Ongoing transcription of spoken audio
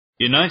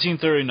In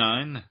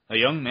 1939, a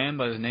young man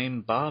by the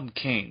name Bob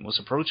Kane was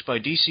approached by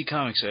DC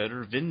Comics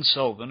editor Vin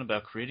Sullivan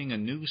about creating a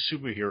new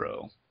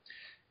superhero.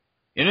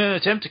 In an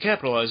attempt to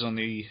capitalize on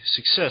the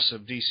success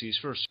of DC's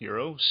first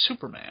hero,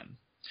 Superman,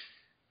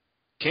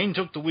 Kane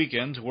took the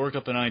weekend to work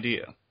up an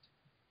idea.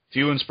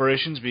 Few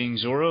inspirations being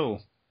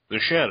Zorro, The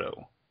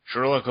Shadow,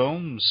 Sherlock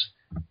Holmes,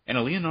 and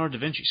a Leonardo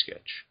da Vinci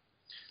sketch.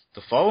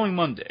 The following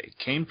Monday,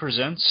 Kane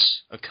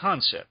presents a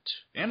concept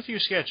and a few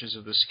sketches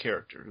of this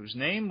character, whose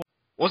name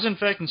was in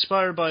fact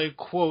inspired by a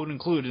quote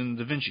included in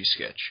the Da Vinci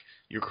sketch: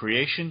 "Your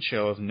creation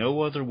shall have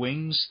no other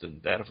wings than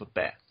that of a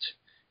bat,"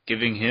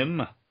 giving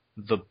him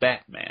the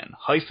Batman,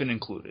 hyphen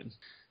included.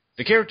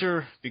 The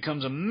character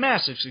becomes a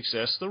massive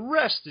success. The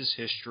rest is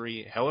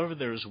history. However,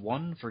 there is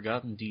one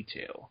forgotten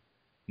detail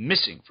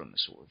missing from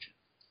this origin,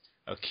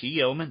 a key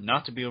element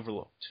not to be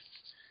overlooked.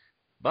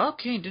 Bob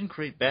Kane didn't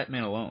create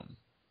Batman alone.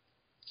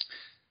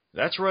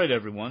 That's right,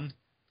 everyone.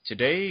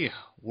 Today,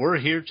 we're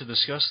here to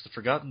discuss the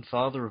forgotten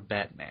father of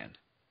Batman,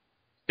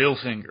 Bill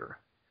Finger.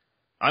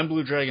 I'm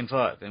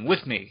bluedragonfive, and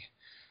with me,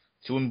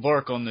 to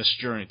embark on this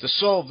journey, to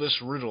solve this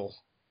riddle,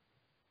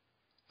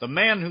 the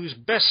man who's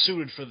best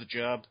suited for the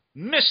job,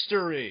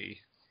 Mr.E.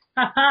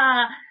 Ha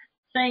ha!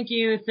 Thank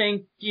you.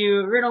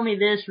 Riddle me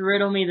this,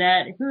 riddle me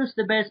that. Who's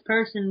the best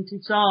person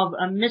to solve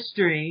a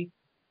mystery?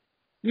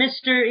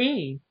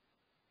 Mr.E.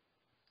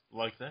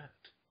 Like that.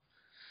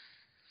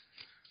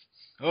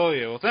 Oh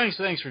yeah, well thanks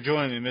for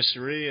joining me,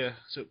 Mr.E.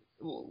 So,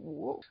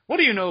 what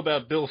do you know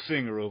about Bill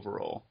Finger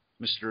overall,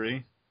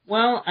 Mr.E.?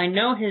 Well, I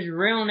know his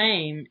real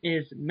name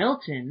is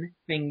Milton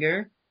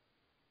Finger.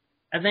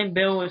 I think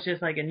Bill was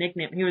just like a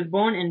nickname. He was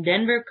born in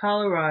Denver,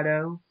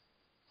 Colorado,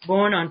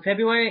 born on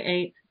February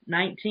 8th,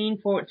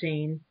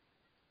 1914,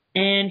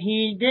 and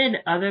he did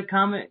other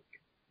comic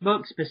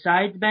books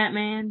besides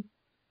Batman,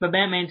 but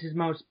Batman's his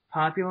most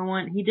popular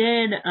one.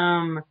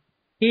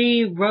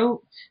 He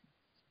wrote,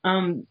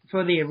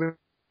 for the original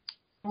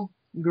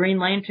Green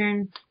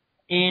Lantern,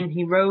 and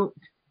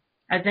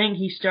I think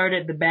he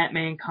started the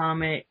Batman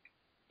comic.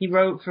 He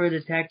wrote for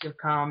Detective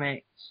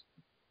Comics,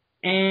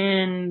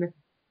 and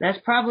that's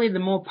probably the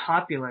more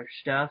popular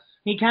stuff.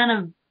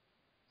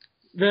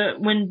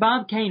 When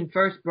Bob Kane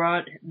first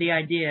brought the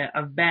idea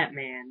of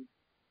Batman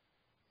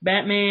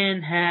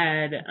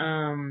had,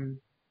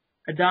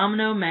 a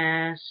domino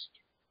mask.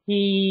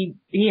 He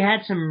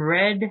had some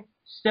red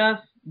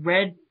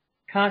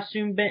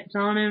costume bits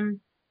on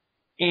him,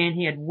 and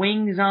he had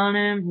wings on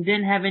him. He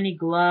didn't have any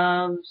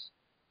gloves,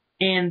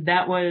 and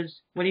that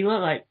was what he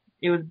looked like.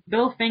 It was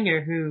Bill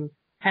Finger who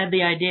had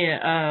the idea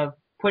of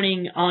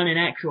putting on an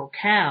actual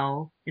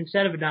cow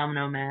instead of a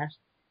domino mask,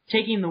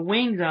 taking the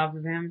wings off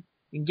of him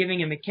and giving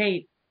him a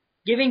cape,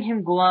 giving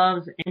him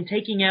gloves, and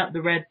taking out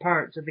the red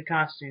parts of the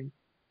costume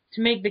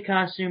to make the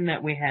costume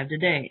that we have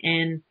today.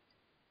 And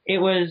it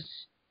was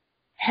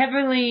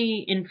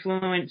heavily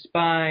influenced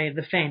by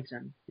the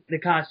Phantom. The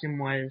costume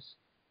was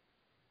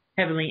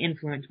heavily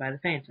influenced by the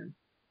Phantom.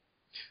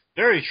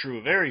 Very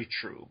true.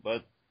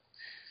 But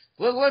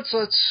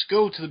let's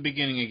go to the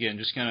beginning again.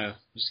 Just kind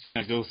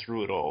of go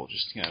through it all.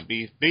 Just kind of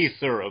be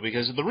thorough,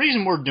 because the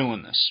reason we're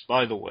doing this,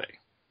 by the way,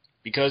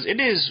 because it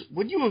is,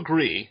 would you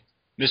agree,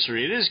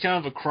 Mr.E., it is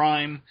kind of a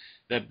crime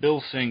that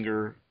Bill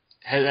Finger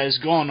has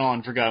gone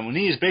on forgotten, when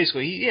he is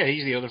basically,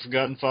 he's the other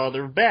forgotten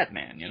father of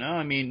Batman, you know?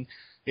 I mean,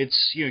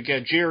 it's, you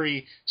got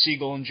Jerry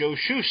Siegel and Joe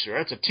Shuster.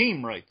 That's a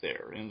team right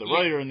there. And the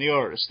writer and the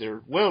artist,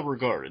 they're well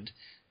regarded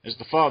as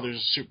the fathers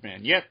of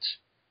Superman. Yet,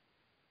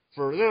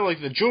 they're like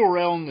the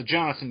Jor-El and the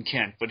Jonathan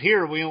Kent. But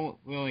here we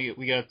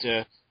got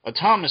a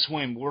Thomas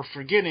Wayne. We're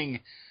forgetting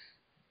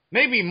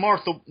maybe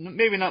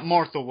not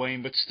Martha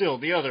Wayne, but still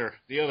the other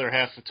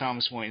half of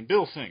Thomas Wayne,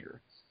 Bill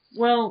Finger.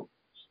 Well,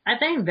 I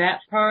think that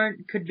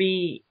part could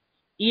be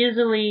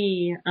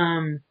easily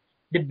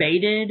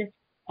debated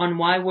on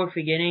why we're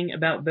forgetting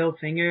about Bill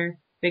Finger,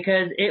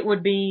 because it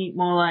would be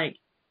more like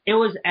it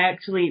was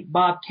actually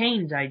Bob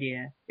Kane's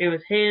idea. It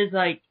was his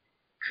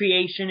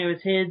creation. It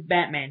was his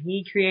Batman.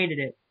 He created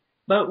it.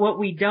 But what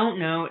we don't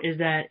know is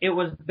that it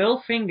was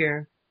Bill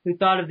Finger who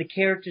thought of the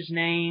characters'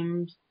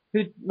 names,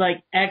 who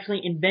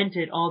actually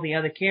invented all the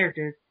other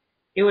characters.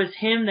 It was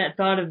him that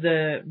thought of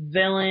the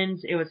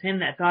villains. It was him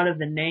that thought of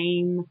the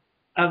name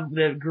of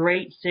the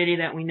great city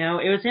that we know.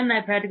 It was him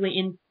that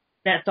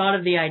that thought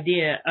of the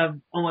idea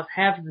of almost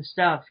half of the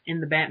stuff in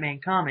the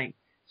Batman comic.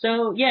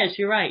 So yes,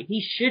 you're right.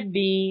 He should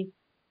be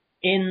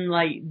in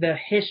the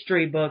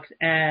history books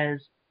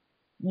as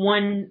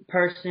one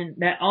person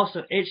that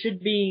also, it should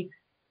be,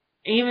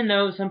 even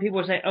though some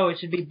people say, oh, it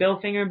should be Bill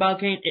Finger and Bob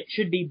Kane, it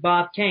should be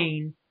Bob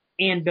Kane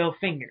and Bill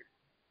Finger.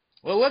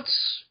 Well,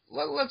 let's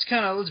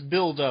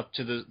build up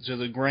to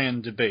the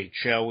grand debate,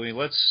 shall we?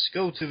 Let's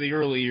go to the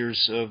early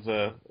years of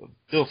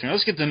Bill Finger.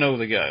 Let's get to know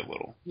the guy a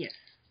little. Yeah.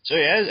 So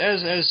yeah,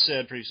 as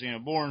said previously,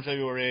 born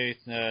February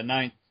 8th,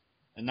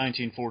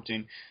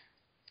 1914,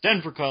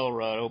 Denver,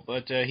 Colorado,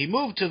 but he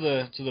moved to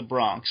the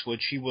Bronx,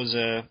 which he was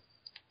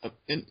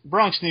in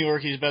Bronx, New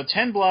York. He's about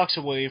 10 blocks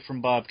away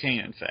from Bob Kane.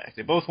 In fact,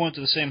 they both went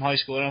to the same high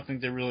school. I don't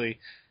think they really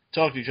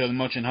talk to each other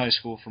much in high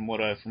school, from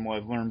what I've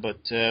learned.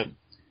 But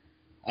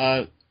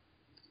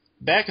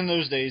back in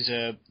those days,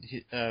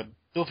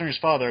 Bill Finger's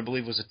father, I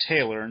believe, was a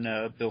tailor,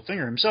 and Bill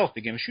Finger himself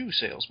became a shoe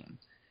salesman.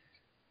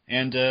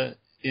 And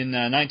in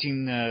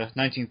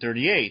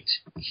 1938,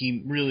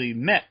 he really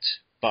met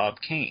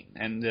Bob Kane,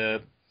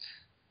 and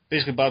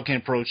basically Bob Kane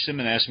approached him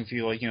and asked him if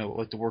he like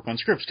to work on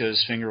scripts,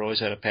 because Finger always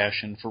had a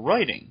passion for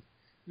writing.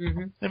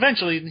 Mm-hmm.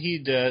 Eventually,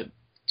 he'd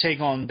take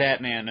on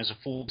Batman as a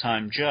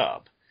full-time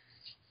job.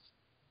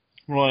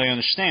 From what I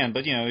understand,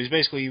 but he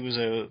was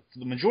the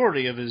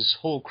majority of his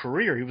whole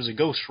career, he was a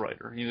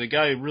ghostwriter. The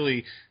guy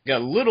really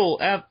got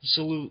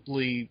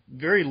absolutely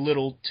very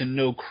little to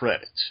no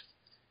credit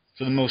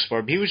for the most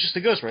part. But he was just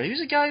a ghostwriter. He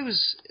was a guy who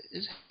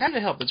had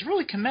to help. It's a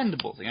really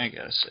commendable thing, I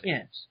gotta say.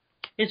 Yes.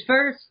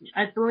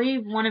 I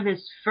believe one of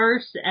his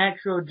first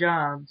actual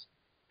jobs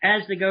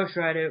as the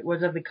ghostwriter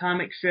was of the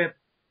comic strip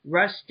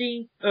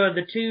Rusty, or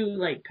the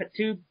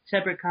two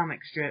separate comic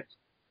strips,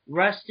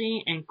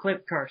 Rusty and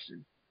Clip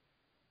Carson.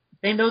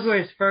 I think those were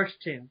his first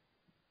two.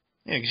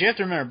 Yeah, because you have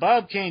to remember,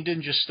 Bob Kane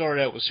didn't just start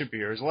out with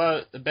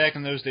superheroes. Back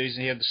in those days,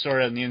 he had to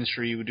start out in the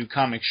industry. He would do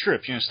comic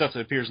strips, stuff that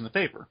appears in the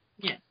paper.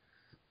 Yeah.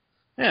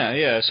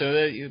 Yeah.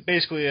 So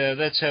basically,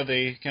 that's how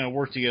they kind of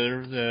worked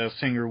together.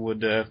 Finger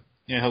would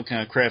help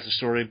kind of craft the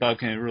story. Bob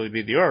Kane would really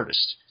be the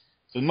artist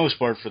for the most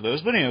part for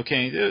those. But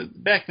Kane,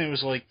 back then it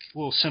was like a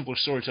little simpler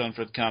storytelling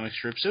for the comic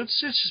strips. So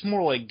it's just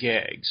more like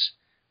gags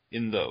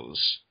in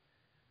those.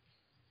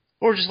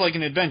 Or just like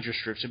an adventure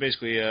strip. So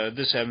basically,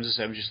 this happens,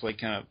 just like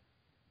kind of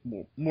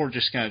more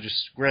just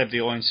grab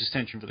the audience's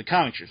attention for the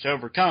comic strips.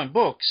 However, comic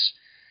books,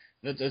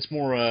 that's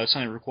more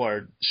something that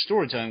required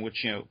storytelling,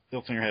 which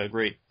Bill Finger had a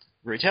great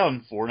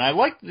talent for. And I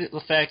like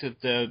the fact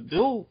that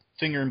Bill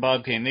Finger and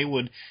Bob Kane, they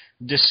would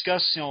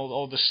discuss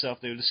all this stuff.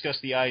 They would discuss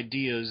the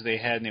ideas they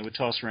had, and they would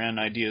toss around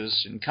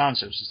ideas and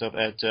concepts and stuff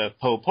at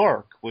Poe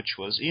Park, which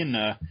was in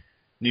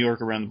New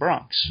York, around the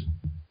Bronx.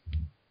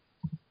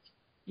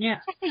 Yeah.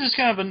 It was just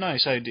kind of a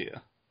nice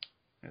idea,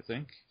 I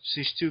think.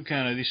 These two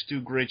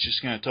greats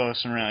just kind of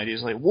tossing around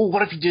ideas like, whoa,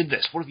 what if you did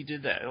this? What if you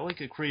did that? I like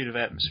a creative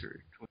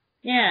atmosphere.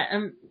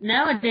 Yeah,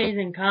 nowadays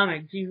in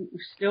comics, you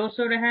still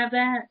sort of have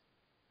that,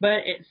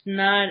 but it's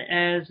not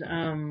as,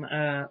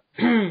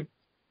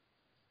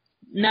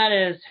 not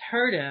as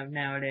heard of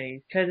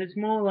nowadays, because it's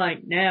more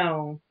like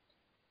now,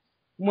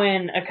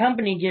 when a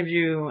company gives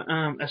you,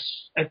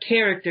 a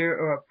character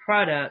or a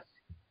product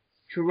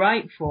to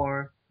write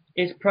for,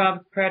 it's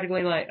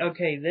practically like,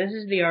 okay, this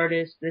is the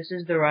artist, this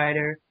is the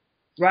writer.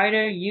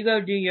 Writer, you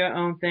go do your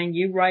own thing,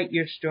 you write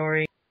your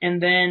story,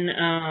 and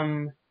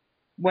then,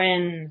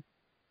 when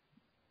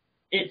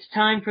it's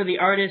time for the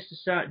artist to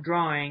start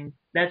drawing,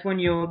 that's when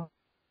you'll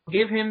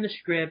give him the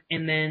script,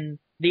 and then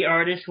the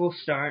artist will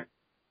start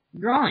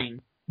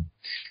drawing.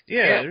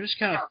 Yeah, they're just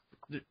kind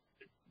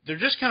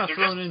of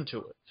thrown into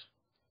it.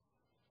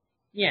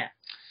 Yeah.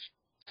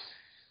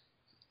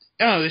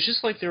 No, it's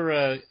just like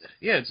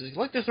it's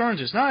like they're thrown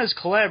into it. It's not as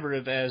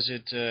collaborative as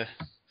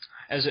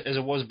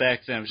it was back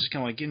then. It was just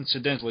kind of like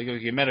incidental. Like,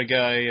 you met a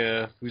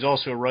guy who's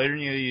also a writer,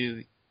 and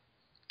you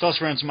toss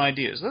around some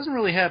ideas. It doesn't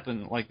really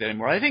happen like that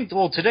anymore. I think,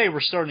 today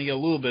we're starting to get a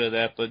little bit of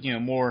that, but,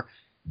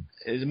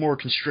 more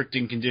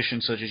constricting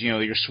conditions, such as,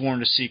 you're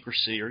sworn to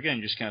secrecy, or again,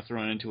 you're just kind of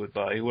thrown into it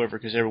by whoever,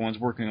 because everyone's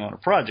working on a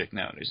project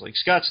nowadays. Like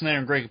Scott Snyder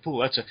and Greg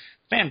Capullo, that's a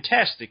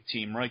fantastic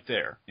team right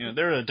there.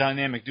 They're a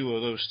dynamic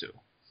duo, those two.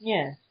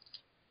 Yeah.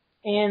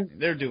 And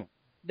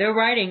they're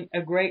writing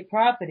a great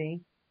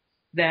property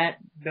that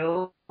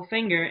Bill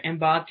Finger and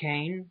Bob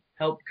Kane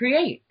helped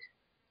create.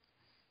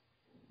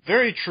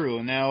 Very true.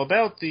 And now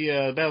about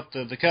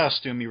the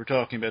costume you were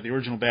talking about, the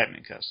original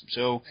Batman costume.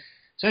 So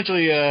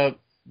essentially,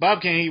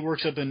 Bob Kane, he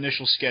works up an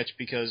initial sketch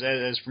because,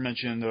 as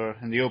mentioned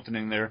in the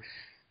opening there,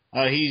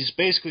 he's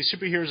basically,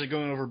 superheroes are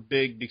going over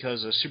big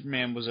because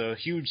Superman was a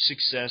huge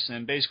success,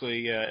 and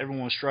basically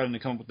everyone was striving to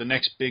come up with the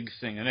next big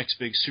thing, the next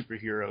big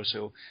superhero.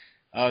 So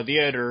the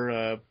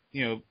editor,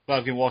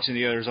 Bob Kane walks into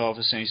the editor's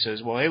office and he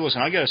says, "Well, hey,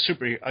 listen,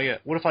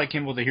 what if I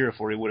came up with a hero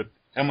for you?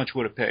 How much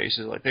would it pay?" He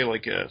says, "I pay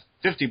like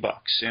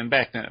 $50, and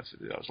back then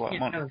that was a lot of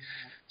money."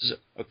 He says,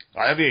 "Okay,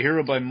 I'll have you a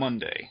hero by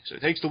Monday." So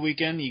he takes the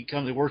weekend, he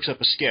works up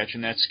a sketch,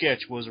 and that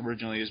sketch was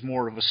originally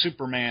more of a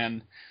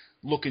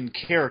Superman-looking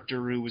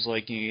character who was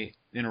like in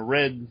a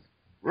red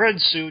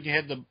suit. You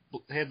had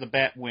the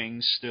bat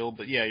wings still,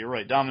 but yeah, you're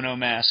right, domino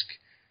mask.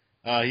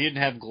 He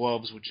didn't have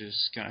gloves, which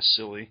is kind of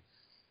silly.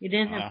 He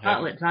didn't have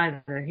gauntlets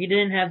either. He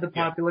didn't have the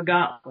popular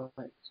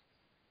gauntlets.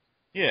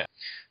 Yeah.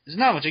 There's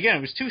not much. Again,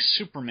 it was too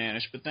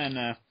Supermanish, but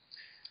then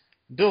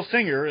Bill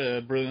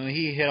Finger, brilliantly,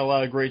 he had a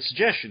lot of great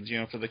suggestions,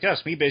 for the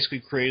costume. He basically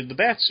created the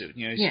Batsuit.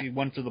 He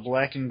went for the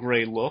black and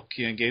gray look,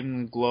 gave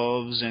him the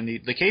gloves, and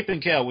the cape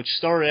and cowl, which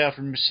started out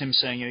from him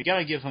saying, you got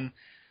to give him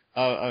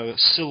a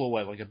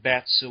silhouette, like a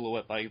bat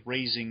silhouette, by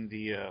raising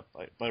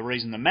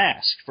the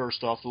mask,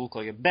 first off, to look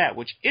like a bat,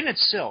 which in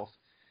itself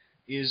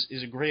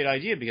is a great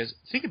idea, because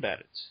think about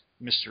it,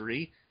 Mr.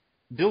 E.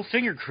 Bill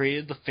Finger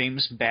created the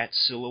famous bat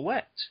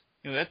silhouette.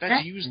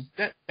 That's used,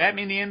 that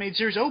Batman the Animated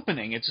Series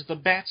opening. It's the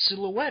bat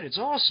silhouette. It's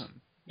awesome.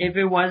 If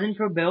it wasn't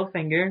for Bill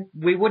Finger,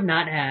 we would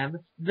not have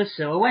the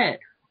silhouette.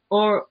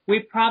 Or we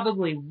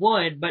probably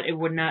would, but it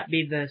would not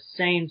be the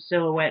same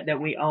silhouette that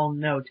we all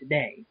know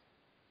today.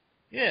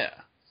 Yeah.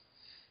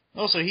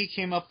 Also, he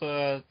came up,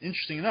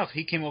 interesting enough,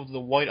 he came up with the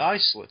white eye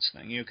slits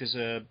thing, because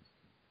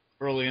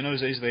early in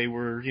those days they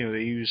were,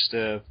 they used,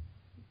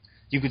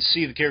 you could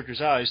see the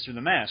character's eyes through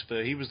the mask,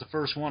 but he was the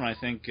first one, I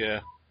think,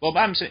 well,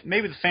 I'm saying,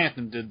 maybe the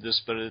Phantom did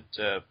this, but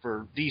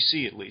for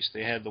DC at least,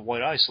 they had the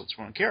white eye slits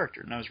for a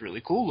character, and that was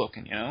really cool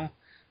looking,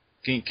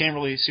 You can't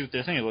really see what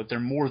they're thinking, but they're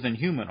more than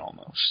human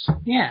almost.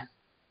 Yeah.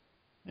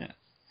 Yeah.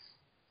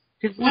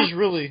 Which is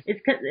really...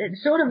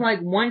 It's sort of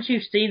like once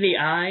you see the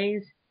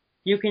eyes,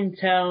 you can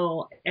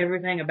tell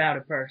everything about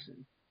a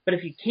person. But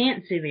if you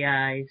can't see the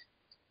eyes,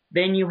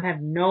 then you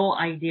have no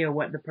idea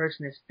what the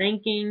person is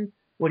thinking,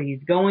 what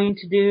he's going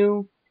to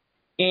do.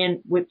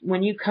 And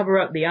when you cover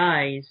up the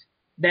eyes,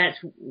 that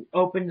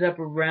opens up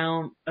a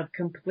realm of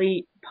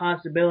complete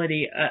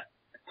possibilities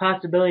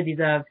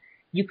of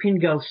you can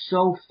go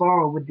so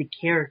far with the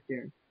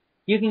character.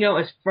 You can go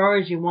as far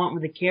as you want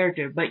with the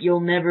character, but you'll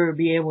never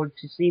be able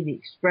to see the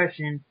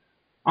expression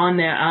on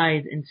their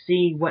eyes and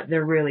see what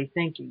they're really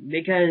thinking.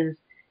 Because,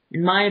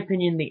 in my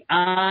opinion, the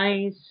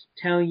eyes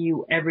tell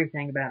you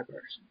everything about a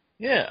person.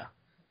 Yeah.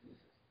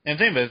 And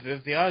think about it,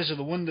 if the eyes are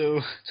the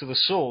window to the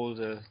soul,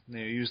 to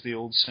use the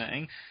old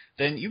saying,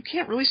 then you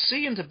can't really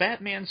see into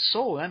Batman's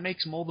soul. That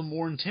makes him all the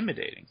more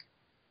intimidating.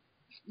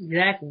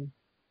 Exactly.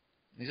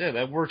 Yeah,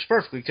 that works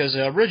perfectly, because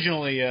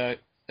originally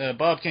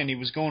Bob Kane, he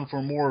was going for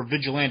a more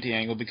vigilante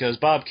angle, because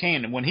Bob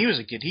Kane, when he was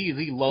a kid,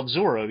 he loved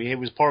Zorro. He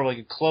was part of like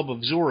a club of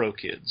Zorro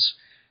kids.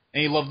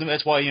 And he loved them.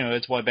 That's why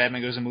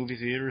Batman goes to movie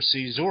theater to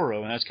see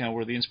Zorro, and that's kind of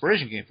where the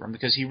inspiration came from,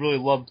 because he really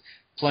loved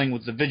playing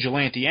with the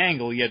vigilante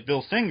angle, yet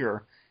Bill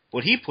Finger,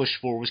 what he pushed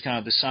for was kind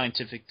of the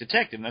scientific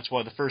detective, and that's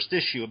why the first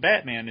issue of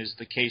Batman is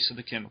the case of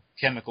the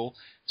chemical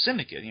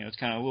syndicate. It's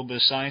kind of a little bit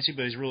of sciencey,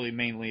 but he's really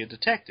mainly a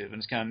detective, and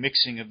it's kind of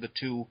mixing of the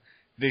two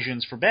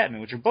visions for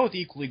Batman, which are both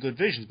equally good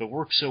visions, but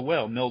work so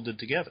well melded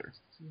together.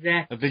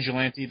 Exactly. A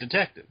vigilante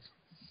detective.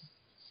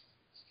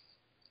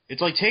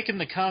 It's like taking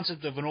the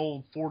concept of an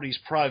old 40s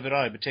Private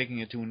Eye, but taking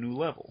it to a new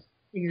level.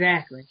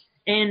 Exactly.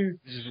 And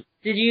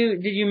did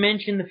you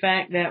mention the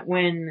fact that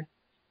when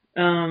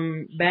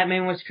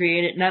Batman was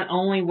created, not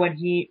only was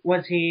he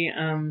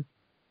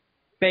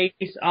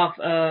based off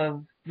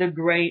of the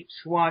great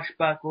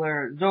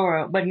swashbuckler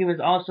Zorro, but he was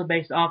also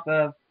based off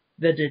of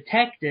the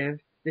detective,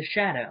 the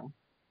Shadow.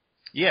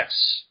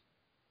 Yes.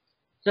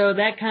 So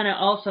that kind of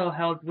also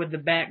helped with the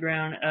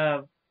background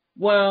of,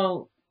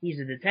 well, he's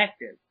a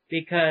detective,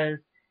 because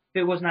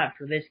if it was not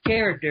for this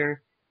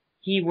character,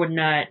 he would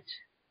not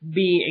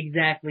be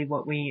exactly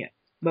what we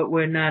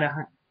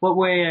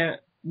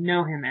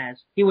know him as.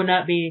 He would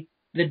not be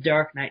the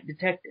Dark Knight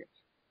detective.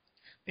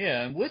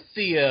 Yeah, and with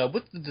the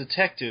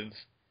detective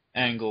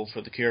angle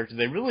for the character,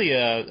 they really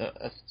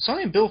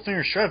something Bill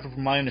Finger strived for,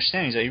 from my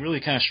understanding, is that he really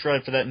kind of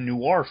strived for that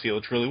noir feel,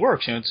 which really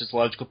works. It's its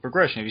logical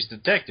progression. If he's a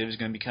detective, it's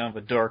going to be kind of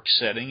a dark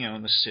setting,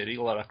 in the city,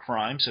 a lot of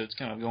crime, so it's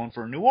kind of going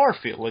for a noir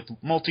feel, like the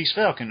Maltese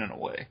Falcon in a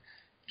way,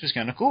 which is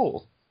kind of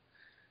cool.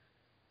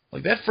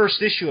 Like that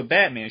first issue of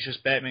Batman, it's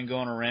just Batman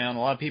going around. A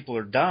lot of people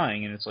are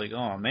dying, and it's like,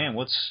 oh man,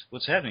 what's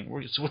happening?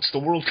 What's the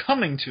world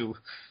coming to,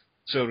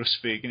 so to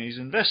speak? And he's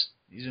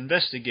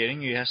investigating.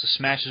 He has to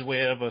smash his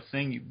way out of a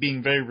thing,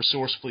 being very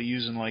resourceful,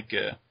 using like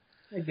a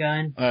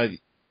gun.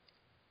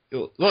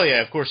 Well,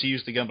 yeah, of course he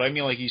used the gun, but I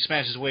mean like he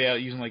smashed his way out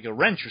using like a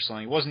wrench or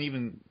something. It wasn't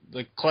even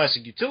like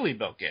classic utility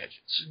belt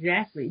gadgets.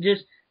 Exactly,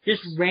 just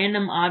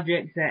random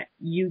objects that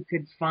you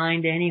could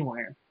find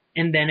anywhere,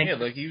 and then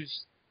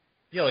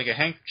like a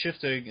handkerchief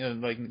to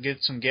like get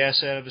some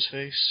gas out of his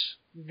face.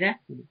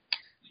 Exactly.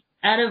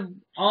 Out of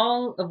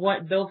all of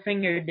what Bill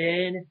Finger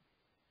did,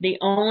 the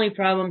only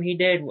problem he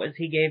did was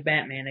he gave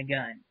Batman a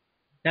gun.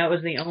 That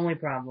was the only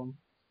problem.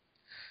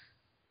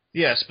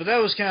 Yes, but that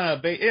was kind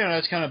of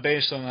that's kind of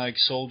based on like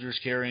soldiers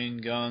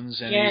carrying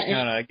guns, and he's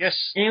kind of, I guess.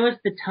 And it was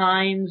the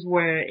times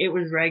where it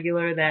was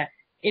regular that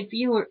if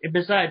you were,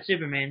 besides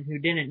Superman, who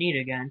didn't need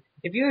a gun,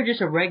 if you were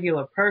just a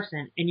regular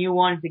person and you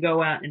wanted to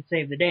go out and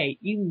save the day,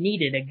 you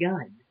needed a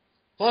gun.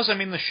 Plus, I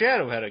mean, the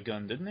Shadow had a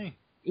gun, didn't he?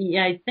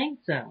 Yeah, I think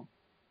so.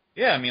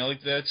 Yeah, I mean,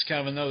 like that's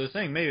kind of another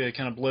thing. Maybe it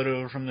kind of bled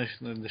over from the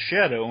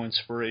Shadow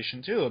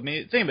inspiration too. I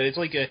mean, think about it, it's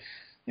like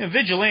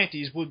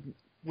vigilantes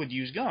would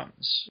use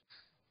guns.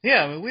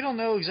 Yeah, I mean, we don't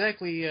know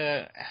exactly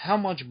how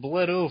much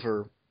bled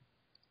over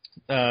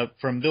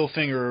from Bill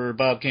Finger or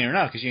Bob Kane or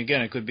not, because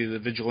again, it could be the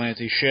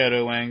vigilante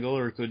Shadow angle,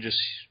 or it could just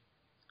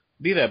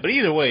be that. But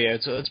either way, yeah,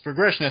 it's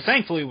progression that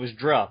thankfully was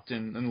dropped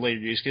in later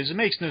years, because it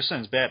makes no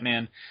sense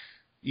Batman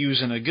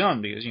using a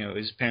gun, because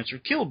his parents were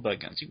killed by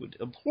guns. He would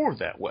abhor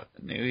that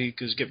weapon,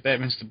 because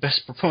Batman's the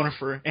best proponent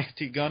for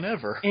anti-gun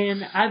ever.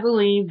 And I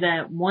believe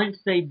that once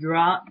they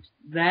dropped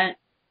that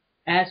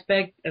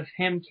aspect of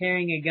him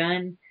carrying a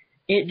gun,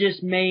 it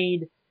just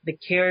made the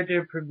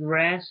character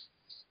progress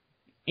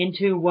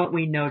into what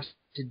we know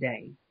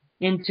today.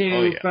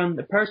 From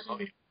the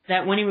person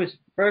that when he was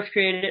first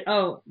created,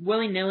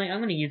 willy-nilly, I'm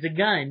going to use a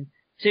gun,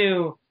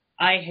 to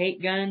I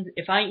hate guns.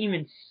 If I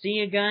even see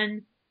a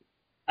gun,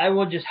 I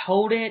will just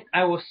hold it.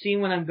 I will see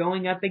what I'm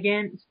going up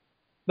against,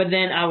 but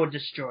then I will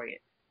destroy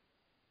it.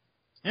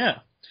 Yeah.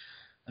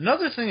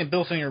 Another thing that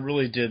Bill Finger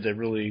really did that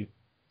really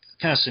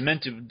kind of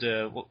cemented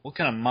what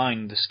kind of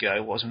mind this guy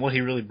was and what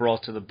he really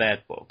brought to the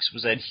Bat books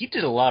was that he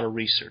did a lot of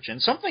research.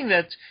 And something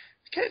that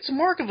it's a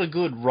mark of a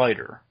good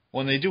writer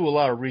when they do a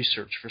lot of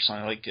research for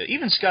something. Like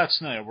even Scott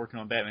Snyder working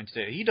on Batman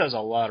today, he does a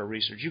lot of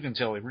research. You can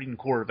tell, like reading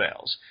Court of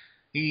Owls.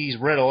 He's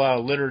read a lot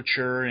of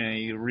literature, and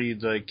he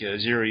reads like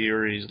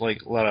Zero he's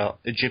like a lot of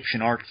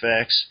Egyptian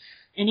artifacts.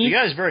 And the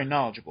guy's very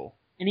knowledgeable.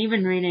 And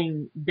even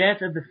reading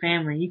Death of the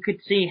Family, you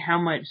could see how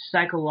much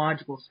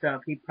psychological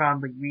stuff he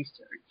probably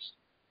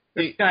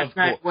researched. That's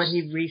not what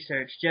he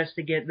researched just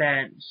to get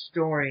that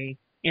story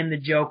in the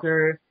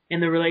Joker, in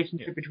the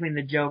relationship between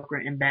the Joker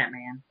and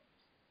Batman.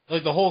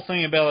 Like the whole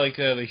thing about like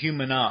the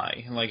human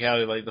eye, and like how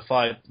like the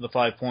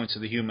 5 points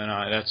of the human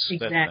eye. That's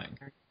exactly. That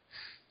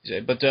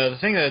thing. But the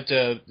thing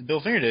that Bill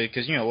Finger did,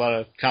 because a lot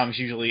of comics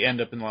usually end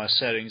up in a lot of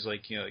settings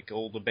like like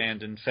old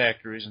abandoned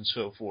factories and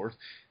so forth.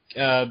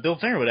 Bill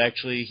Finger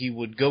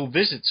would go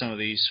visit some of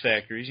these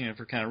factories,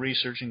 for kind of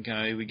research, and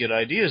kind of we get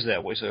ideas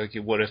that way. So like,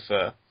 what if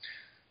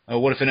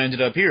it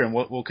ended up here, and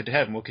what could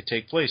happen, what could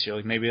take place here?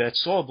 Like maybe that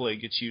saw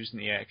blade gets used in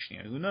the action.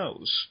 Who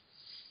knows?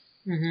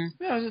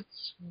 Mm-hmm. Yeah,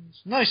 it's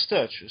a nice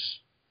touch.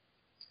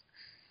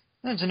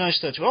 That's a nice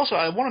touch. But also,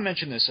 I want to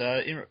mention this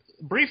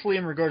briefly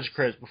in regards to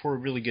credits before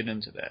we really get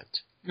into that.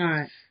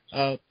 All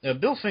right.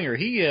 Bill Finger,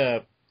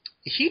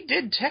 he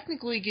did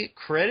technically get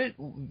credit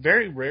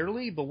very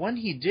rarely, but when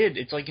he did,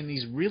 it's like in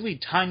these really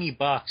tiny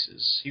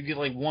boxes. You get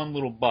like one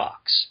little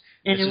box.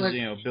 And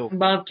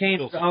Bob Kane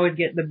would always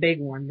get the big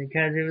one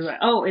because it was like,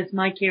 oh, it's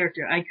my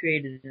character. I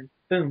created him.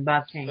 Boom,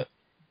 Bob Kane.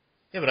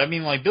 But I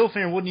mean, like, Bill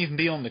Finger wouldn't even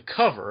be on the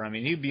cover. I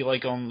mean, he'd be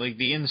like on like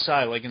the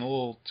inside, like in a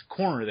little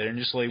corner there, and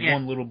just like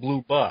one little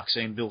blue box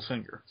saying Bill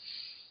Finger.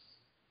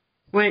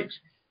 Which,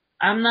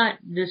 I'm not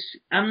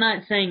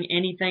saying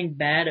anything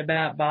bad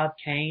about Bob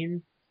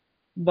Kane,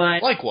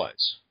 but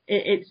likewise,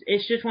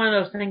 it's just one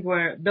of those things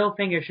where Bill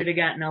Finger should have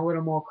gotten a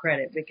little more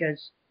credit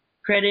because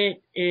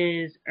credit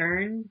is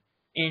earned.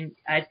 And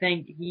I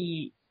think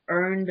he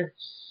earned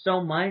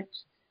so much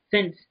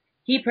since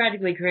he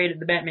practically created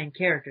the Batman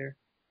character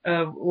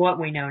of what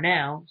we know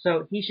now.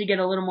 So he should get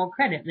a little more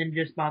credit than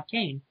just Bob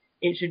Kane.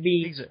 It should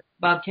be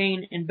Bob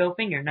Kane and Bill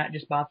Finger, not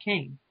just Bob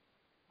Kane.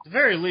 At the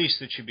very least,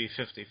 it should be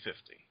 50-50.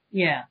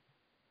 Yeah.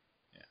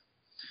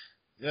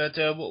 But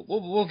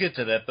we'll get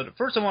to that. But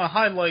first, I want to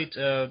highlight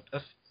a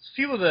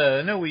few of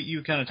the. I know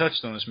you kind of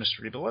touched on this,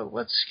 Mr. E, but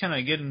let's kind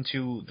of get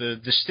into the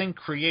distinct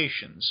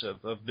creations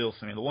of Bill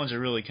Finger, the ones that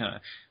really kind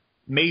of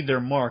made their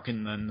mark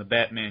in the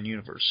Batman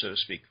universe, so to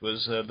speak.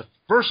 Was the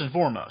first and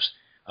foremost,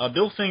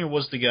 Bill Finger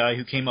was the guy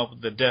who came up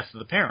with the death of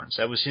the parents.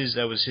 That was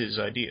his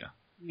idea.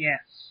 Yes,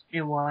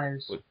 it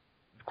was. But,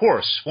 of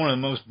course, one of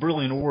the most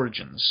brilliant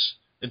origins.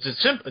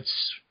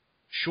 It's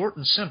short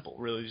and simple,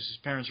 really. His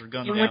parents were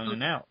gunned down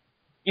and out.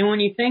 And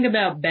when you think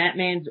about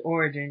Batman's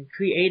origin,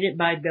 created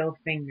by Bill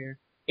Finger,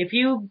 if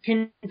you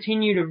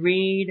continue to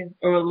read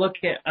or look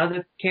at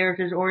other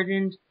characters'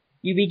 origins,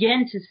 you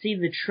begin to see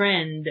the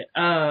trend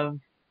of,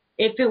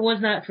 if it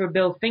was not for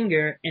Bill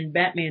Finger and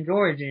Batman's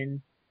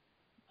origin,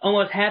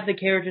 almost half the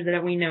characters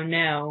that we know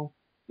now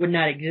would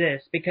not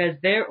exist because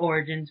their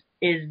origins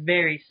is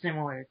very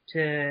similar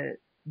to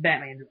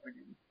Batman's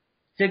origin.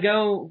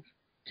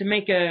 To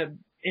make an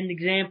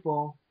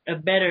example,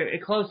 a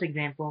close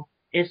example,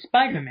 is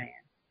Spider-Man.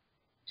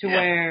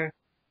 Where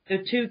the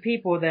two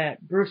people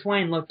that Bruce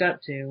Wayne looked up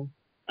to,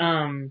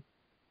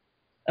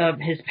 of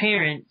his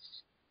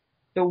parents,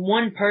 the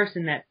one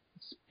person that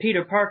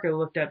Peter Parker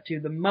looked up to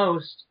the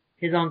most,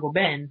 his Uncle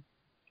Ben,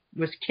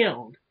 was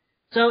killed.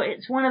 So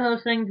it's one of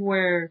those things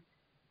where,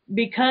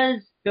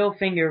 because Bill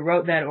Finger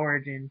wrote that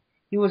origin,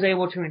 he was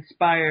able to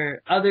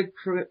inspire other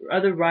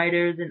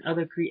writers and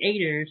other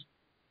creators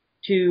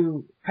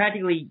to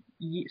practically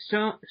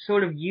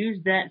sort of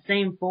use that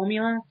same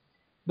formula,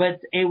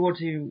 but able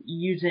to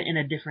use it in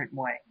a different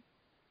way.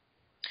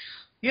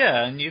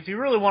 Yeah, and if you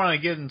really want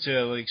to get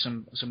into like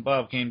some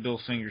Bob Kane, Bill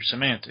Finger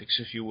semantics,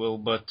 if you will,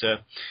 but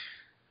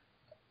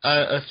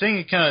a thing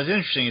that kind of is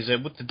interesting is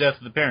that with the death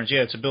of the parents,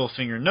 it's a Bill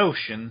Finger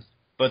notion,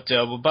 but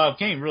with Bob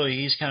Kane, really,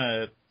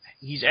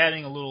 he's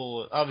adding a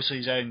little. Obviously,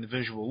 he's adding the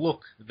visual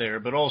look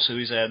there, but also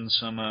he's adding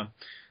some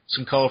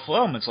colorful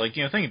elements. Like,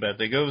 think about it.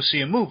 They go see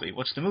a movie.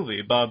 What's the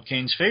movie? Bob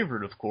Kane's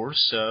favorite, of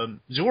course,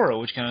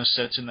 Zorro, which kind of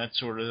sets in that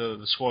sort of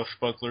the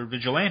swashbuckler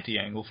vigilante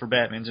angle for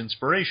Batman's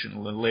inspiration.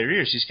 In the later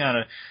years, he's kind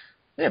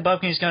of, Bob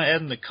Kane's kind of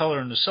adding the color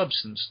and the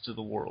substance to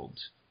the world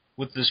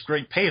with this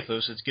great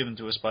pathos that's given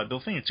to us by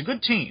Bill Finger. It's a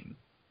good team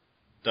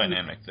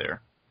dynamic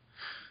there.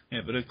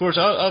 Yeah, but of course,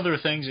 other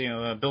things,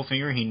 Bill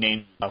Finger, he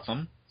named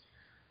Gotham.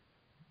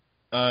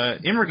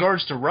 In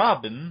regards to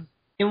Robin.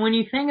 And when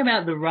you think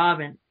about the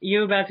Robin,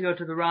 you're about to go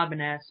to the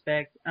Robin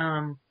aspect.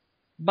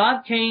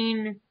 Bob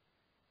Kane,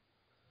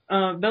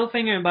 Bill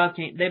Finger and Bob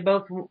Kane, they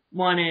both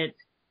wanted,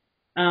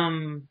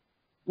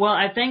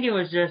 I think it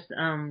was just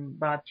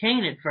Bob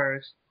Kane at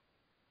first,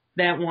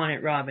 that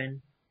wanted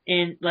Robin,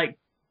 and like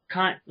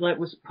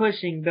was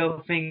pushing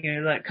Bill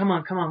Finger, like, come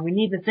on, we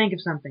need to think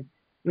of something.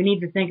 We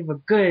need to think of a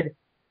good.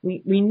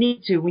 We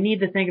need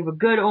to think of a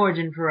good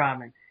origin for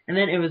Robin. And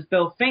then it was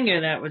Bill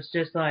Finger that was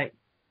just like,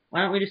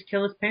 why don't we just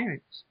kill his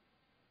parents?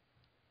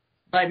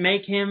 Like,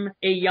 make him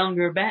a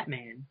younger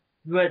Batman,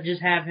 but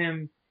just have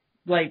him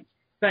like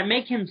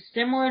make him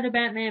similar to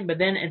Batman, but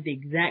then at the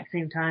exact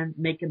same time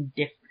make him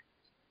different.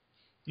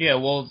 Yeah,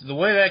 well, the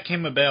way that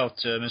came about,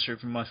 Mr.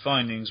 from my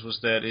findings, was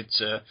that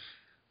it's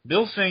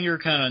Bill Finger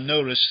kind of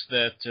noticed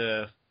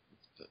that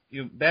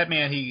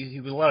Batman, he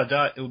was a lot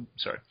of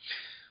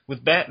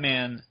with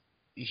Batman,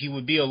 he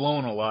would be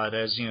alone a lot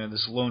as,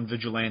 this lone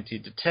vigilante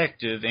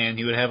detective, and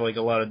he would have like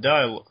a lot of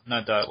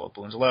not dialogue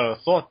balloons, a lot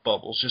of thought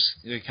bubbles,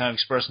 just kind of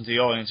expressing to the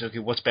audience, okay,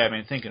 what's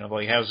Batman thinking of?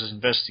 Like, how's this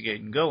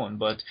investigating going?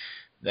 But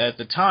at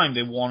the time,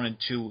 they wanted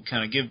to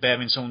kind of give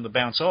Batman someone to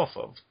bounce off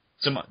of,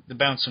 to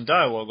bounce some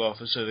dialogue off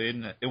of, so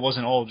it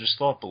wasn't all just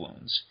thought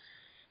balloons.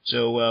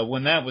 So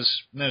when that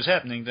was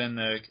happening, then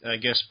I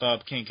guess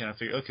Bob Kane kind of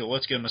figured, okay, well,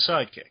 let's give him a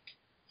sidekick.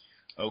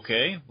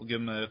 Okay, we'll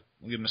give him a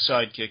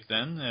sidekick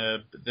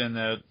then.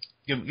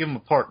 Give him a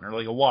partner,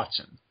 like a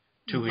Watson,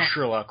 to his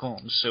Sherlock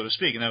Holmes, so to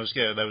speak. And that was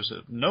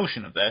the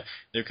notion of that.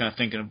 They're kind of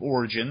thinking of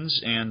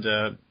origins,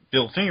 and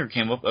Bill Finger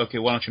came up, okay,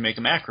 why don't you make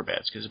them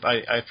acrobats? Because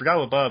I forgot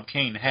what Bob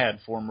Kane had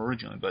for him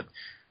originally, but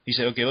he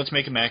said, okay, let's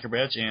make them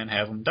acrobats and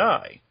have them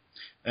die.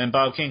 And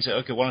Bob Kane said,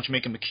 okay, why don't you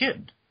make him a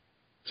kid?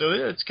 So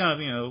it's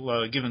kind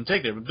of, give and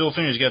take there. But Bill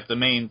Finger's got the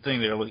main thing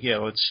there. Like,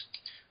 yeah,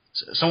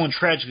 someone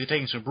tragically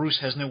taken, so Bruce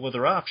has no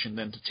other option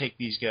than to take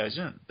these guys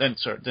in. Than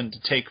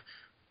to take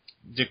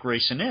Dick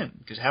Grayson in.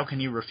 Because how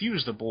can you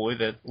refuse the boy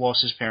that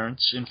lost his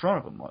parents in front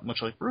of him,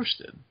 much like Bruce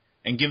did,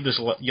 and give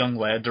this young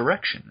lad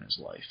direction in his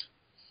life?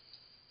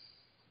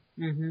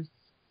 Mm-hmm.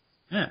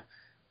 Yeah.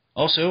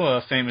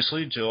 Also,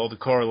 famously, to all the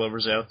car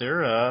lovers out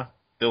there,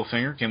 Bill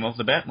Finger came up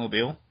with the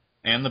Batmobile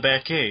and the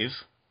Batcave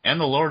and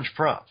the large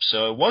props.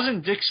 So it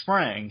wasn't Dick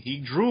Sprang. He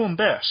drew them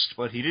best,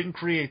 but he didn't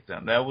create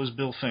them. That was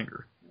Bill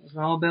Finger. It was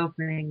all Bill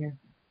Finger.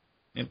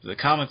 Yep, the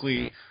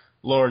comically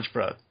large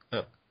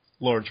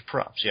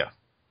props, yeah.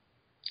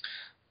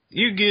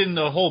 You get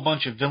into a whole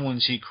bunch of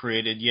villains he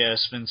created,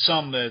 yes, and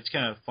some that's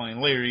kind of funny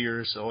in later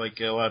years. So,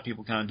 like, a lot of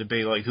people kind of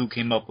debate, like, who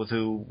came up with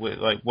who,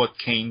 like, what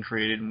Kane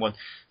created and what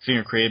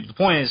Finger created. But the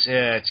point is,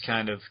 it's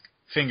kind of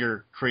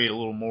Finger created a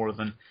little more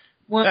than...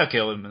 Well, okay,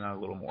 not a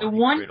little more. The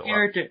one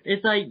character,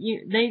 it's like,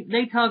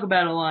 they talk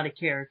about a lot of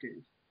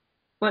characters.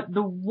 But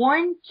the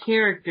one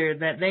character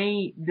that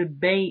they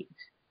debate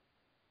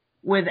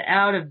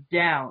without a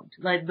doubt,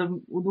 like the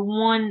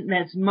one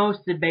that's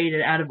most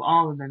debated out of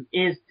all of them,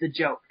 is the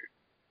Joker.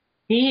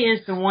 He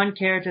is the one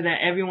character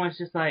that everyone's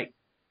just like,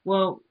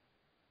 well,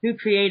 who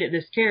created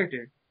this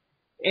character?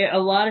 A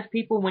lot of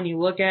people, when you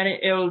look at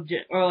it,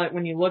 or like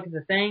when you look at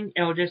the thing,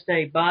 it'll just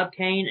say Bob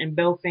Kane and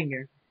Bill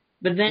Finger.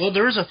 But then, well,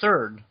 there is a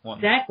third one.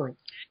 Exactly.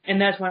 And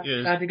that's what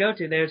I'm about to go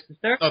to. There's the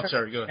third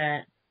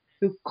person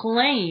who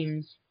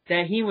claims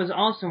that he was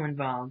also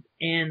involved,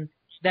 and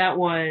that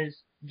was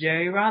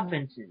Jerry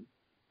Robinson.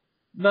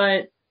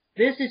 But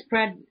this is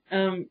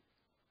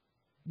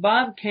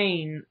Bob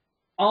Kane.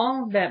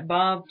 All that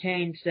Bob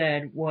Kane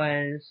said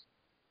was,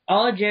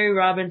 all Jerry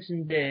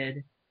Robinson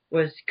did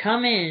was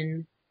come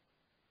in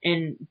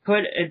and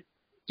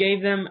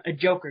gave them a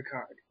Joker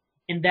card,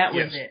 and that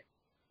was it.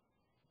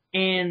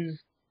 And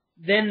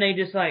then they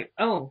just like,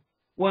 oh,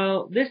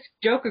 well, this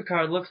Joker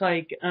card looks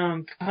like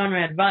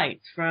Conrad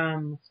Veidt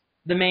from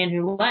The Man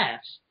Who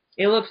Laughs.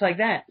 It looks like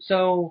that.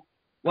 So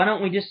why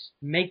don't we just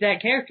make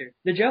that character,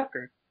 the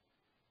Joker?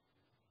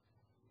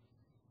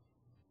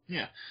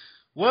 Yeah.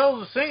 Well,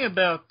 the thing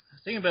about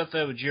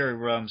that with Jerry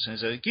Robinson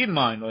is that, keep in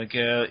mind, like,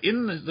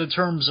 in the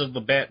terms of the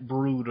Bat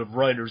Brood of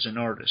writers and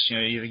artists,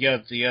 you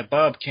got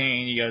Bob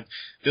Kane, you got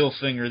Bill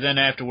Finger, then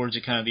afterwards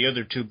the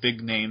other two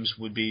big names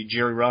would be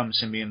Jerry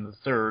Robinson being the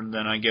third, and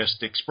then I guess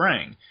Dick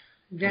Sprang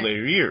in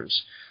later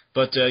years.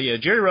 But,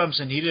 Jerry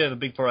Robinson, he did have a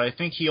big part. I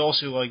think he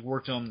also, like,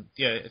 worked on,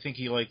 I think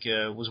he, like,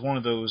 was one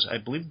of those, I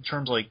believe the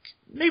terms, like,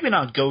 maybe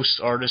not ghost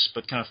artists,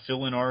 but kind of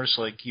fill-in artists,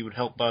 like, he would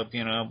help Bob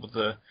Kane out with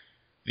the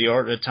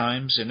art at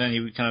times, and then he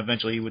would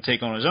eventually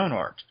take on his own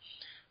art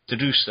to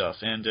do stuff.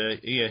 And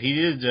he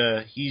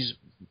did. He's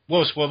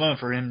most well known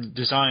for him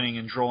designing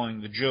and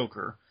drawing the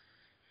Joker.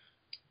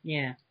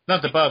 Yeah.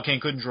 Not that Bob Kane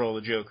couldn't draw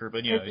the Joker,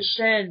 but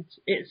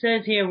it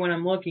says here when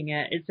I'm looking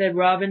at it said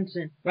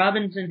Robinson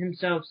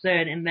himself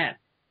said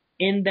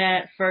in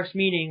that first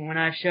meeting when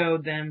I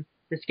showed them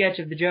the sketch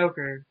of the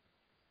Joker,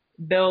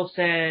 Bill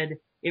said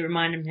it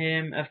reminded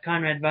him of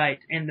Conrad Veidt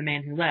and The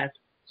Man Who Laughs.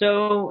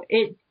 So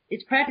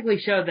it's practically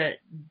showed that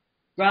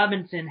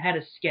Robinson had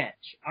a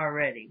sketch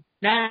already.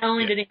 Not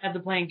only did he have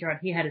the playing card,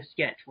 he had a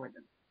sketch with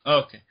him.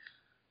 Okay.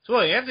 So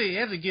you have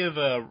to give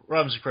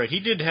Robinson credit. He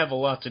did have a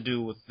lot to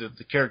do with the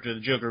character of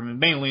the Joker, I mean,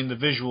 mainly in the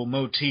visual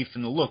motif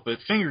and the look, but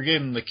Finger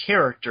gave him the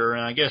character,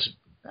 and I guess,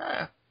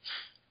 what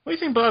do you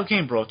think Bob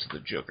Kane brought to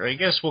the Joker? I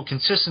guess,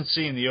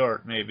 consistency in the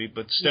art, maybe,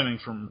 but stemming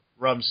from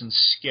Robinson's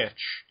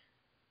sketch.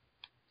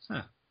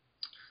 Huh.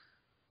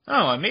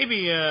 Oh,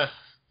 maybe.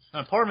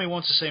 Part of me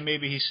wants to say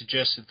maybe he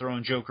suggested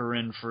throwing Joker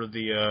in for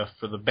the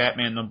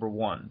Batman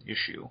 #1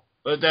 issue,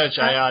 but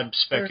I'm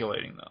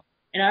speculating though.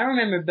 And I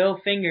remember Bill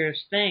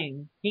Finger's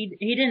thing.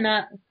 He did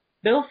not.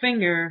 Bill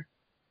Finger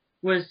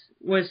was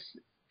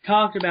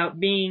talked about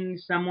being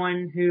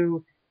someone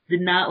who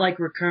did not like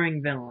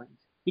recurring villains.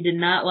 He did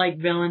not like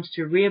villains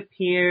to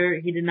reappear.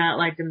 He did not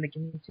like them to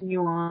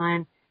continue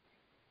on.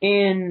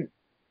 And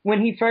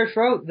when he first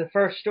wrote the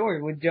first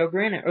story with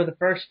Joker in it, or the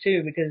first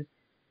two, because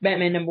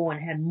Batman #1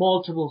 had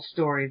multiple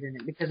stories in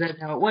it, because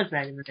that's how it was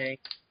back in the day.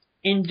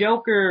 And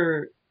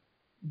Joker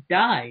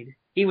died.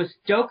 He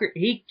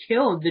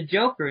killed the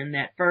Joker in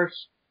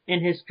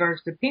his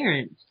first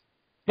appearance.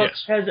 But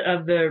Yes. because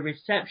of the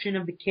reception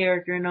of the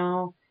character and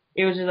all,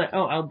 it was just like,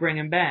 oh, I'll bring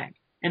him back.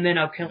 And then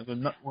I'll kill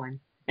that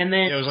one. And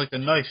then, Yeah, it was like the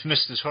knife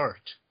missed his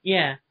heart.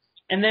 yeah.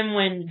 And then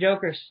when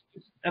Joker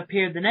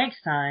appeared the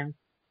next time,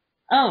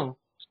 oh,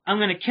 I'm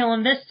gonna kill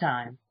him this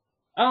time.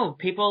 Oh,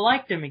 people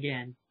liked him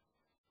again.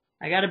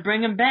 I gotta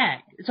bring him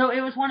back. So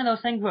it was one of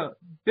those things where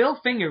Bill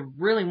Finger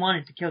really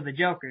wanted to kill the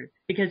Joker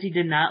because he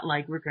did not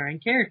like recurring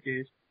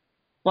characters.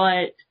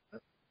 But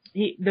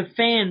the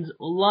fans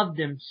loved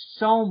him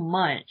so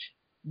much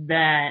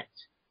that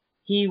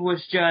he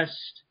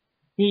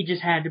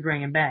just had to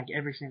bring him back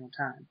every single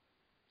time.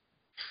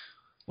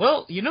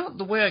 Well,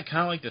 the way I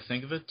kind of like to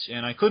think of it,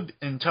 and I could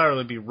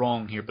entirely be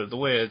wrong here, but the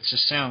way it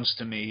just sounds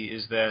to me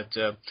is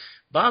that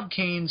Bob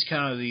Kane's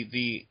kind of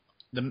the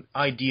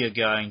idea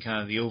guy and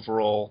kind of the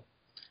overall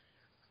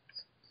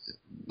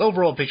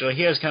picture. Like,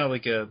 he has kind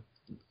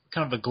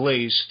of a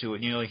glaze to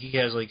it. Like, he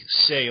has like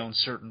say on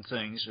certain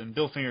things, and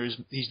Bill Finger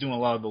he's doing a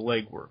lot of the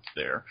legwork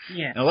there.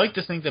 Yeah. And I like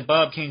to think that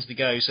Bob Kane's the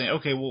guy who's saying,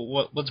 okay,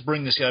 well, let's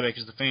bring this guy back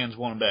because the fans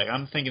want him back.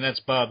 I'm thinking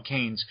that's Bob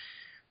Kane's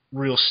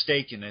real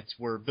stake in it,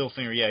 where Bill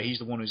Finger, yeah, he's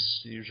the one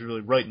who's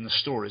really writing the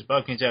stories.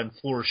 Bob Kane's adding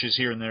flourishes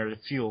here and there to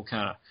feel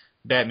kind of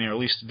Batman, or at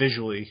least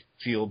visually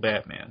feel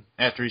Batman,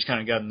 after he's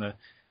kind of gotten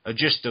a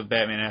gist of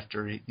Batman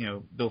after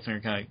Bill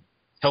Finger kind of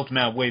helped him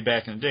out way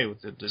back in the day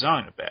with the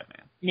design of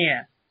Batman.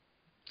 Yeah.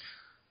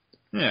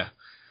 Yeah.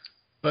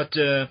 But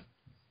well,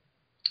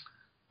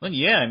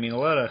 yeah, I mean, a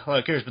lot of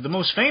characters, but the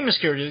most famous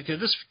character, because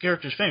this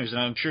character's famous, and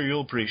I'm sure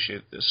you'll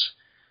appreciate this,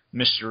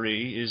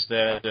 Mr.E, is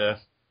that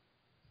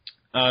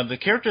the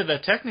character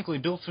that technically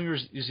Bill Finger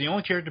is the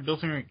only character Bill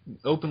Finger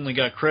openly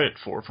got credit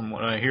for, from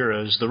what I hear,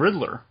 is the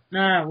Riddler.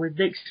 No, with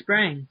Dick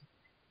Sprang.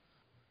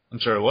 I'm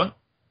sorry, what?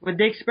 With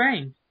Dick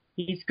Sprang.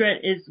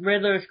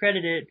 Riddler is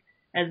credited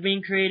as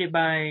being created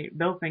by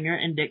Bill Finger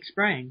and Dick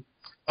Sprang.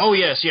 Oh,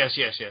 yes,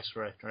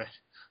 right.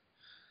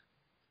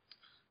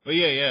 But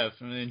yeah.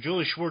 And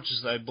Julie Schwartz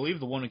is, I believe,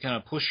 the one who kind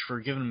of pushed for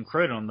giving him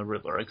credit on the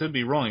Riddler. I could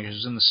be wrong, because it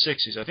was in the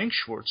 60s. I think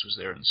Schwartz was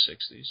there in the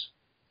 60s.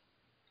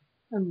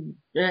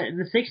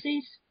 The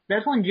 60s?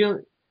 That's when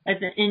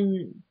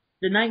in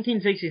the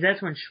 1960s,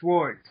 that's when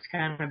Schwartz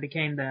kind of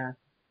became the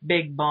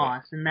big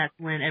boss, and that's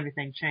when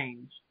everything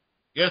changed.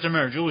 You have to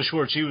remember, Julie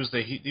Schwartz, he was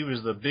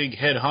the big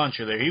head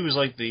honcho there. He was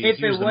like the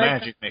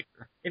magic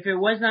maker. If it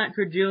was not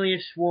for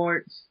Julius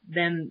Schwartz,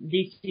 then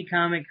DC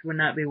Comics would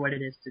not be what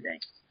it is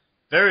today.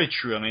 Very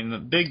true. I mean, the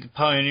big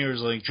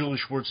pioneers like Julie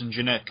Schwartz and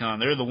Jeanette Kahn,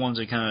 they're the ones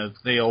that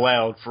they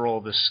allowed for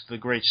all the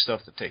great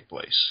stuff to take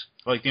place.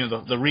 Like,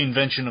 the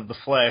reinvention of the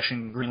Flash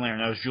and Green Lantern,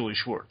 that was Julie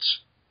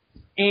Schwartz.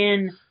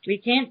 And we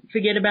can't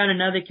forget about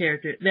another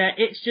character, that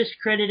it's just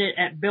credited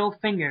at Bill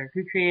Finger,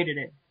 who created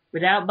it.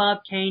 Without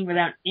Bob Kane,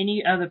 without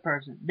any other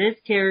person. This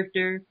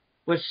character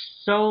was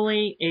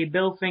solely a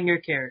Bill Finger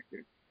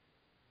character.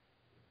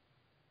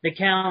 The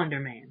Calendar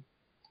Man.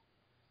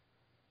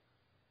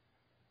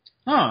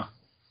 Huh.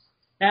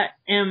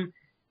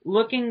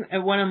 Looking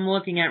at what I'm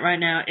looking at right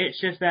now, it's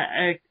just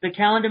that the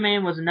Calendar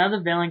Man was another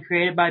villain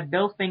created by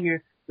Bill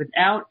Finger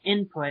without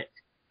input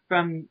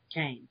from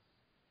Kane.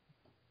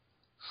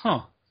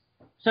 Huh.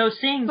 So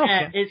seeing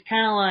that, it's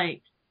kind of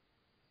like,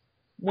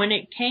 when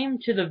it came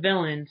to the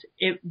villains,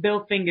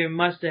 Bill Finger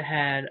must have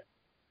had.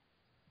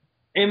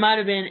 It might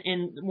have been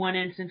in one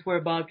instance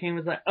where Bob Kane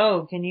was like,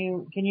 "Oh, can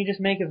you just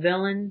make a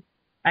villain?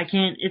 I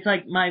can't. It's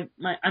like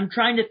I'm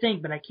trying to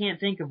think, but I can't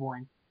think of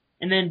one."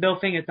 And then Bill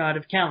Finger thought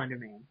of Calendar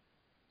Man.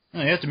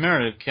 Well, you have to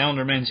remember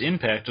Calendar Man's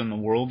impact on the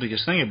world,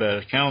 because think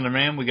about it, Calendar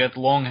Man, we got the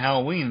Long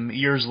Halloween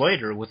years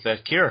later with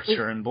that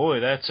character, and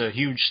boy, that's a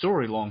huge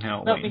story, Long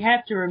Halloween. But we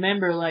have to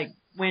remember, like,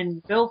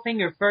 when Bill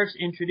Finger first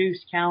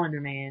introduced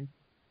Calendar Man,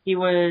 he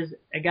was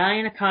a guy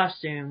in a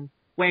costume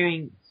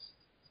wearing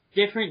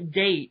different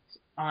dates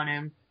on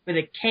him with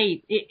a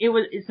cape.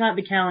 It's not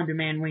the Calendar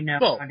Man we know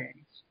nowadays.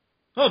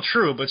 Well,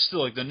 true, but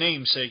still, like, the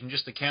namesake and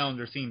just the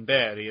calendar-themed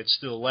baddie, it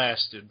still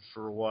lasted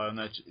for a while. And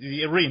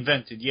it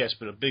reinvented, yes,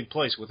 but a big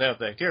place without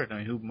that character. I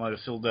mean, who might have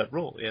filled that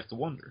role? You have to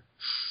wonder.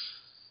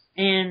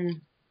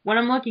 And what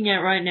I'm looking at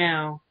right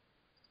now,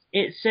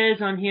 it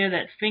says on here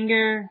that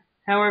Finger,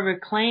 however,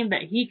 claimed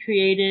that he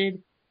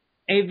created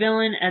a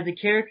villain as a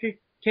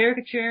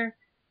caricature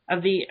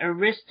of the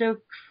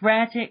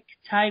aristocratic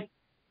type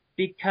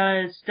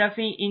because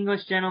stuffy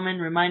English gentlemen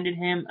reminded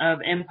him of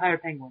Empire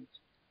Penguins.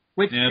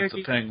 Yeah, it's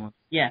the Penguin.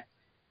 Yeah.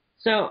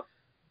 So,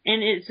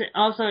 And it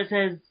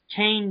says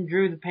Kane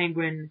drew the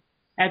Penguin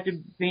after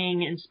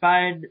being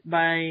inspired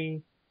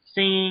by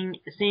seeing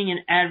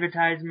an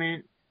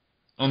advertisement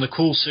on the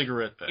cool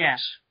cigarette packs. Yeah.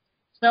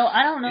 So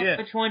I don't know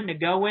which one to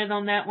go with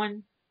on that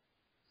one.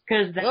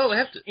 Because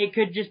it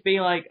could just be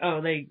like, oh,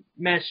 they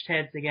meshed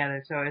heads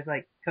together, so it's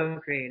like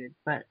co-created.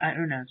 But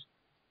who knows?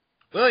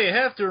 Well, you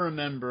have to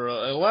remember,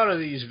 a lot of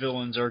these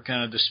villains are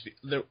kind of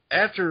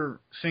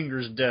after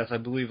Finger's death, I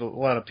believe a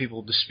lot of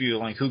people dispute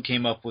like who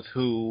came up with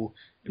who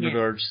in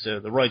regards to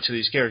the rights of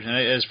these characters. And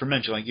as for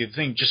mentioned, like you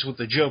think just with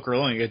the Joker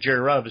alone, you got Jerry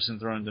Robinson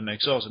thrown into the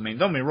mix also. I mean,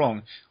 don't get me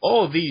wrong,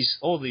 all of these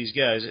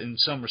guys, in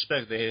some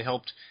respect, they had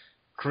helped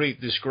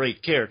create this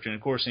great character. And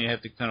of course, then you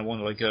have to kind of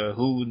wonder, like,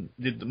 who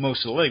did the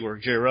most of the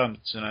legwork? Jerry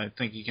Robinson, I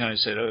think he kind of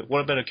said,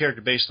 what about a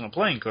character based on a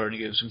playing card? And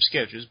he gave some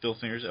sketches. Bill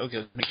Finger said,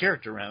 okay, make a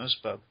character around us.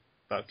 Bob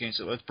Kane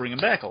said, let's bring him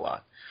back a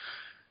lot.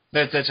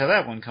 That's how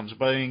that one comes.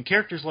 But I mean,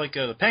 characters like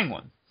the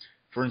Penguin,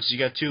 for instance, you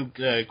got two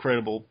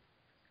credible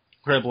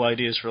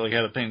ideas for like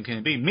how the Penguin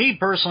can be. Me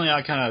personally,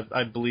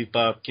 I believe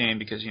Bob Kane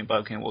because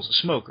Bob Kane was a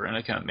smoker, and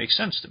that kind of makes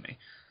sense to me.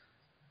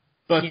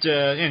 But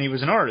and he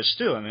was an artist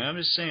too. I mean, I'm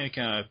just saying it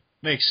kind of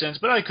makes sense,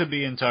 but I could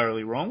be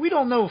entirely wrong. We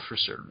don't know for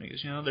certain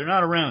because they're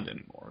not around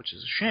anymore, which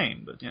is a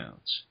shame. But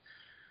it's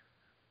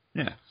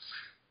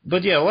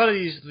But a lot of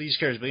these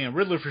characters. But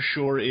Riddler for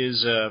sure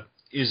is a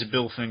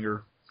Bill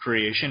Finger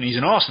creation. He's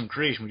an awesome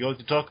creation. Would you like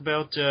to talk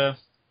about the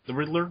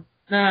Riddler?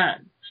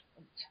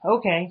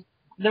 Okay.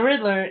 The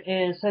Riddler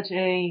is such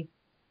a,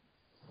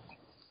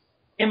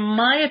 in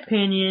my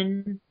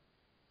opinion,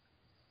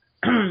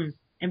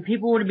 and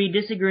people would be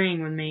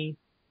disagreeing with me,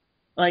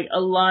 like a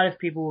lot of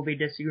people will be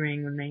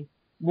disagreeing with me,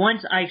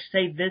 once I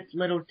say this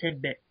little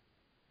tidbit.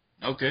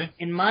 Okay.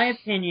 In my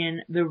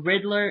opinion, the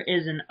Riddler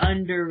is an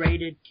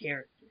underrated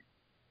character.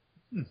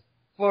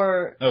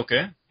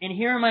 Okay. And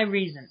here are my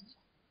reasons.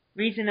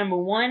 Reason number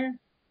one,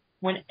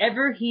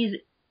 whenever he's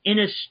in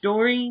a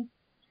story,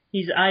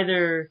 he's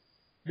either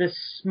a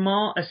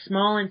small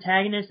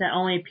antagonist that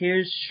only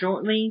appears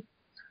shortly,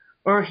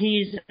 or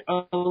he's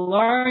a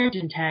large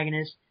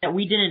antagonist that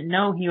we didn't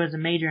know he was a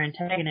major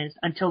antagonist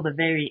until the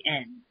very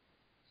end.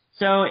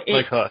 So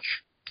like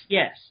Hutch.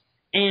 Yes.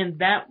 And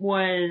that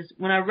was,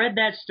 when I read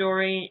that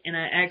story, and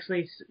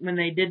when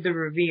they did the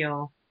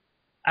reveal,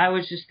 I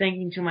was just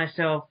thinking to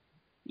myself,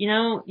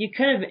 you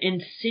could have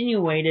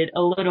insinuated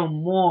a little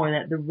more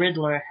that the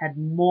Riddler had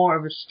more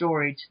of a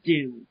story to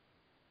do,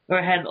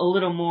 or had a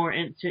little more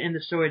in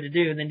the story to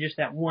do than just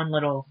that one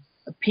little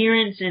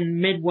appearance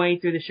in midway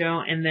through the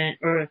show,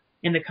 or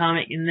in the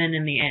comic, and then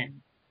in the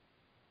end.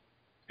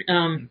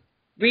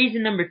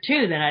 Reason number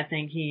two that I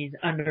think he's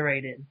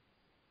underrated.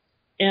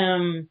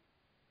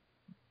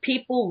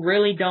 People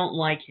really don't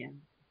like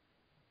him.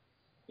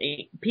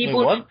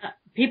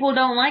 People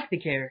don't like the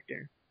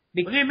character.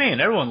 What do you mean?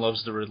 Everyone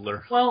loves the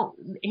Riddler. Well,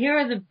 here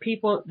are the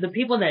people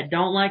that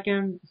don't like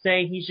him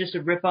say he's just a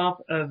ripoff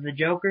of the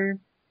Joker,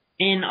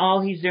 and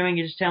all he's doing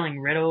is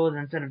telling riddles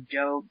instead of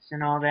jokes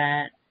and all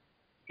that.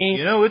 And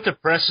it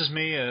depresses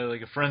me.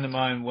 Like a friend of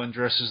mine went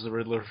dressed as the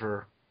Riddler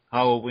for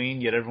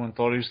Halloween, yet everyone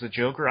thought he was the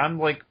Joker. I'm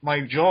like,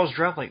 my jaws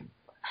drop. Like,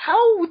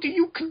 how do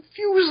you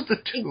confuse the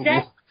two?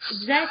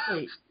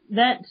 Exactly.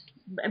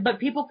 But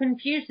people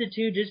confuse the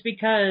two just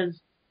because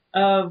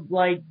of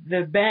like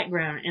the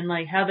background and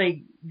like how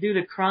they do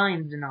the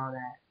crimes and all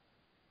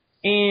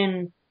that.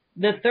 And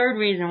the third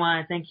reason why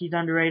I think he's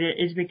underrated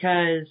is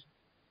because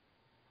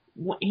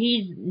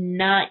he's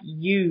not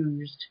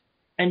used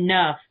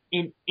enough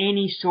in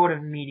any sort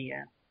of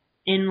media,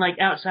 in like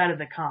outside of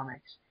the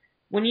comics.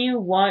 When you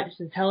watch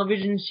the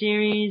television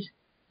series,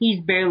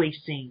 he's barely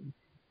seen.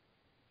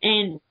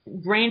 And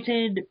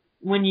granted,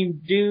 when you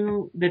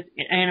do the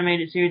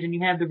animated series and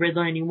you have the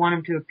Riddler and you want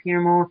him to appear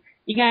more,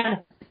 you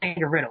gotta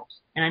think of riddles.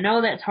 And I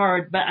know that's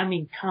hard, but I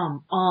mean,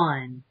 come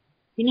on.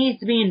 He needs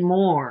to be in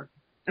more.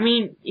 I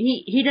mean,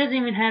 he doesn't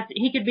even have to,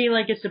 he could be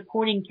like a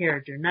supporting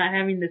character, not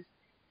having to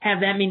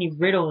have that many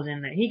riddles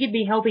in there. He could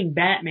be helping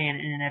Batman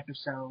in an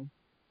episode.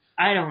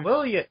 I don't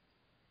know.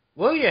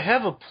 Well, you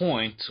have a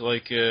point.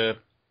 Like, the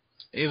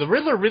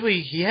Riddler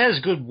really, he has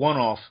good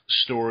one-off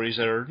stories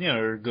that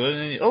are good.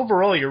 And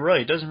overall, you're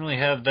right. It doesn't really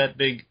have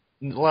a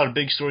lot of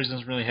big stories.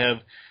 Doesn't really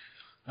have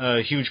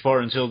a huge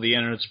part until the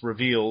end, and it's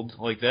revealed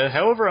like that.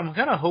 However, I'm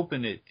kind of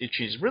hoping it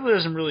changes. Riddler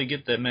doesn't really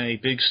get that many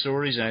big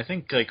stories, and I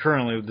think like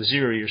currently with the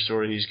 0-year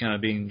story, he's kind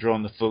of being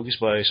drawn to focus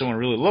by someone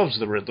who really loves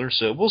the Riddler.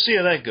 So we'll see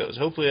how that goes.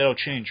 Hopefully, that'll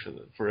change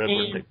for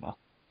Edward Nygma.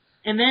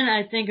 And then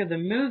I think of the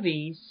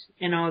movies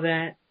and all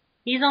that.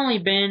 He's only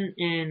been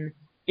in,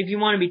 if you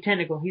want to be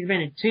technical, he's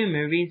been in 2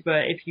 movies,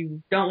 but if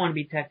you don't want to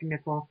be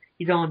technical,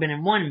 he's only been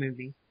in 1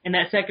 movie. And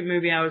that second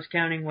movie I was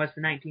counting was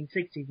the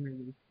 1960s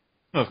movie.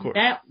 Of course.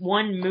 That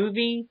one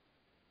movie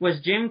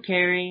was Jim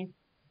Carrey,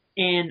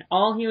 and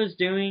all he was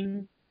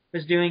doing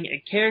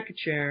a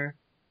caricature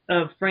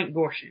of Frank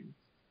Gorshin.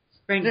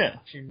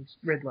 Gorshin's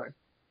Riddler.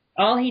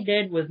 All he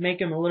did was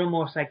make him a little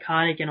more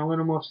psychotic and a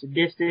little more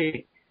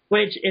sadistic,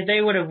 which if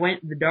they would have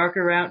went the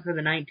darker route for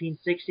the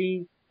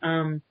 1960s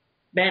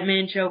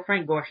Batman show,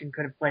 Frank Gorshin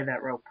could have played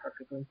that role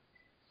perfectly.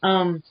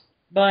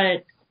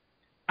 But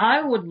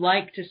I would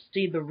like to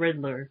see the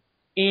Riddler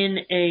in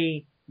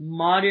a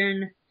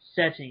modern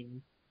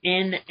setting,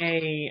 in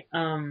a,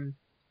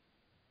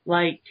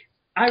 like,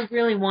 I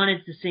really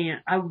wanted to see him.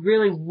 I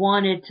really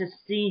wanted to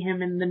see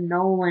him in the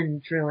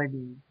Nolan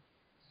trilogy.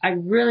 I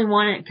really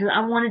wanted, because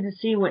I wanted to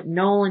see what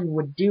Nolan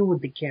would do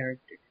with the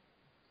character.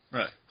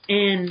 Right.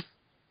 And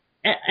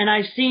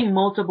I've seen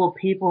multiple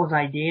people's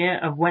idea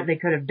of what they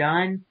could have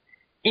done.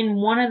 In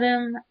one of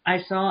them, I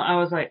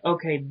was like,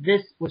 okay,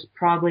 this was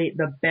probably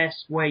the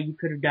best way you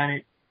could have done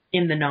it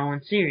in the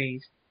Nolan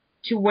series.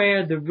 To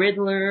where the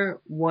Riddler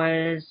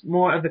was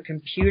more of a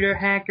computer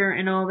hacker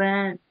and all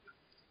that.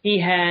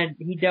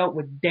 He dealt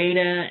with data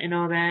and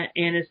all that,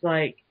 and it's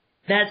like,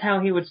 that's how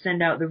he would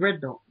send out the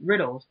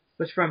riddles,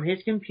 was from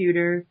his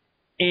computer,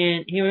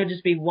 and he would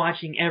just be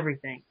watching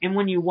everything. And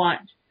when you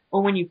watch,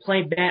 or when you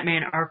play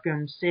Batman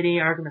Arkham City,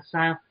 Arkham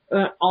Asylum,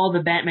 all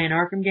the Batman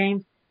Arkham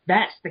games,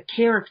 that's the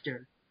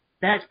character.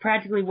 That's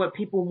practically what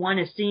people want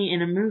to see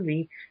in a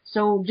movie.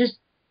 So just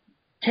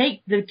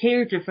take the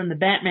character from the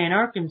Batman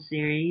Arkham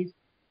series,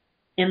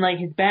 and like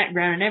his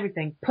background and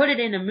everything, put it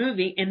in a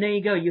movie, and there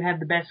you go, you have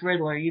the best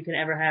Riddler you could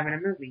ever have in a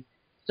movie.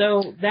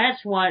 So that's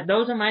why,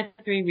 those are my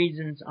 3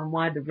 reasons on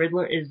why the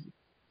Riddler is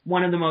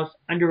one of the most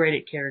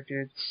underrated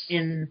characters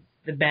in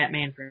the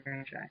Batman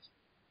franchise.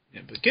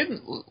 Yeah, but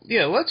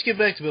let's get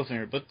back to Bill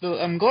Finger. But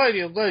I'm glad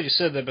you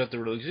said that about the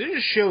Riddler, because it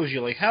just shows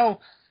you like how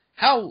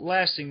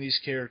lasting these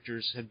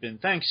characters have been,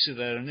 thanks to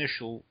that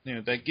initial,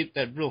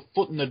 that real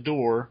foot in the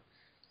door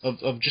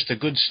of just a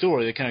good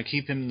story that kind of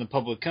keep him in the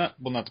public, not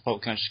the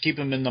public conscious, keep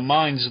him in the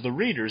minds of the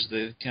readers,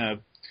 that kind of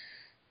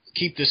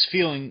keep this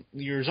feeling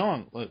years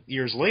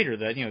later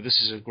that, this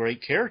is a great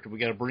character. We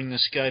got to bring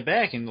this guy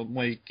back, and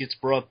when he gets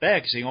brought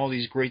back, seeing all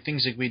these great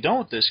things that we done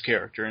with this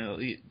character,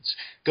 and it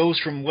goes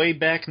from way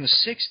back in the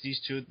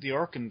 '60s to the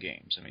Arkham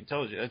games. I mean,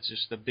 tells you that's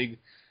just a big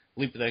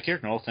leap of that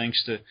character, all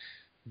thanks to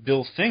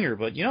Bill Finger.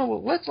 But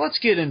let's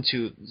get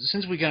into,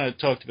 since we kind of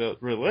talked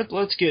about Riddler,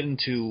 let's get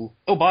into.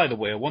 Oh, by the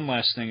way, one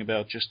last thing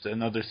about just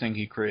another thing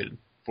he created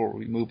before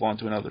we move on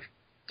to another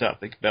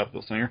topic about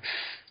Bill Finger.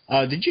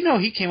 Did you know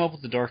he came up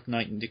with the Dark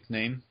Knight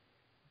nickname?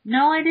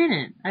 No, I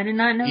didn't. I did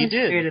not know he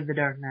created the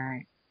Dark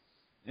Knight.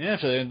 Yeah,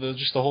 so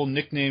just the whole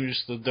nickname,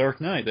 just the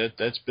Dark Knight.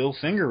 That's Bill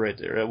Finger right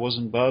there. That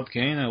wasn't Bob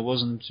Kane. That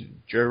wasn't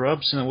Jerry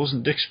Robinson. That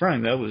wasn't Dick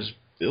Sprang. That was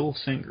Bill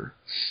Finger.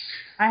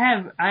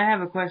 I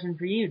have a question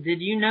for you. Did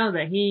you know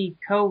that he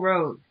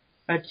co-wrote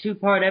a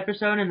 2-part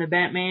episode in the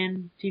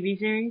Batman TV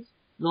series?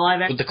 The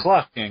live action? With the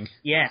Clock King?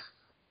 Yeah.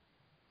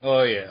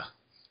 Oh, yeah.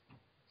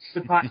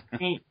 The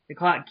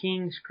Clock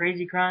King's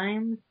crazy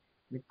crime.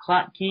 The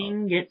Clock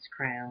King gets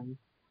crowned.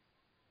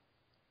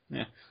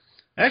 Yeah.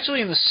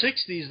 Actually, in the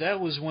 60s, that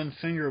was when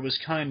Finger was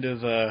kind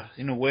of,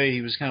 in a way,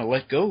 he was kind of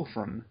let go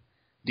from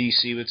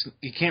DC. But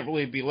he can't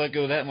really be let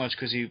go that much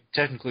because he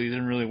technically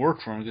didn't really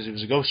work for him because he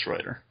was a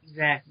ghostwriter.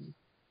 Exactly.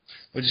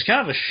 Which is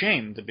kind of a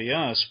shame, to be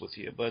honest with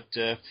you. But,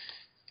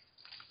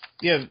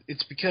 yeah,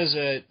 it's because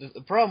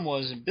the problem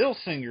was Bill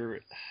Finger,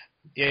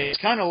 yeah, he's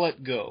kind of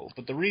let go.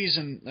 But the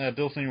reason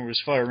Bill Finger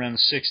was fired around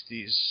the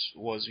 60s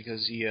was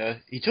because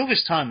he took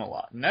his time a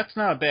lot. And that's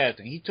not a bad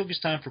thing. He took his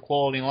time for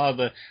quality, and a lot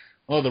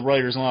of the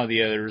writers and a lot of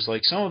the editors,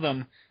 like some of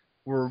them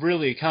were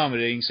really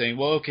accommodating, saying,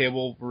 well, okay,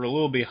 well, we're a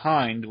little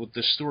behind with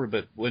this story,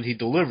 but when he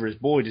delivers,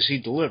 boy, does he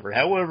deliver.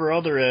 However,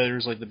 other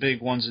editors, like the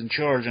big ones in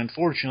charge,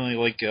 unfortunately,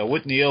 like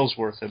Whitney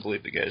Ellsworth, I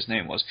believe the guy's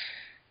name was,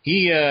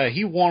 he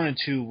wanted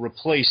to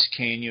replace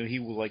Kane. He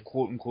would, like,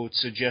 quote-unquote,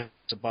 suggest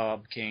to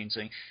Bob Kane,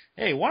 saying,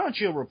 hey, why don't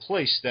you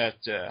replace that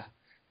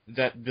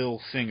Bill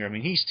Finger? I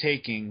mean, he's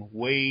taking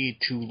way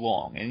too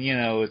long. And,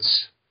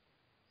 it's...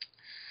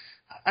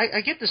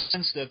 I get the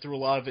sense that through a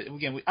lot of it,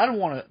 again, I don't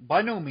want to,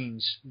 by no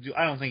means,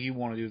 I don't think you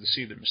want to do this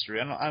either,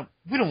 Mr.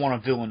 We don't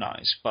want to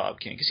villainize Bob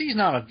Kane, because he's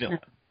not a villain.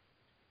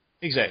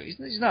 Exactly,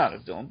 he's not a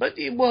villain. But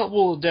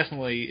we'll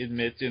definitely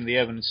admit, and the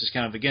evidence is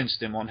kind of against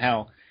him, on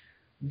how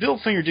Bill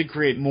Finger did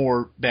create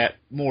more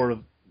of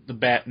the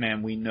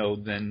Batman we know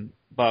than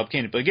Bob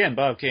Kane. But again,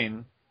 Bob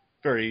Kane,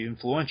 very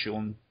influential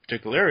in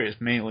particular areas,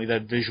 mainly the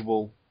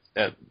visual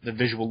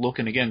look,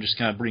 and again, just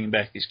kind of bringing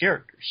back these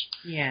characters.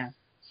 Yeah.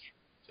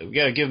 So we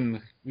gotta give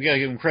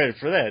him credit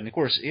for that. And of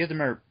course, you have to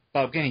remember,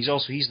 Bob Kane,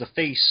 he's the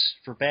face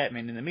for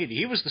Batman in the media.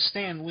 He was the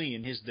Stan Lee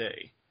in his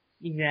day.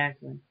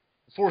 Exactly.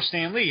 Before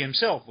Stan Lee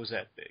himself was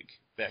that big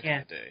back in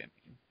the day. I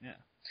mean, yeah.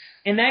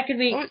 And that could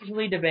be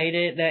easily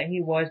debated, that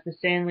he was the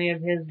Stan Lee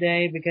of his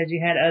day, because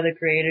you had other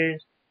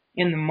creators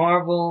in the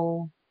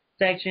Marvel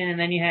section, and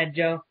then you had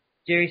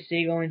Jerry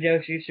Siegel and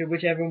Joe Shuster,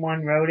 whichever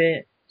one wrote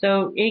it.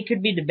 So it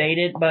could be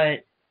debated,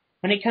 but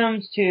when it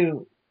comes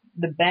to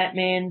the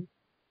Batman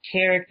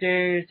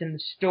characters and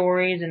the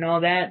stories and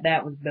all that,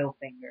 that was Bill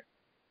Finger.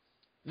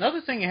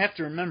 Another thing you have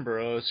to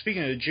remember,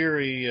 speaking of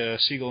Jerry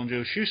Siegel and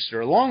Joe Shuster,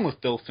 along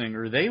with Bill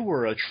Finger, they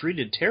were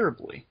treated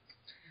terribly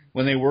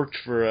when they worked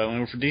for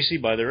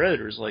DC by their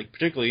editors. Like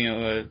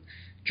particularly,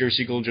 Jerry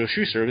Siegel and Joe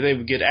Shuster, they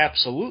would get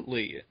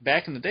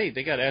back in the day,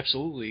 they got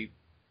absolutely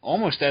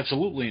almost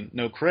absolutely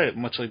no credit,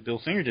 much like Bill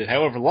Finger did.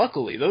 However,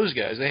 luckily, those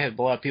guys, they had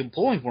a lot of people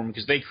pulling for them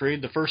because they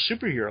created the first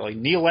superhero. Like,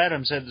 Neil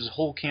Adams had this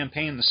whole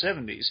campaign in the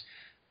 70s,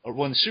 or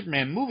when the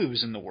Superman movie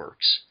was in the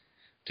works,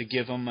 to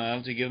give them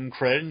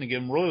credit and to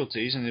give them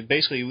royalties, and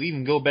basically we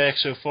even go back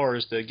so far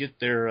as to get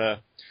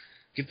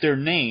their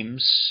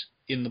names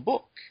in the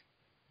book.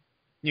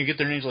 You get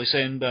their names, like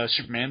saying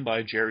Superman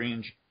by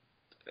Jerry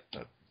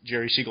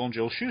Siegel and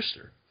Joel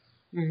Shuster.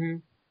 Mm-hmm.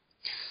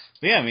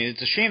 Yeah, I mean,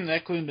 it's a shame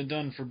that couldn't have been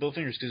done for Bill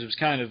Fingers because it was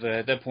kind of,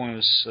 at that point, it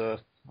was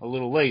a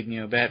little late.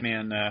 You know,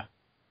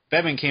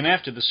 Batman came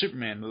after the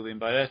Superman movie, and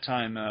by that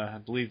time, I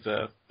believe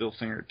Bill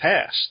Finger had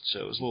passed,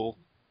 so it was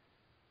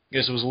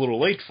a little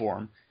late for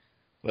him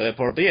by that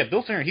part. But yeah,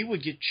 Bill Finger, he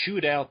would get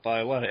chewed out by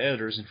a lot of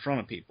editors in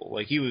front of people.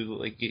 Like, he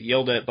would get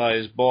yelled at by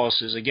his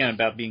bosses, again,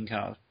 about being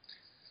kind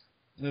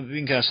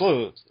of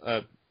slow.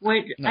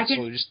 Wait,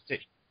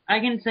 I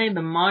can say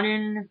the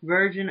modern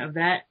version of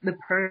that, the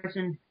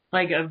person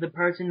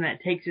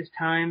that takes his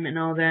time and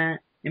all that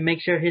and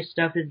makes sure his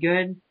stuff is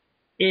good,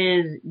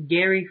 is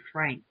Gary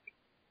Frank.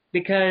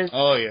 Because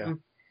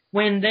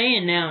when they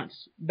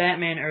announced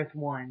Batman Earth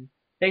 1,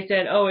 they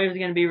said, it was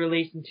going to be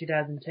released in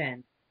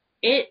 2010.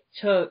 It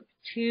took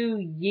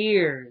 2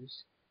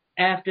 years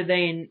after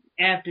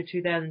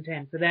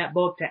 2010 for that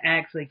book to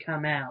actually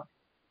come out.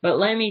 But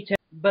let me tell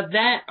you,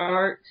 that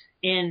art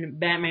in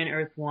Batman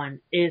Earth 1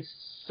 is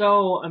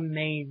so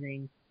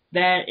amazing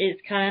that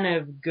it's kind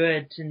of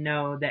good to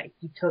know that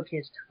he took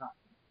his time.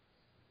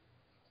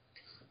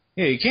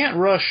 Yeah, you can't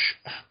rush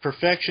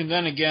perfection.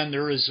 Then again,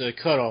 there is a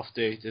cutoff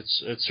date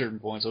at certain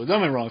points. So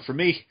don't get me wrong. For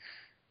me,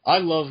 I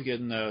love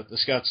getting the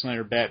Scott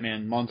Snyder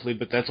Batman monthly,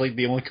 but that's like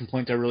the only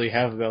complaint I really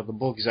have about the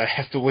book is I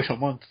have to wait a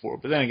month for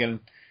it. But then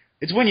again,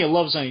 it's when you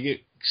love something, you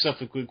get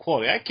stuff with good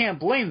quality. I can't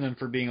blame them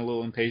for being a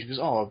little impatient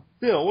because,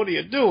 Bill, what are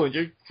you doing?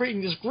 You're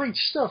creating this great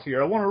stuff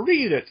here. I want to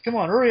read it. Come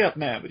on, hurry up,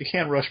 man. But you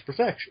can't rush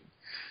perfection.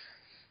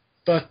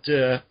 But,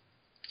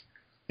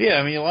 yeah,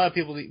 I mean, a lot of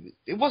people,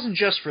 it wasn't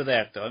just for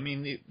that, though. I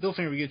mean, Bill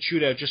Finger would get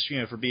chewed out just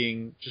for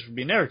being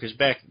there, because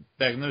back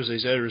in those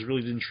days, editors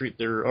really didn't treat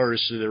their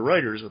artists or their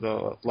writers with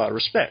a lot of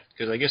respect,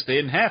 because I guess they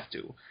didn't have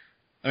to.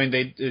 I mean,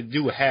 they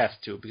do have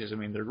to, because, I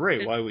mean, they're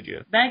great. Why would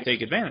you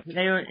take advantage?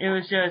 It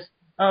was just,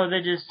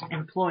 they're just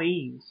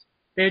employees.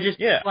 They're just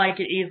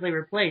could easily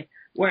replace.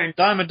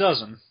 Dime a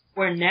dozen.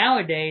 Where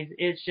nowadays,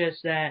 it's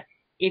just that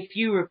if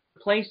you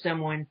replace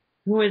someone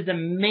who is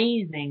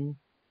amazing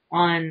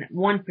on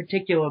one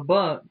particular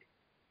book,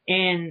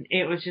 and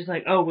it was just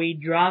like, we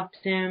dropped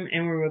him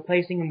and we're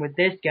replacing him with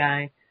this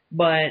guy,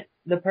 but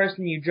the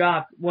person you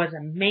dropped was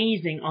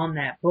amazing on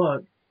that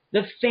book,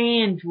 the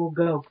fans will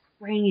go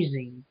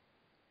crazy.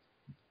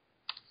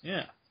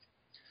 Yeah.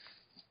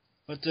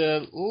 But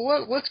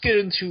let's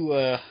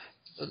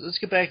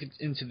get back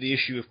into the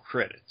issue of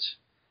credits.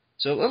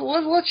 So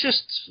let's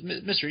just,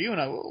 Mr. You and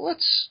I,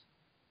 let's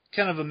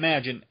kind of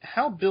imagine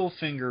how Bill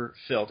Finger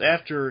felt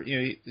after,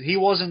 he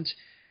wasn't.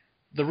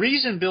 The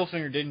reason Bill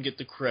Finger didn't get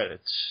the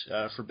credits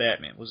for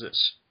Batman was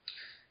this.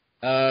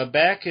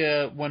 Back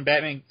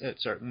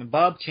when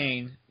Bob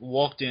Kane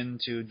walked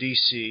into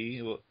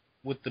DC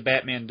with the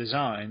Batman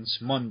designs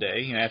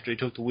Monday, after he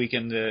took the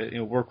weekend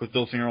to work with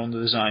Bill Finger on the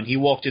design, he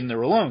walked in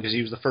there alone because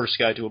he was the first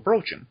guy to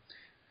approach him.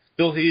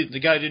 The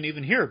guy didn't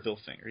even hear of Bill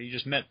Finger. He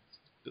just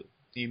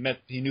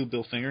he knew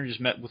Bill Finger and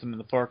just met with him in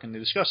the park and they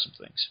discussed some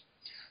things.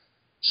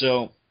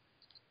 So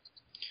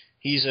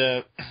he's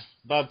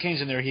Bob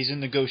Kane's in there. He's in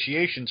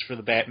negotiations for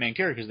the Batman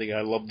character because the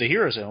guy loved the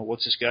heroes. And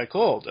what's this guy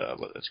called?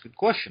 That's a good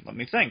question. Let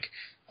me think.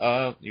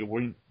 Your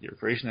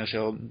creation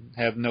shall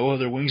have no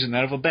other wings than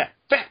that of a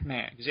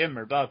Batman. Because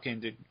remember, Bob Kane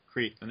did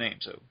create the name,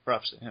 so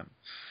props to him.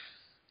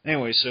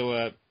 Anyway,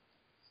 so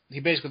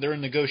they're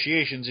in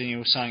negotiations and he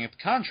was signing up the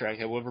contract.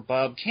 However,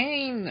 Bob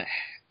Kane,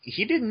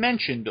 he didn't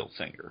mention Bill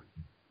Finger.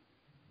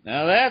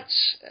 Now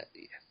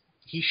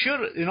he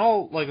should, in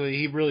all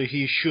likelihood,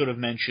 he should have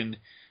mentioned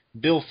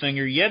Bill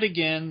Finger. Yet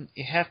again,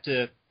 you have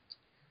to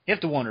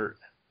wonder.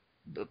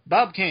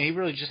 Bob Kane, he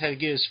really just had to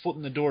get his foot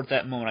in the door at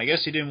that moment. I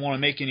guess he didn't want to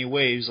make any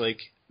waves. Like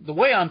the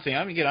way I'm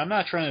thinking, I'm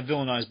not trying to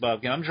villainize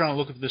Bob Kane. I'm trying to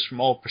look at this from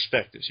all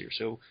perspectives here.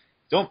 So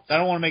I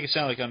don't want to make it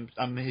sound like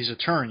I'm his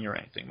attorney or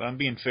anything, but I'm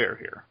being fair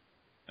here.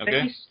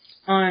 Okay. Based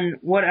on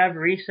what I've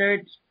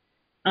researched,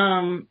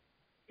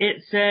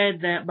 it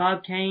said that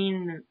Bob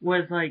Kane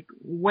was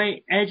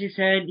as you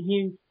said,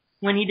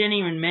 when he didn't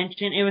even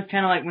mention, it was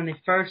kind of like when they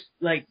first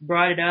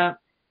brought it up.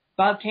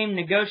 Bob Kane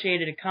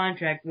negotiated a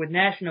contract with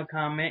National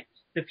Comics,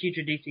 the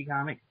future DC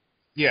Comics.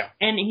 Yeah.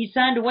 And he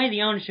signed away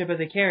the ownership of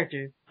the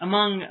character,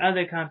 among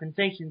other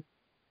compensations.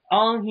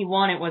 All he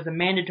wanted was a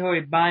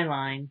mandatory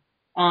byline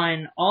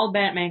on all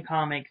Batman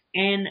comics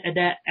and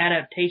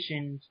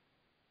adaptations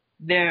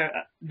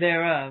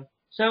thereof.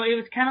 So it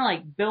was kind of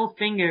like Bill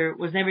Finger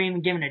was never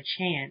even given a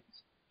chance.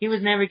 He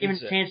was never given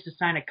a chance to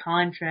sign a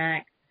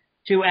contract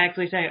to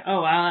actually say,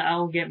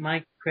 I'll get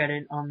my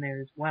credit on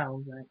there as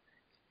well. But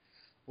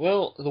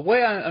well, the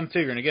way I'm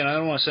figuring, again, I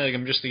don't want to say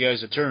I'm just the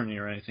guy's attorney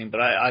or anything, but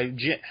I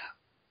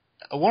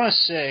want to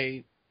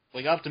say,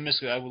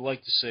 optimistically, I would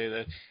like to say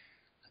that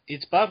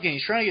it's Bob Kane.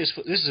 He's trying to get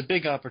his. This is a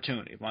big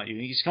opportunity, mind you.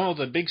 He's come up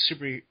with a big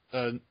super.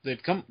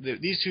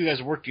 These two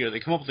guys work together. They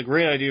come up with a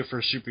great idea for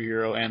a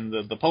superhero, and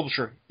the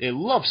publisher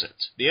loves it.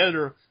 The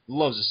editor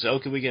loves it. So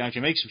okay, we can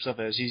actually make some stuff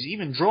out of this. He's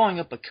even drawing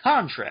up a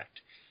contract.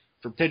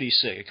 For pity's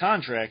sake, a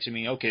contract. I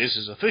mean, okay, this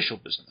is official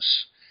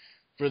business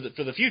for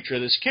the future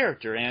of this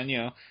character, and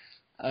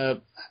I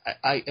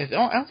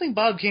don't think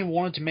Bob Kane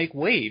wanted to make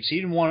waves. He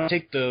didn't want to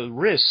take the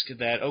risk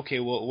that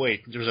okay, well,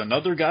 wait, there's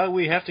another guy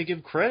we have to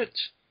give credit.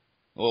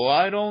 Well,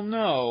 I don't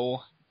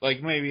know.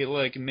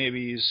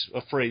 Maybe he's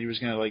afraid he was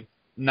gonna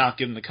not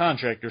give him the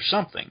contract or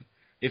something.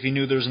 If he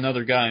knew there was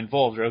another guy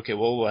involved, or okay,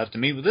 well, we'll have to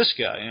meet with this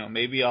guy.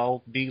 Maybe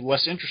I'll be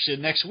less interested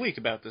next week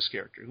about this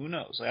character. Who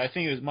knows? I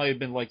think it might have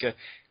been like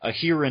a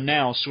here and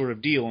now sort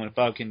of deal, and if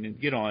Bob can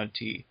get on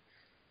it,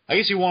 I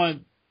guess he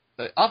wanted,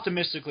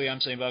 optimistically, I'm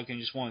saying Bob can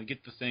just wanted to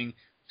get the thing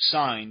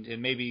signed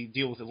and maybe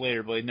deal with it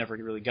later, but he never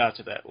really got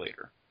to that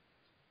later.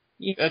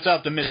 Yeah. That's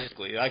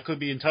optimistically. I could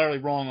be entirely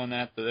wrong on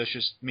that, but that's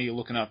just me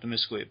looking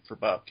optimistically for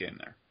Bob Kane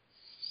there.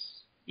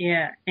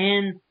 Yeah,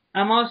 and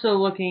I'm also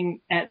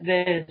looking at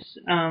this.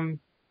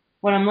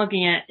 What I'm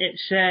looking at, it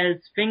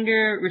says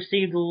Finger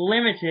received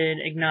limited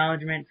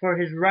acknowledgement for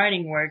his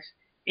writing works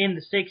in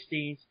the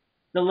 60s.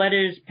 The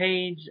letters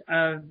page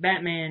of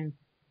Batman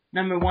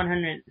number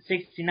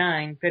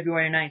 169,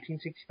 February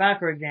 1965,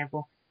 for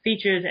example,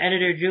 features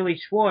editor Julie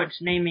Schwartz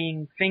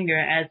naming Finger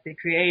as the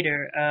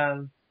creator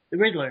of the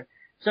Riddler.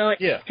 So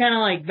it's kind of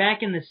like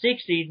back in the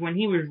 60s when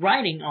he was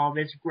writing all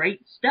this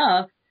great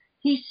stuff,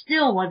 he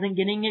still wasn't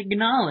getting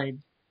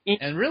acknowledged.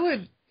 And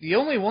really, the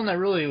only one that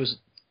really was...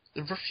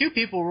 There were a few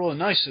people really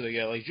nice to the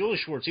guy, like Julie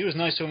Schwartz. He was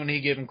nice to him when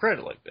he gave him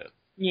credit like that.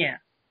 Yeah.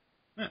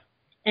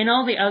 And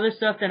all the other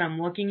stuff that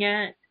I'm looking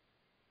at,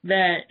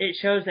 that it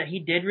shows that he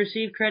did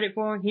receive credit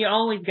for, he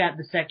always got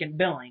the second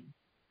billing.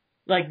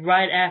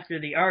 Right after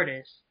the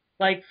artist.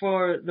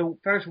 For the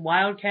first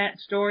Wildcat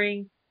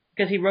story,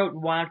 because he wrote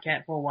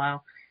Wildcat for a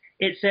while,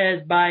 it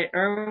says by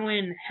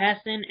Erwin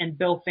Hassan and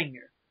Bill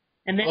Finger.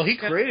 And then he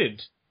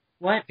created...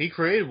 What? He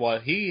created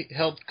He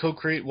helped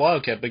co-create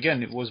Wildcat, but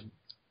again, it was...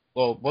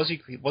 Well, was he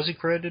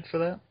credited for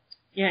that?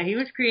 Yeah, he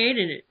was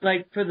created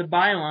for the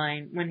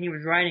byline when he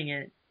was writing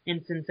it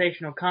in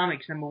Sensational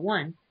Comics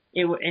 #1.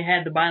 It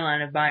had the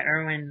byline of by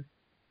Erwin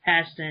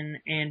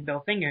Hassan and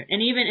Bill Finger,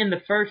 and even in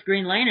the first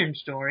Green Lantern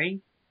story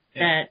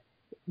that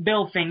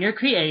Bill Finger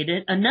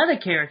created, another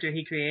character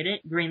he created,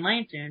 Green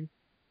Lantern,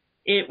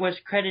 it was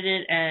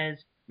credited as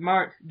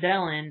Mark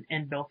Dellin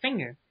and Bill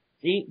Finger.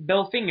 See,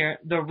 Bill Finger,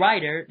 the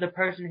writer, the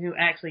person who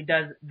actually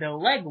does the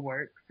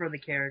legwork for the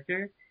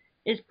character,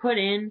 is put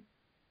in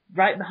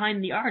right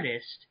behind the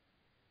artist.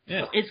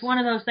 Yeah. So it's one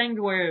of those things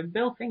where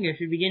Bill Finger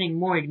should be getting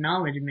more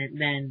acknowledgement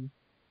than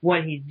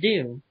what he's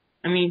due.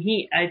 I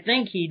mean, I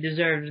think he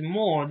deserves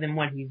more than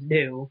what he's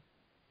due.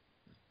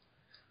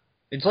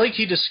 It's like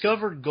he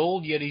discovered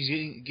gold, yet he's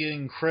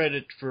getting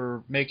credit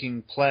for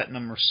making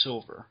platinum or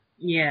silver.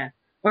 Yeah.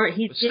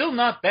 It's still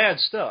not bad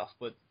stuff,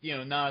 but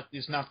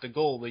it's not the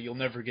gold that you'll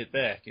never get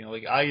back.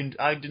 I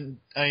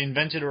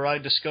invented or I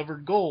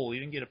discovered gold.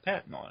 You didn't get a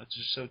patent on it. It's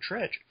just so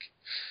tragic.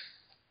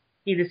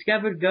 He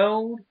discovered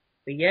gold,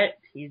 but yet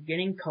he's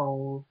getting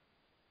cold.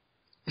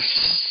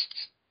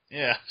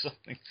 Yeah,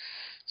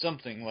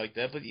 something like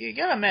that. But you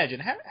gotta imagine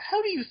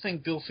how do you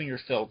think Bill Finger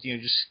felt?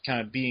 Just kind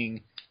of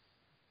being.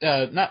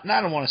 I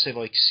don't want to say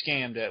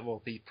scammed at.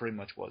 Well, he pretty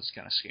much was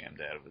kind of scammed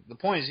out of it. The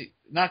point is,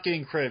 not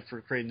getting credit for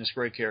creating this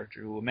great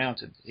character who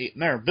amounted.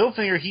 Remember, Bill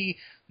Finger.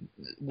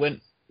 When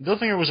Bill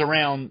Finger was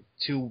around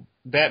to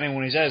Batman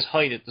when he was at his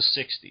height at the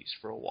 '60s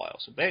for a while.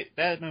 So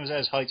Batman was at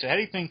his height. So how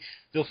do you think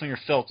Bill Finger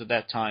felt at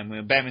that time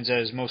when Batman's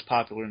at his most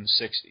popular in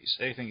the '60s?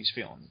 How do you think he's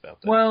feeling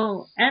about that?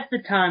 Well, at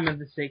the time of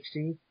the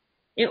 '60s,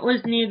 it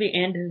was near the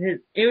end of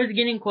his. It was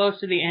getting close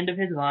to the end of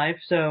his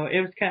life, so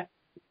it was kind.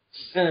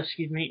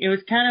 It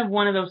was kind of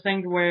one of those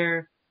things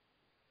where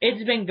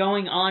it's been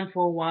going on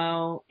for a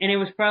while, and it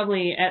was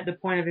probably at the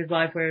point of his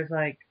life where it's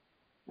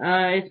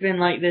it's been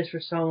like this for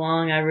so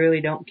long, I really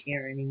don't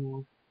care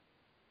anymore.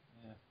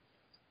 Yeah.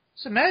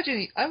 So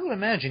I would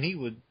imagine he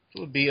would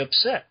be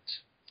upset.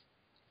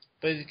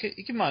 But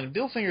come on,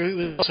 Bill Finger, who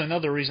was also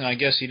another reason I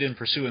guess he didn't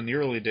pursue in the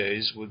early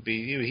days, would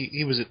be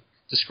he was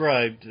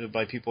described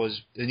by people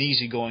as an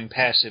easygoing,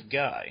 passive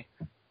guy.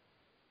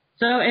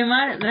 So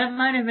that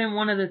might have been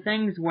one of the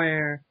things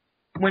where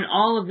when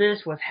all of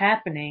this was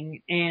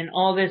happening and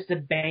all this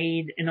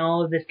debate and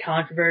all of this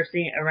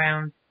controversy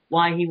around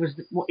why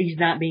he's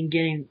not being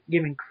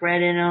given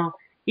credit and all,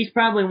 he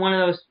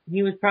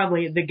was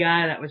probably the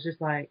guy that was just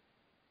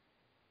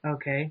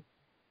okay.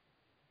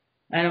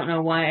 I don't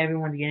know why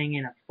everyone's getting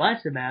in a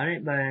fuss about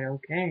it, but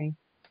okay.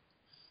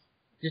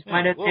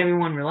 Why doesn't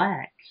everyone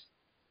relax?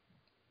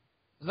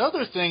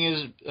 Another thing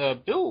is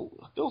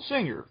Bill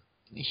Finger.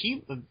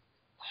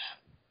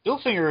 Bill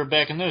Finger,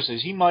 back in those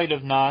days, he might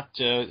have not,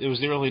 it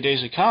was the early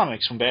days of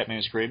comics when Batman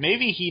was great.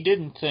 Maybe he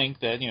didn't think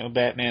that,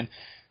 Batman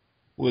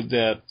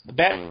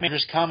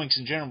Batman's comics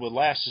in general would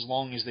last as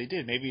long as they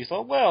did. Maybe he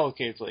thought,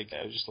 okay, it's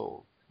just a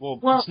little,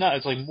 it's not,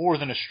 it's more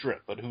than a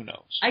strip, but who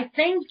knows? I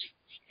think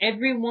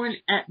everyone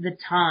at the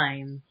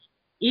time,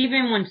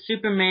 even when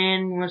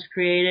Superman was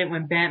created,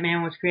 when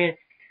Batman was created,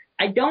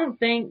 I don't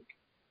think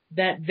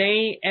that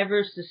they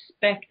ever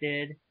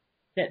suspected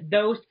that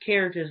those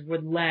characters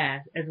would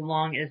last as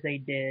long as they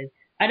did.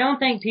 I don't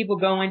think people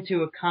go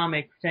into a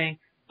comic saying,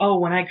 oh,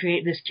 when I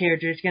create this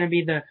character, it's going to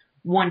be the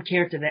one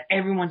character that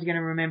everyone's going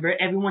to remember,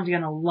 everyone's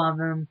going to love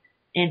him,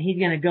 and he's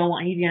going to go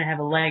on, he's going to have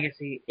a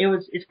legacy.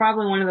 It's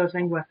probably one of those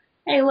things where,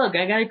 hey, look,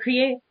 I got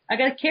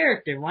a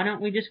character. Why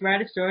don't we just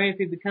write a story? If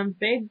he becomes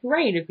big,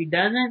 great. If he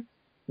doesn't,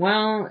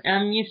 well,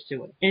 I'm used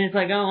to it. And it's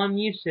like, oh, I'm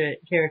used to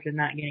it, characters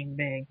not getting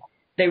big.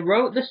 They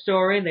wrote the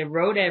story, they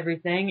wrote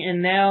everything,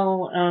 and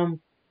now,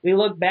 we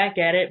look back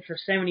at it for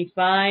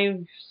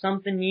 75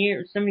 something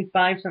years.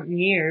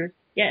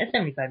 Yeah,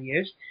 75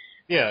 years.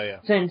 Yeah.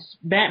 Since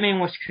Batman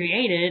was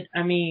created.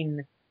 I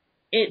mean,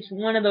 it's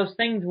one of those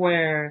things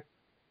where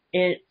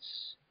it's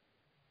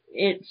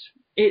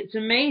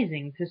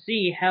amazing to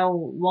see how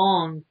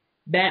long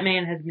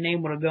Batman has been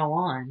able to go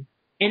on.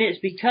 And it's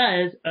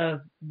because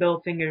of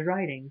Bill Finger's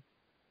writing.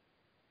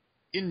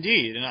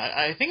 Indeed, and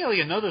I think like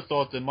another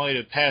thought that might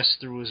have passed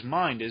through his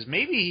mind is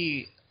maybe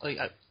he, like,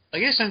 I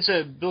guess since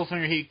Bill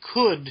Finger, he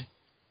could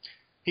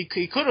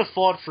have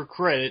fought for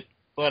credit,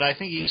 but I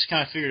think he just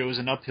kind of figured it was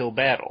an uphill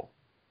battle.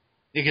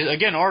 Because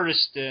again,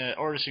 artists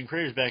and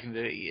creators back in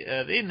the day,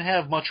 they didn't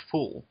have much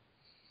pull.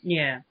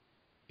 Yeah.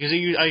 Because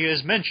I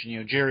guess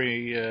mentioned,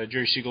 Jerry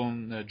Siegel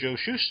and Joe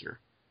Shuster,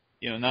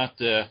 not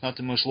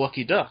the most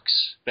lucky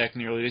ducks back in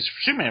the early days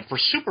for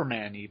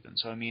Superman even.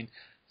 So I mean,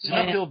 it's an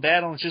uphill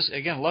battle. It's just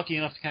again lucky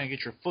enough to kind of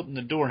get your foot in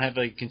the door and have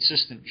a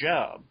consistent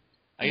job.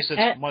 I guess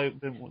that might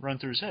have been run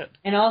through his head.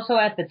 And also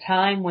at the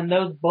time when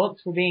those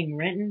books were being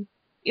written,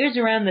 it was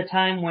around the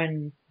time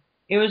when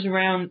it was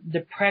around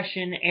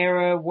Depression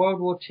era, World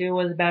War II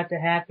was about to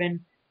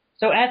happen.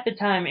 So at the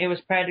time, it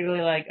was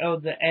practically like, oh,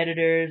 the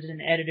editors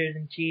and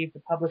editors-in-chief, the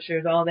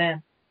publishers, all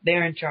them,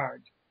 they're in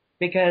charge.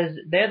 Because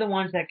they're the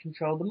ones that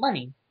control the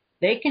money.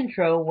 They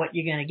control what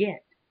you're going to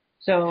get.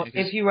 So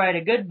if you write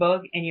a good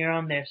book and you're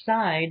on their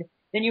side,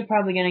 then you're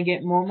probably going to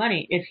get more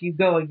money. If you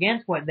go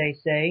against what they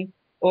say,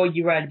 or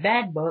you write a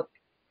bad book,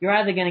 you're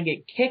either going to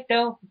get kicked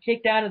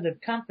out of the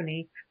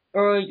company,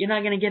 or you're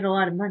not going to get a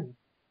lot of money.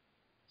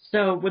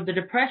 So with the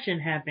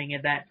Depression happening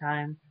at that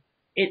time,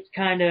 it's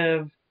kind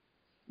of,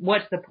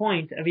 what's the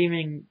point of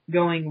even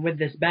going with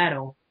this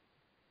battle?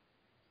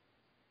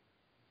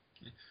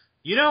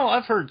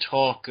 I've heard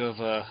talk of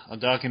a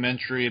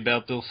documentary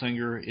about Bill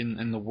Finger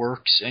in the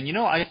works, and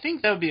I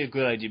think that would be a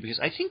good idea, because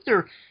I think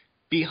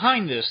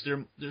behind this,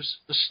 there's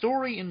a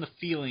story and the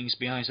feelings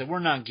behind it that we're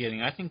not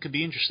getting. I think could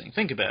be interesting.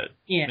 Think about it,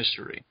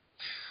 Mr.E.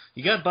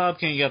 You got Bob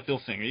Kane, you got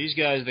Bill Finger. These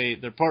guys,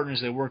 they're partners.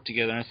 They work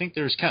together. And I think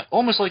there's kind of,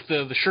 almost like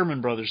the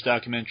Sherman Brothers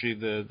documentary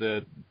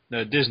the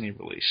Disney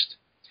released.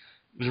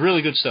 It was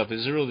really good stuff. It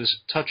was really this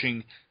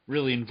touching,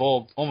 really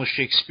involved, almost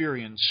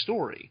Shakespearean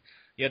story.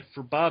 Yet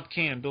for Bob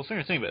Kane and Bill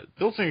Finger, think about it.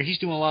 Bill Finger, he's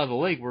doing a lot of the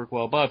legwork,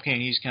 while Bob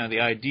Kane, he's kind of the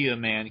idea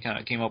man. He kind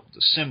of came up with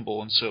the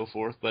symbol and so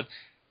forth. But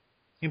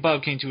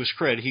Bob Kane, to his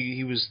credit,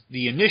 he was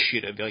the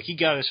initiative. Like, he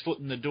got his foot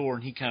in the door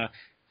and he kind of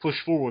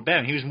pushed forward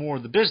Batman. He was more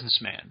of the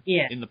businessman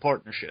in the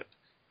partnership.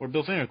 Where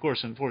Bill Finger, of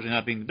course, unfortunately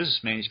not being the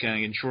businessman, he's kind of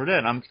getting short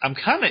at. I'm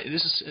kind of,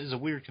 this is a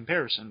weird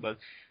comparison, but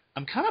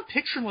I'm kind of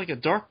picturing like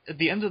at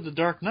the end of the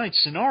Dark Knight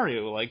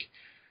scenario. Like,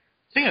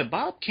 think of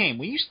Bob Kane.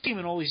 We used to see him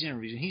in all these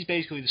interviews, and he's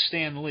basically the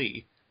Stan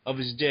Lee of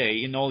his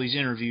day in all these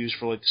interviews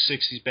for like the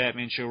 60s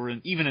Batman show, or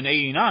even in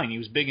 '89. He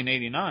was big in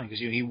 '89 because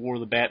he wore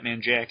the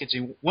Batman jackets.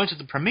 He went to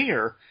the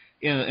premiere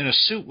in a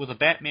suit with a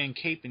Batman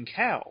cape and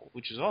cowl,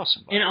 which is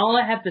awesome. And all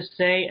I have to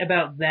say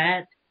about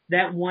that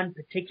one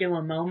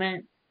particular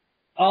moment,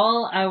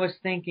 all I was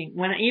thinking,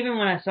 when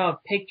I saw a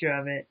picture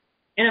of it,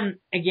 and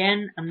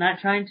I'm not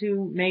trying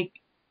to make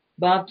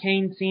Bob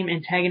Kane seem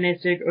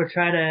antagonistic or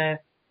try to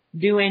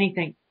do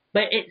anything,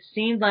 but it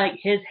seemed like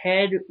his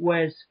head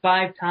was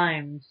 5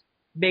 times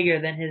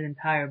bigger than his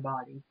entire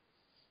body.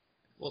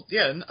 Well,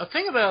 yeah, a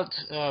thing about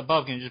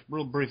Bob Kane, just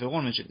real brief, I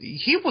want to mention,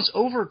 he was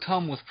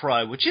overcome with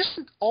pride, which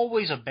isn't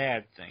always a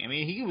bad thing. I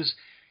mean,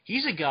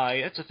 he's a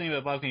guy, that's the thing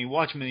about Bob Kane, you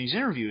watch him in these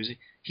interviews,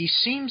 he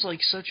seems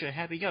like such a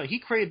happy guy. He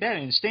created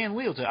Batman, and Stan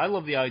Lee, I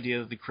love the idea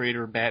that the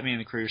creator of Batman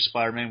and the creator of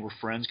Spider-Man were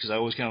friends, because I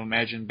always kind of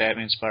imagined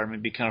Batman and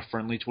Spider-Man be kind of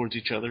friendly towards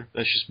each other.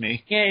 That's just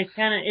me. Yeah, it's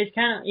kind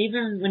of,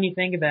 even when you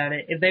think about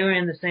it, if they were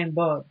in the same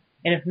book,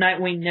 and if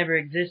Nightwing never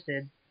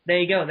existed, there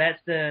you go,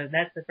 that's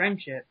the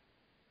friendship.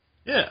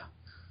 Yeah.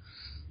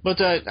 But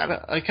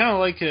I kind of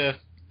like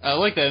I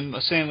like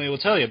that Stan Lee will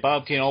tell you.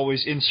 Bob Kane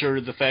always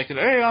inserted the fact that,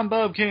 hey, I'm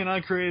Bob Kane,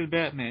 I created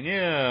Batman.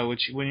 Yeah,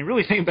 which when you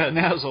really think about it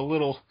now is a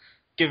little,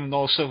 given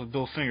all the stuff with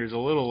Bill Finger, is a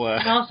little...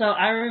 And also,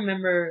 I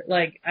remember,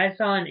 like, I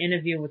saw an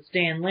interview with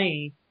Stan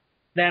Lee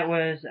that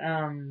was,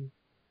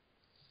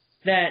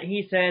 that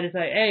he said, it's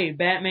like, hey,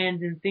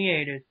 Batman's in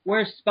theaters.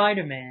 Where's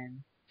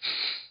Spider-Man?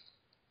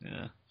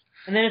 Yeah.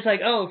 And then it's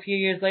like, oh, a few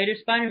years later,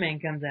 Spider-Man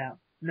comes out.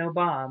 No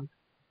Bob.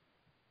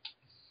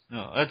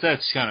 No,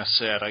 that's kind of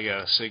sad, I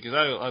gotta say, because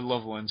I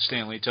love when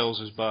Stan Lee tells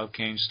his Bob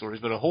Kane stories,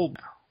 but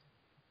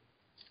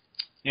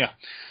yeah.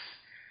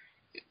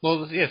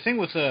 Well, yeah, the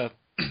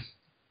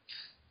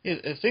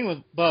thing with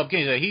Bob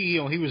Kane is that he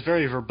was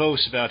very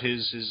verbose about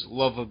his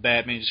love of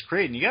Batman, just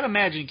creating. You got to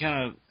imagine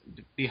kind of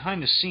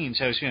behind the scenes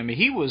how he's feeling. I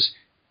mean,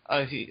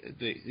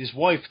 his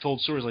wife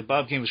told stories like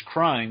Bob Kane was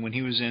crying when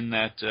he was in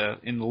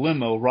in the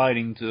limo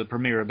riding to the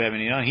premiere of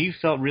Batman '89. He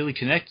felt really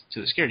connected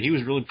to this character. He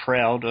was really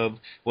proud of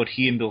what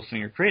he and Bill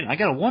Finger created. And I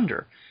got to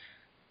wonder,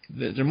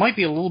 there might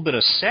be a little bit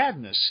of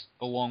sadness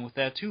along with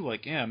that too.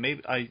 Like, yeah,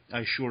 maybe I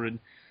shorted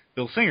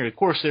Bill Finger. Of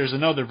course, there's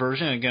another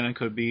version. Again, I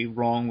could be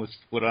wrong with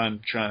what I'm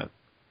trying to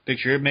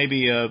picture here.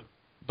 Maybe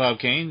Bob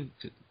Kane,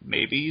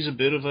 maybe he's a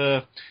bit of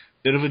a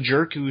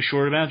jerk who's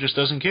short about just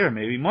doesn't care.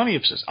 Maybe money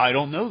obsessed. I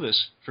don't know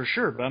this for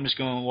sure, but I'm just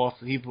going off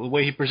the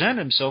way he presented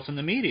himself in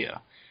the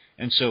media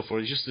and so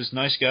forth. He's just this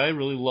nice guy.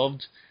 Really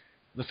loved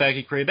the fact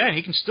he created Batman.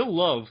 He can still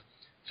love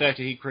the fact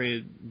that he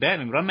created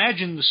Batman, but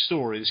imagine the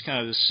story, this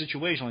kind of this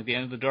situation like the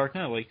end of the Dark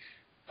Knight, like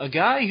a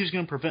guy who's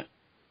going to a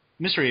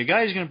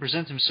guy who's going to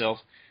present himself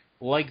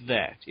like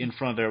that in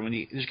front of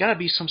everyone. There's got to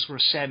be some sort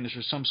of sadness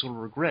or some sort of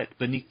regret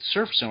beneath the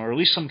surface, or at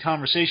least some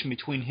conversation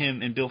between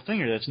him and Bill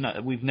Finger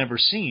we've never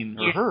seen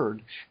or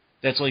heard.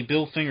 That's like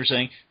Bill Finger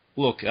saying,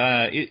 "Look,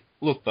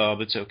 look, Bob,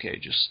 it's okay.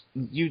 Just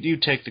you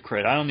take the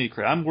credit. I don't need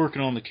credit. I'm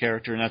working on the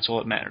character, and that's all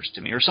that matters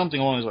to me," or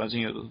something along those lines.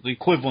 You know, the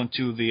equivalent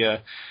to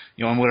the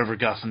on whatever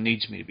Gotham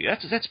needs me to be.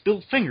 That's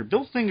Bill Finger.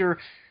 Bill Finger.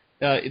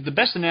 The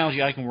best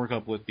analogy I can work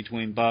up with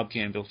between Bob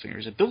Kane and Bill Finger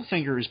is that Bill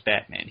Finger is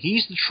Batman.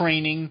 He's the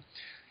training.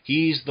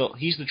 He's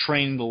the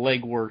training, the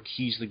legwork,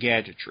 he's the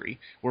gadgetry.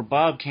 Where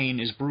Bob Kane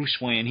is Bruce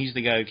Wayne, he's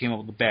the guy who came up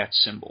with the bat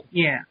symbol.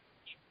 Yeah.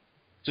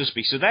 So to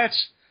speak. So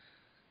that's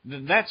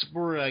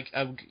where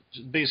the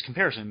biggest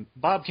comparison.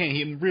 Bob Kane,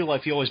 in real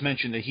life, he always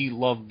mentioned that he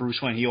loved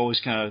Bruce Wayne. He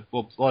always a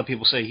lot of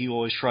people say he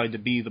always tried to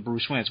be the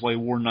Bruce Wayne. That's why he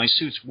wore nice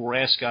suits, wore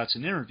ascots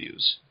in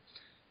interviews.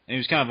 And he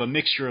was kind of a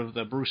mixture of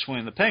the Bruce Wayne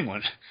and the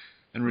Penguin.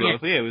 In real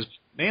life, it was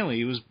mainly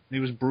he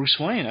was Bruce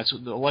Wayne. That's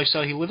the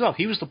lifestyle he lived up.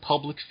 He was the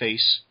public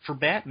face for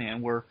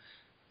Batman, where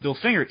Bill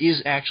Finger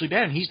is actually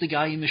Batman. He's the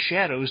guy in the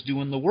shadows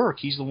doing the work.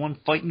 He's the one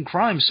fighting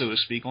crime, so to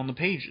speak, on the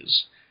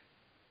pages.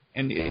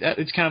 And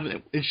it's kind of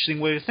an interesting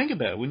way to think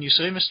about it, wouldn't you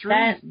say, Mr.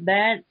 E?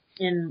 That,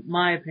 in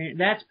my opinion,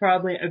 that's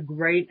probably a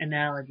great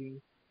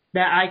analogy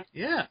that I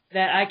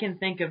can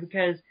think of,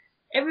 because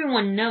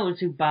everyone knows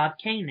who Bob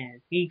Kane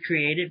is. He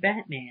created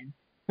Batman.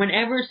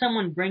 Whenever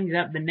someone brings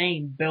up the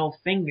name Bill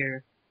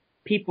Finger,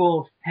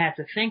 people have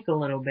to think a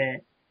little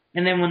bit.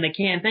 And then when they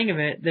can't think of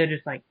it, they're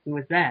just like, who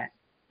is that?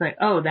 It's like,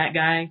 oh, that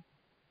guy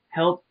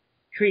helped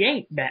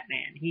create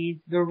Batman. He's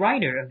the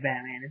writer of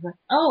Batman. It's like,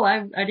 oh,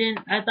 I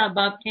thought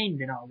Bob Kane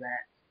did all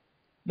that.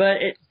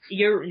 But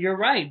you're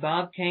right.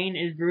 Bob Kane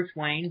is Bruce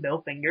Wayne.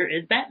 Bill Finger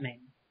is Batman.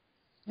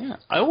 Yeah.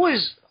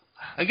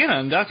 Again,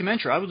 on the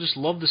documentary, I would just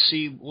love to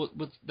see what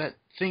that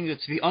thing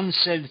that's the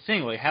unsaid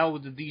thing. Like, how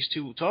did these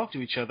two talk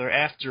to each other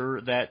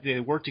after that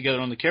they worked together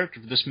on the character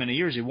for this many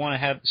years? You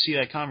want to see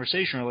that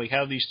conversation, or like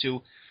how these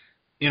two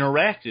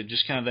interacted.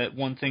 Just kind of that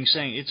one thing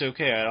saying, it's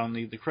okay, I don't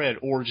need the credit,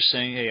 or just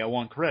saying, hey, I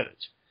want credit.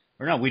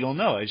 Or no, we don't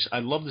know.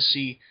 I'd love to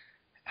see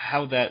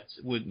how that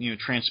would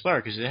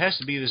transpire, because it has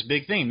to be this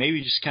big thing.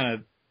 Maybe just kind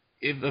of,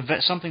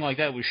 if something like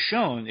that was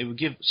shown, it would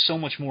give so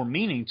much more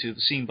meaning to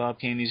seeing Bob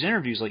Kane in these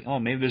interviews. Like, oh,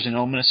 maybe there's an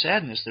element of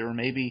sadness there, or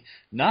maybe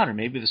not, or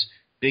maybe this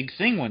big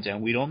thing went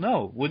down. We don't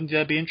know. Wouldn't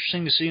that be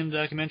interesting to see in the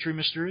documentary,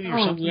 Mr. E, or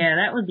something? Oh, yeah,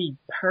 that would be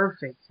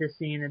perfect to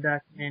see in the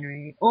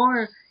documentary.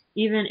 Or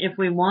even if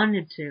they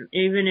wanted to,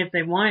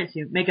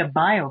 make a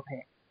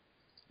biopic.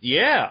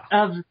 Yeah.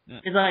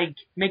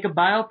 Make a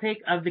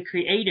biopic of the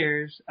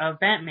creators of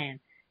Batman.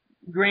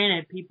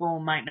 Granted, people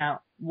might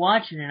not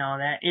watch it and all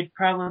that. It'd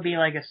probably be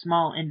like a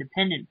small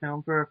independent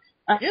film for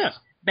us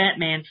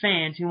Batman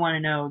fans who want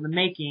to know the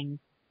making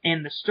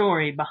and the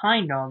story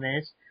behind all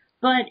this.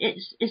 But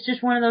it's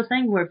just one of those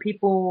things where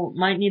people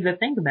might need to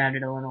think about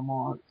it a little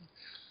more.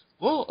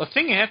 Well, a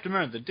thing you have to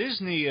remember, the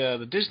Disney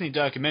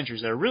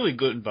documentaries, they're really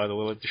good, by the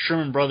way, like the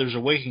Sherman Brothers or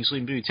Waking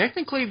Sleeping Beauty.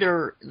 Technically,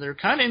 they're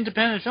kind of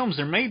independent films.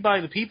 They're made by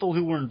the people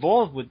who were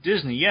involved with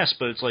Disney, yes,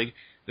 but it's like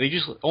they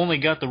just only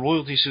got the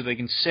royalties so they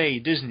can say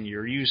Disney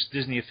or use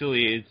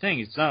Disney-affiliated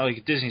things. It's not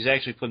like Disney's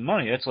actually putting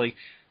money. That's like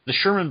the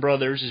Sherman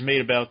Brothers is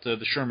made about the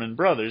Sherman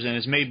Brothers, and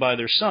it's made by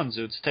their sons,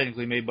 so it's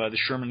technically made by the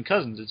Sherman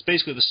cousins. It's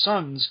basically the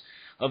sons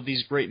of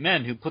these great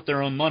men who put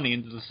their own money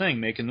into the thing,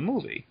 making the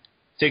movie.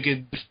 Take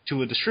it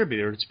to a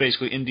distributor. It's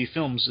basically indie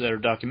films that are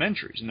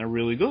documentaries, and they're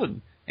really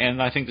good.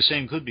 And I think the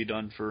same could be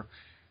done for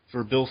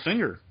Bill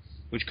Finger,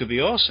 which could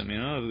be awesome,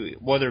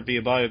 whether it be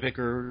a biopic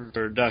or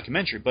a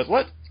documentary. But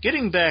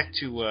getting back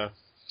to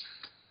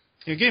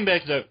Bill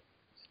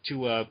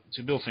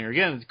Finger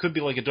again, it could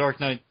be like a Dark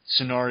Knight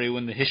scenario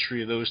in the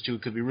history of those two.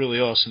 It could be really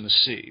awesome to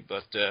see.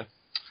 But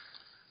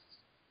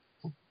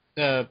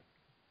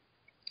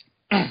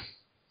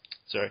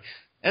sorry,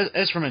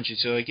 as for mentioned,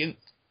 so like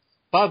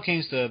Bob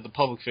Kane's the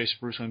public face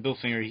of Bruce Wayne. Bill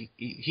Finger,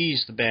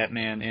 he's the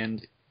Batman,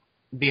 and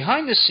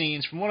behind the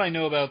scenes, from what I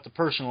know about the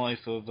personal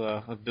life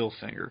of Bill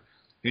Finger,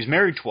 he was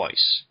married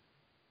twice.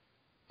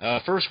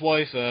 First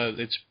wife,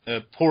 it's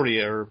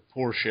Portia, or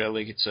Portia,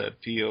 like it's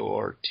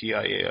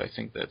Portia. I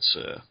think that's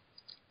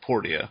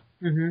Portia.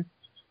 Mm-hmm.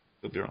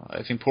 Could be wrong.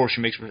 I think Portia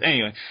makes...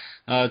 Anyway,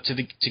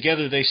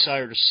 together they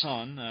sired a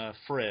son,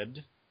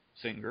 Fred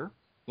Finger,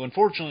 who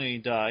unfortunately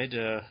died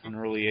at an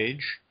early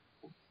age,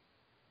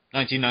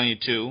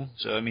 1992.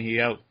 So, I mean, he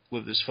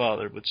outlived his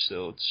father, but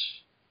still,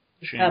 it's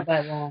a shame. Not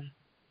that long.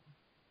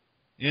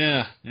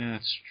 Yeah,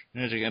 it's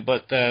tragic.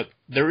 But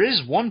there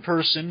is one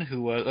person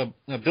who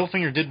Bill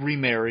Finger did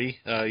remarry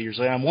years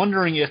later. I'm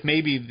wondering if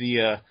maybe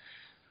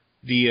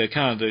the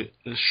kind of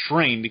the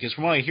strain, because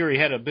from what I hear, he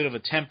had a bit of a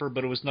temper,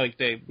 but it was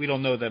like we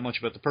don't know that much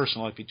about the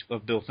personal life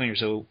of Bill Finger,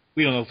 so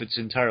we don't know if it's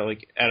entirely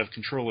like out of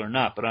control or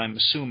not. But I'm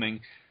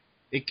assuming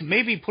it can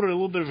maybe put a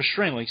little bit of a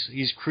strain, like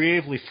he's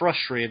creatively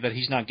frustrated that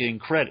he's not getting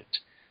credit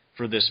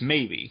for this.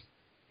 Maybe.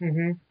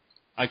 Mm-hmm.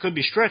 I could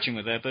be stretching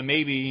with that, but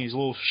maybe he's a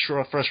little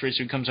frustrated,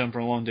 so he comes home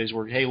from a long day's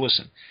work. Hey,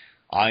 listen,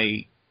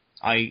 I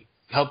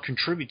helped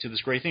contribute to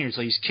this great thing. It's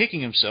like he's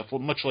kicking himself, well,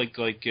 much like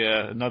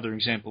another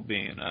example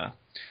being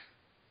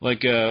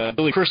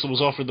Billy Crystal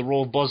was offered the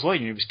role of Buzz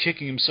Lightyear. He was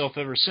kicking himself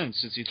ever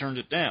since he turned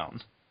it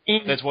down.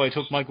 That's why he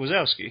took Mike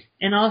Wazowski.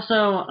 And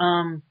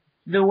also,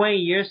 the way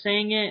you're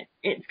saying it,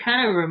 it's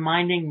kind of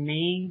reminding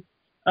me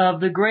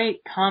of the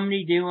great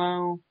comedy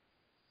duo,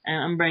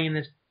 and I'm bringing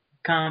this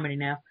comedy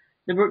now,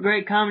 the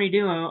great comedy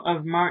duo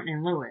of Martin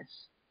and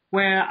Lewis,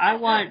 where I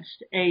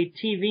watched a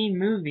TV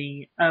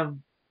movie of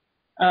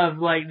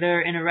like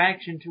their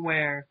interaction to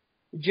where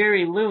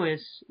Jerry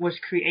Lewis was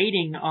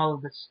creating all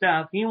of the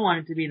stuff. He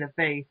wanted to be the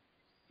face.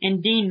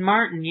 And Dean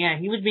Martin, yeah,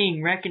 he was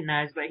being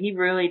recognized, but he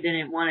really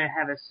didn't want to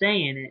have a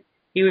say in it.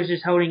 He was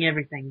just holding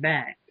everything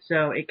back.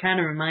 So it kind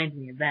of reminds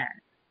me of that.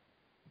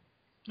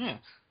 Yeah.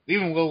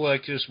 Even though,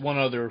 like, just one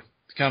other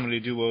comedy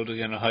duo to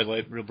kind of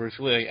highlight real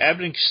briefly, like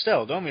Abbott and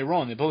Costello, don't get me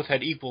wrong, they both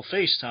had equal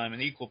face time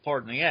and equal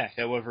part in the act.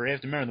 However, you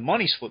have to remember the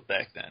money split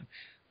back then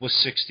was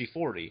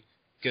 60-40,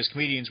 because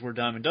comedians were a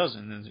dime a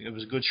dozen, and it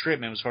was a good straight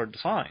man, it was hard to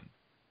find.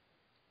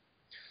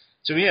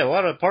 So yeah, a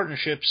lot of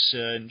partnerships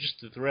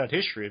just throughout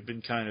history have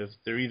been kind of,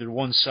 they're either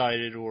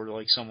one-sided or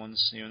like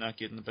someone's not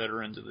getting the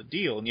better end of the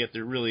deal, and yet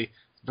they're really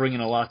bringing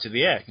a lot to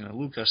the act.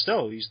 Lou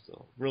Costello, he's the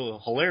real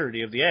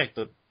hilarity of the act,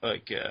 but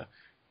like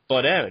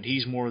Bud Abbott,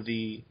 he's more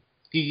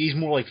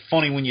like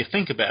funny when you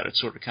think about it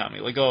sort of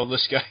comedy. Like, oh,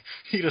 this guy,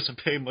 he doesn't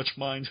pay much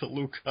mind to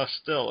Lou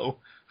Costello.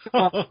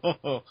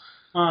 But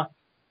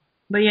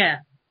yeah,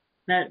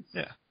 that's...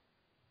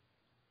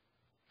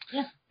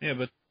 Yeah,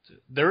 but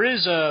there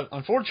is,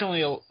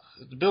 unfortunately,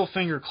 the Bill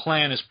Finger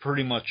clan is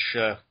pretty much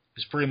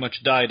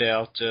died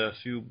out. A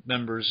few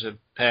members have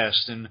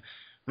passed in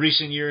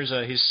recent years.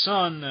 His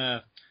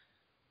son,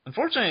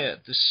 unfortunately, I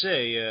have to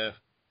say,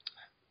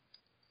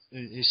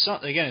 his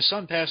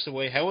son passed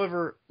away.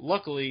 However,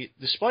 luckily,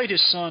 despite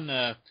his son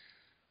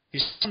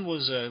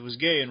was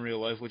gay in real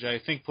life, which I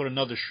think put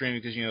another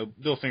strain because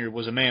Bill Finger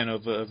was a man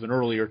of an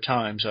earlier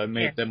time, so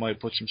that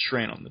might put some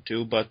strain on the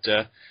two. But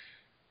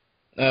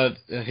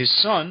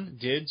his son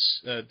did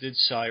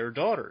sire a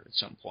daughter at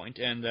some point,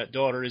 and that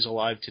daughter is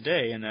alive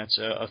today, and that's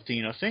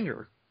Athena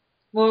Finger.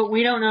 Well,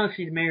 we don't know if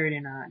she's married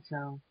or not,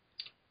 so.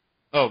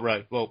 Oh,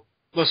 right. Well,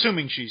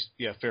 assuming she's,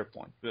 fair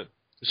point. But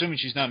assuming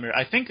she's not married,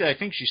 I think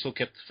she still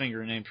kept the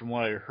Finger name from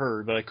what I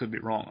heard, but I could be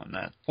wrong on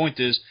that. Point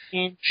is,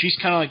 she's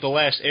kind of like the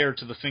last heir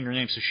to the Finger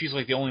name, so she's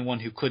like the only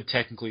one who could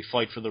technically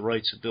fight for the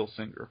rights of Bill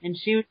Finger. And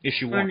she was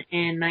born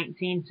in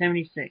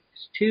 1976,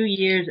 2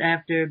 years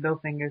after Bill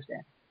Finger's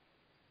death.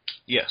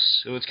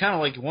 Yes, so it's kind of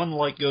like one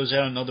light goes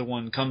out, another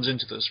one comes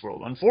into this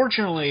world.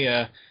 Unfortunately,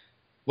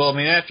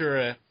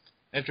 after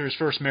his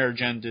first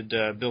marriage ended,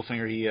 Bill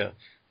Finger, he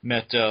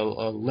met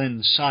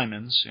Lynn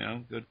Simons.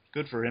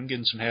 Good for him,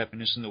 getting some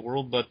happiness in the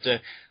world. But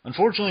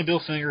unfortunately, Bill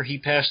Finger, he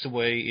passed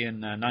away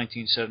in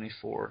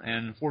 1974,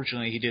 and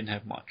unfortunately, he didn't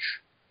have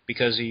much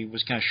because he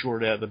was kind of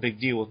short out of the big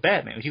deal with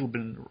Batman. He would have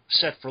been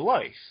set for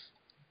life.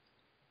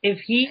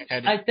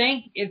 I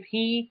think if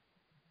he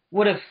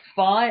would have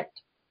fought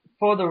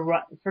for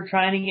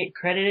trying to get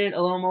credited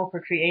a little more for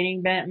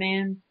creating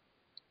Batman,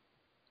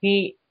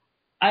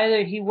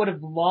 either he would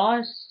have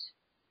lost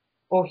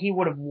or he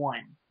would have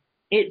won.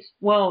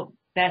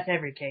 That's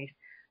every case.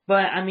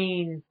 But I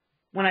mean,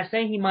 when I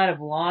say he might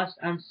have lost,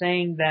 I'm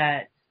saying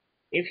that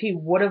if he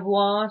would have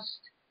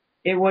lost,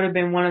 it would have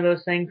been one of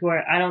those things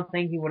where I don't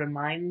think he would have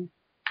minded.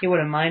 He would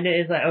have minded.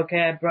 It's like,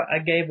 okay, I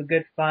gave a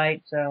good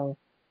fight, so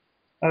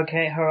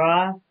okay,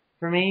 hurrah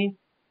for me.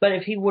 But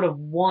if he would have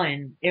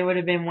won, it would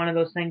have been one of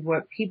those things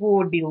where people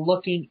would be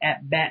looking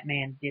at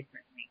Batman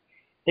differently.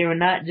 They would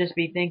not just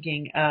be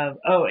thinking of,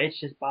 oh, it's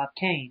just Bob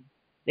Kane.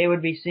 They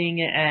would be seeing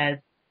it as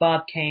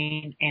Bob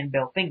Kane and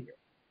Bill Finger.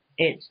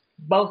 It's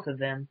both of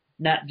them,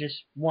 not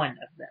just one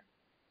of them.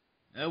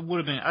 That would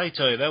have been, I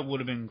tell you, that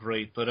would have been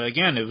great. But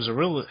again, it was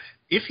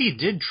if he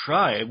did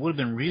try, it would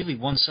have been really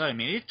one-sided. I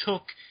mean, it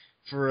took,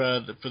 for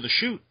the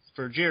shoot,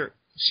 for Jarrett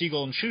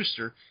Siegel and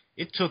Schuster,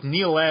 it took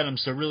Neil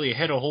Adams to really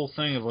head a whole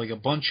thing of like a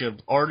bunch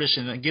of artists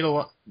and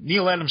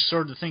Neil Adams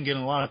started the thing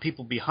getting a lot of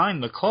people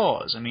behind the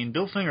cause. I mean,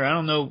 Bill Finger, I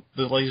don't know,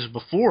 but like this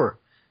before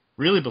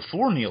really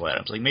before Neil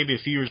Adams, like maybe a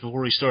few years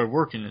before he started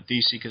working at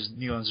DC, because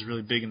Neil Adams was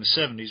really big in the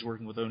 70s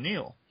working with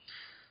O'Neill.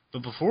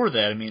 But before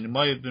that, I mean, it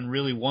might have been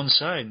really one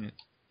side. And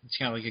it's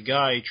kind of like a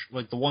guy,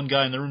 like the one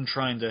guy in the room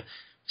trying to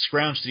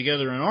scrounge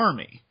together an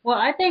army. Well,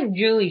 I think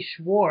Julie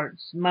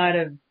Schwartz might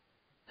have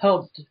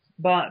helped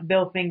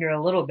Bill Finger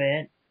a little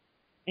bit.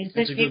 And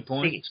That's a good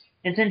point.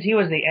 And since he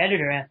was the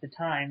editor at the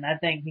time, I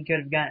think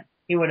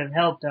he would have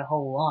helped a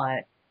whole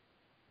lot.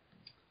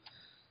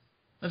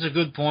 That's a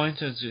good point.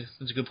 That's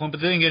a good point.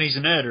 But then again, he's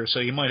an editor, so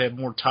he might have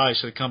more ties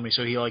to the company.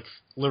 So he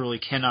literally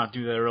cannot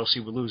do that, or else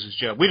he would lose his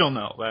job. We don't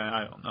know.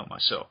 I don't know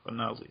myself. I'm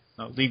not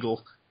a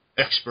legal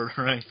expert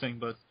or anything.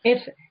 But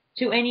if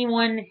to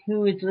anyone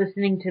who is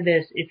listening to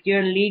this, if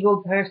you're a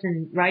legal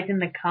person, write in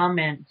the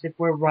comments if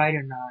we're right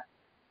or not.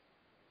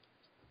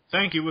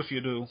 Thank you if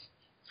you do.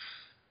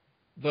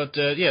 But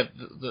yeah,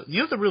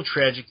 the real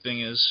tragic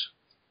thing is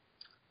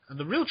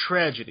the real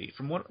tragedy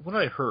from what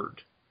I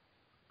heard.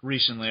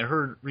 Recently, I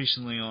heard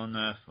on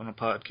a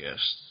podcast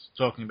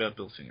talking about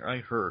Bill Finger. I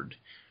heard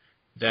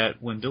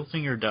that when Bill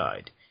Finger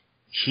died,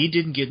 he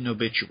didn't get an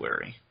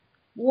obituary.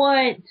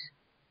 What?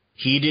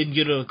 He didn't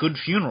get a good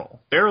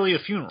funeral. Barely a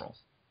funeral.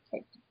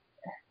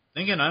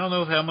 Again, I don't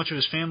know how much of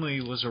his family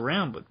was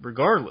around, but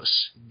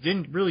regardless,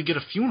 didn't really get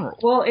a funeral.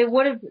 Well, it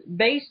would have,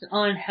 based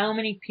on how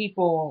many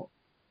people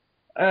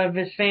of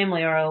his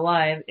family are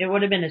alive, it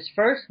would have been his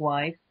first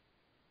wife.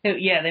 Who,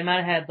 yeah, they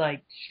might have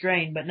had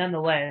strain, but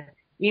nonetheless.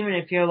 Even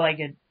if you're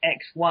an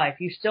ex-wife,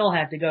 you still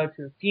have to go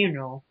to a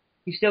funeral.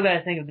 You still got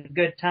to think of the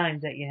good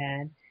times that you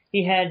had.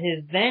 He had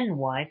his then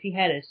wife, he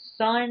had his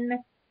son,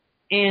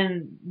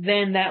 and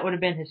then that would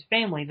have been his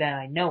family that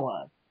I know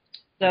of.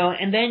 So,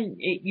 and then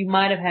you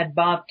might have had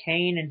Bob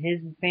Kane and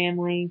his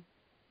family,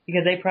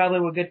 because they probably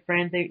were good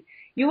friends.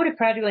 You would have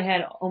probably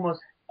had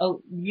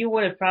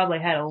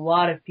a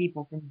lot of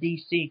people from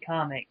DC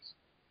Comics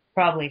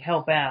probably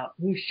help out,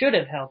 who should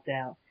have helped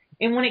out.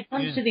 And when it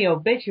comes to the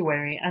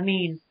obituary, I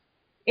mean,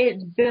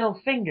 it's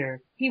Bill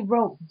Finger. He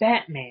wrote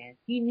Batman.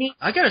 He needs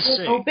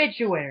an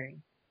obituary.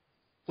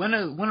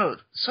 When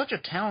such a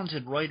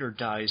talented writer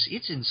dies,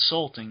 it's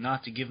insulting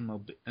not to give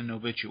him an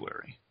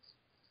obituary.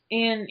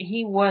 And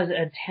he was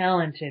a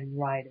talented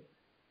writer.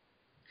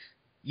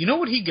 You know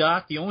what he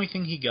got? The only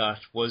thing he got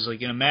was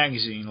in a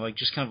magazine,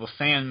 just kind of a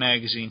fan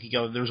magazine.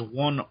 There's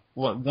one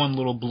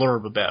little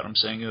blurb about him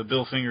saying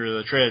Bill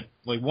Finger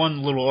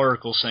one little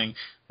article saying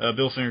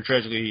Bill Finger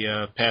tragically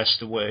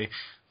passed away.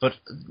 But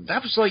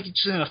that was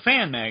it's in a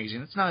fan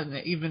magazine. It's not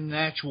even an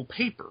actual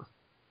paper.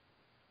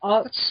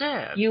 That's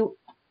sad.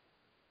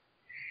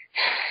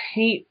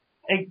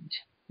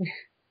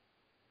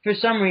 For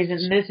some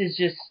reason,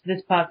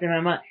 this popped in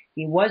my mind.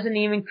 He wasn't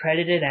even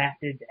credited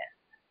after death.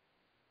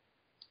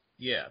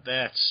 Yeah,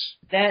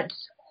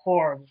 that's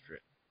horrible.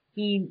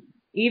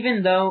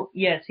 Even though,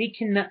 yes, he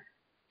cannot.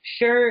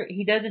 Sure,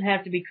 he doesn't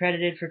have to be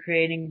credited for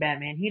creating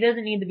Batman. He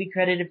doesn't need to be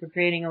credited for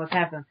creating what's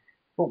happened.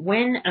 But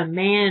when a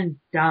man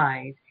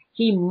dies,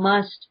 he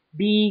must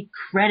be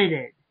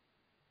credited.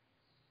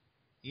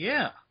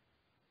 Yeah.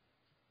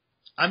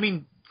 I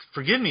mean,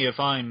 forgive me if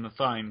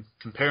I'm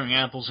comparing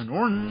apples and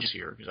oranges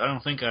here, because I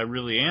don't think I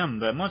really am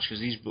that much,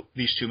 because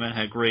these two men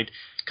had great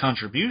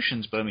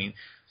contributions. But I mean,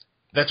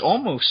 that's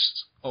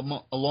almost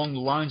along the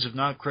lines of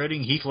not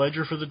crediting Heath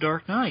Ledger for The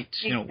Dark Knight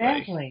in a way.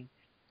 Exactly.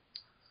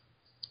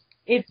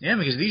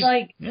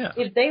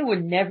 If they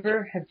would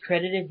never have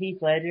credited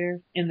Heath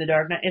Ledger in The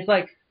Dark Knight, it's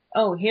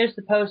oh, here's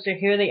the poster,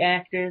 here are the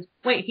actors.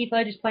 Wait, Heath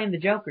Ledger's playing the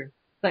Joker.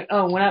 It's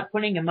oh, we're not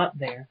putting him up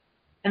there.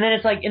 And then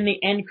it's in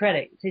the end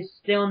credits, he's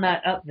still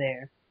not up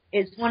there.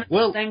 It's one of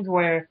those things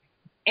where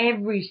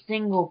every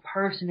single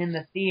person in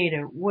the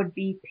theater would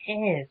be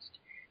pissed.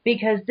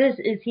 Because this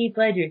is Heath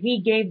Ledger. He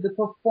gave the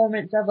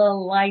performance of a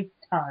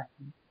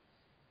lifetime.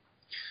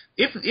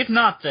 If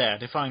not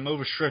that, if I'm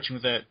overstretching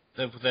with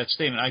that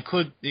statement,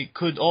 it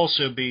could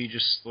also be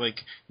just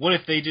what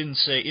if they didn't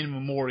say in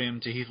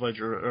memoriam to Heath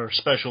Ledger or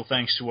special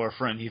thanks to our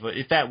friend Heath Ledger?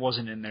 If that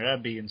wasn't in there,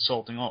 that'd be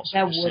insulting also.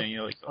 That would be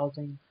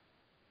insulting.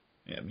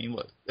 Yeah, I mean,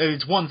 look,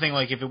 it's one thing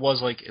if it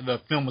was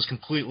the film was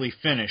completely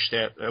finished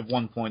at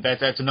one point.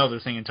 That's another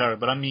thing entirely.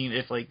 But I mean,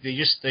 if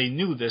they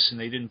knew this and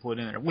they didn't put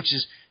it in there, which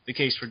is the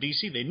case for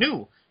DC. They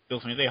knew Bill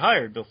Finger. They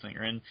hired Bill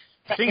Finger, and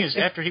the thing is,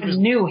 after he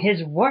knew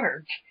his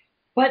work,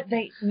 but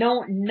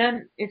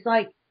none. It's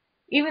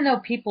even though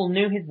people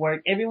knew his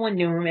work, everyone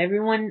knew him.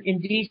 Everyone in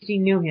DC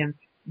knew him.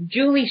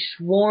 Julie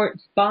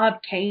Schwartz,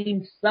 Bob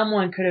Kane,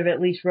 someone could have at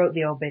least wrote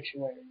the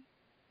obituary.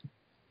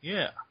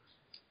 Yeah.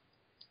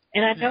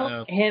 And I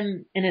know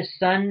him and his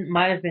son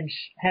might have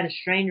had a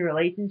strained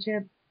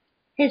relationship.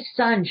 His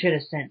son should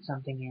have sent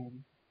something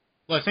in.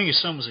 Well, I think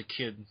his son was a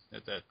kid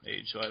at that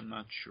age, so I'm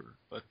not sure.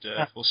 But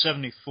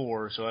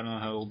 74, so I don't know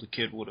how old the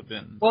kid would have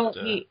been. Well,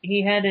 but,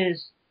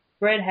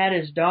 Fred had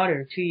his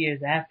daughter 2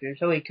 years after,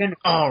 so he couldn't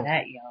have been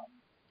that young.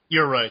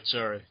 You're right.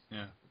 Sorry.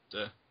 Yeah,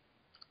 but,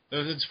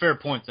 it's a fair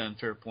point then.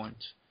 Fair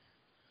point.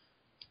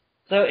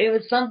 So it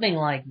was something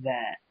like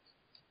that,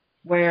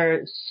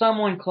 where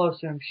someone close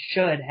to him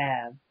should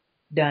have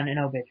done an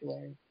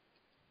obituary.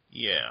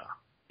 Yeah.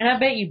 And I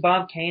bet you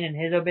Bob Kane in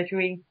his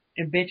obituary.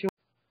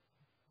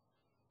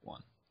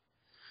 One.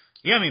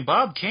 Yeah, I mean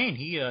Bob Kane.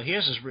 He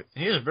has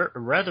a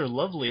rather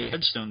lovely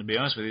headstone, to be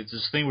honest with you. It's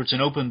this thing where it's an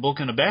open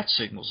book and a bat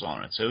signals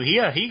on it. So he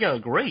got a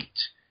great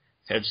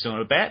headstone,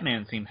 a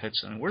Batman themed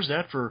headstone. Where's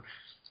that for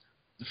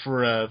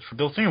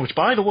Bill Finger? Which,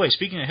 by the way,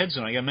 speaking of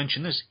headstone, I got to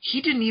mention this.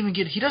 He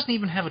doesn't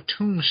even have a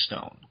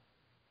tombstone,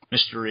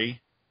 Mr.E.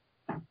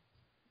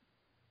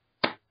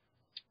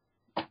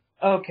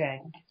 Okay.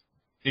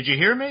 Did you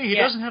hear me? He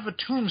doesn't have a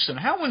tombstone.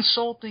 How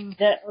insulting is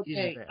that?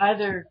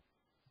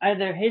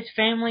 Either his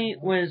family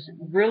was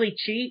really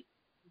cheap,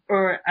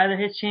 or either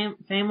his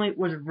family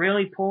was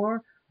really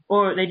poor,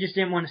 or they just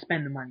didn't want to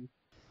spend the money.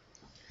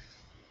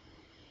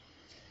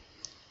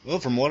 Well,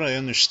 from what I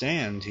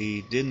understand,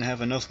 he didn't have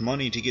enough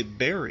money to get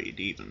buried,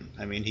 even.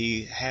 I mean,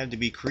 he had to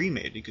be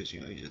cremated because, he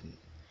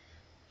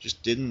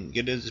didn't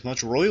get as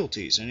much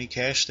royalties, any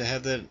cash to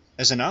have that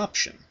as an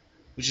option,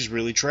 which is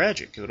really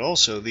tragic. But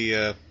also,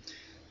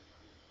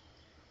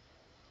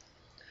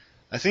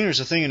 I think there's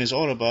a thing in his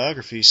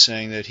autobiography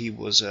saying that he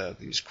was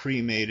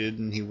cremated,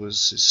 and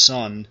his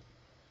son,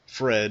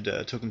 Fred,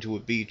 took him to a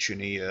beach, and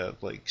he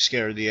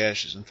scattered the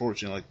ashes.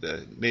 Unfortunately,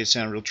 made it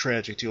sound real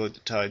tragic till the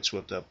tide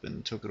swept up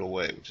and took it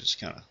away, which is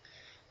kind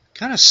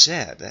of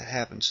sad that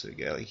happens to the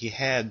guy. Like, he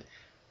had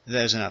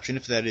that as an option,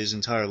 if that is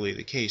entirely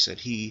the case,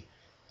 that he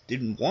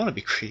didn't want to be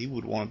cremated, he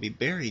would want to be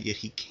buried, yet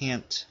he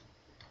can't.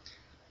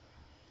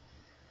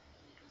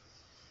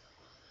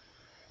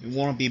 You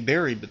want to be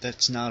buried, but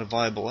that's not a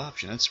viable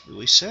option. That's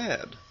really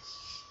sad.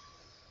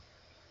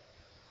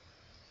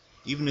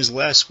 Even his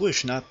last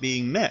wish not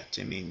being met.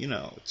 I mean,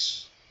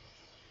 it's...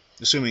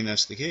 Assuming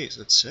that's the case,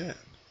 that's sad.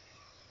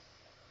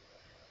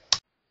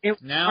 It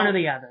was one or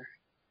the other.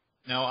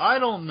 Now, I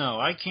don't know.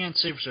 I can't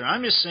say for certain.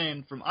 I'm just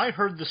saying, I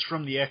heard this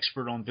from the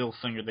expert on Bill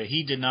Finger, that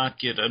he did not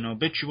get an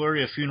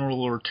obituary, a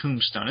funeral, or a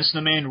tombstone. This is the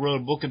man who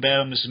wrote a book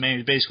about him. This is the man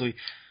who basically,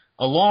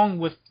 along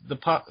with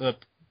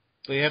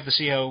they have to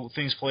see how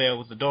things play out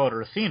with the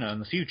daughter, Athena, in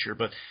the future.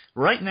 But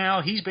right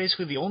now, he's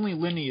basically the only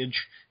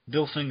lineage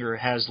Bill Finger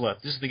has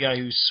left. This is the guy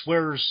who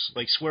swears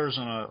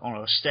on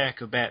a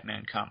stack of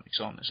Batman comics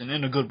on this, and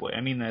in a good way.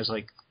 I mean, as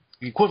the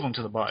equivalent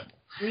to the Bible.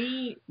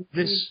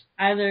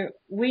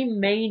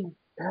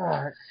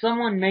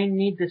 Someone may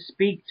need to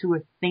speak to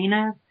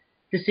Athena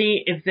to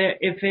see if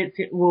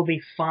it will be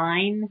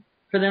fine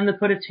for them to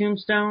put a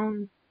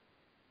tombstone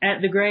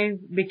at the grave,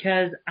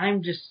 because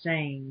I'm just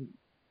saying,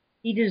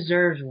 he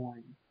deserves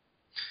one.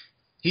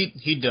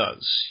 He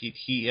does.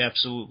 He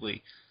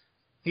absolutely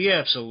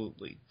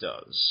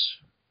does.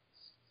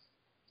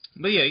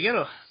 But yeah,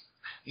 you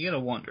gotta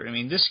wonder. I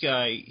mean, this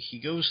guy, he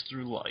goes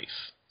through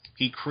life.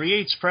 He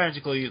creates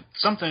practically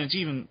something that's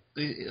even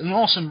an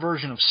awesome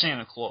version of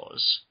Santa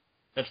Claus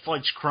that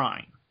fights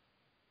crime,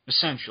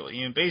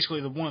 essentially. And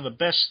basically one of the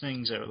best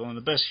things ever, one of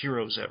the best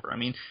heroes ever. I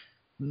mean,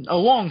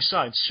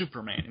 alongside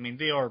Superman. I mean,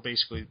 they are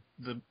basically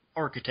the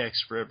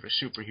architects for every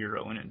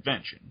superhero and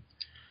invention.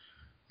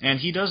 And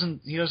he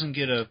doesn't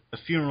get a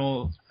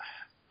funeral,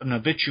 an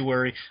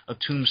obituary, a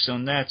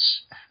tombstone.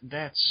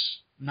 That's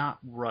not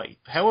right.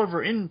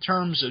 However, in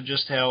terms of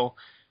just how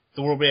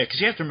the world reacted,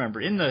 because you have to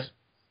remember, in the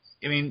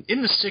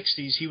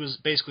 60s, he was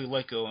basically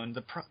let go, and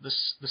the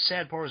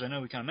sad part is, I know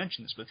we kind of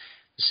mentioned this, but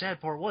the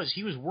sad part was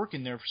he was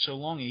working there for so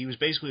long, and he was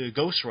basically a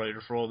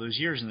ghostwriter for all those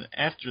years, and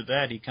after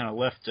that, he kind of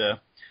left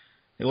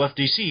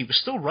DC. He was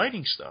still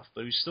writing stuff,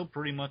 but he was still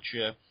pretty much...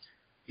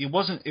 It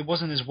wasn't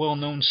as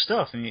well-known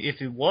stuff. I mean,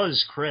 if it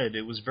was cred,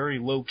 it was very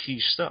low-key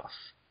stuff.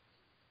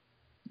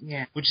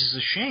 Yeah. Which is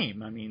a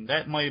shame. I mean,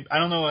 I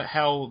don't know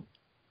how...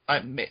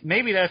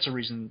 maybe that's a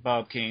reason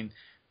Bob Kane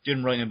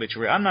didn't write an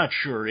obituary. I'm not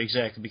sure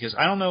exactly, because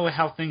I don't know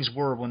how things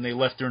were when they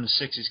left during the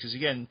 60s, because,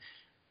 again,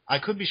 I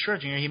could be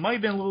stretching. He might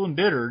have been a little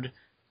embittered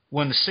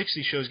when the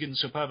 60s show is getting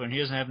so popular and he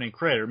doesn't have any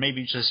credit, or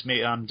maybe just,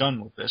 I'm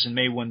done with this, and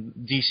maybe when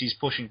DC's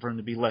pushing for him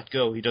to be let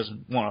go, he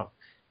doesn't want to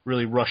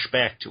really rush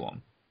back to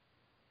him.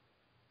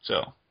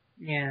 So,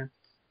 yeah.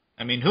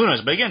 I mean, who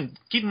knows? But again,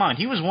 keep in mind,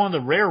 he was one of the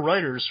rare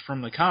writers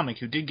from the comic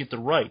who did get to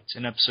write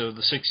an episode of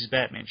the 60s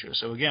Batman show.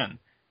 So again,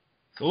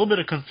 a little bit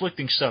of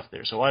conflicting stuff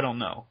there, so I don't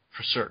know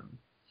for certain.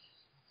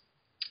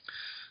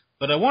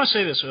 But I want to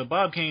say this,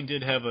 Bob Kane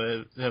did have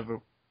a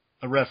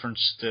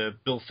reference to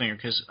Bill Finger,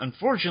 because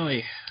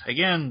unfortunately,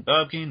 again,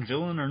 Bob Kane,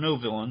 villain or no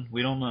villain,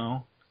 we don't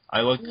know.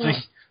 I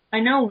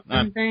know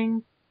one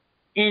thing.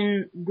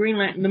 In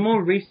the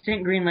more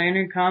recent Green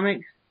Lantern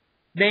comics,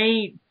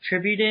 they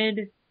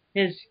tributed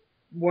his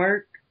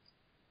work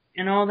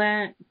and all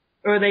that.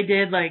 Or they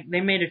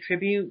made a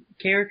tribute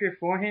character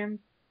for him,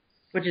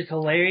 which is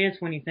hilarious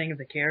when you think of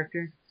the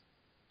character.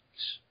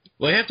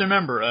 Well, you have to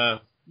remember,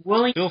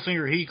 Bill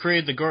Finger, he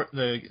created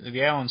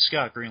the Alan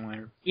Scott Green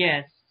Lantern.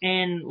 Yes,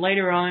 and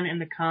later on in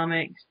the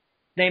comics,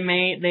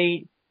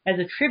 as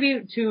a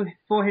tribute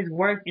for his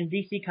work in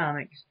DC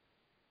Comics,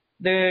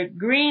 the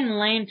Green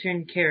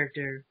Lantern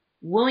character,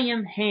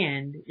 William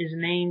Hand, is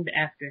named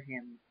after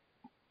him.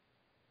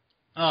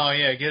 Oh,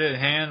 yeah, get it,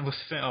 Hand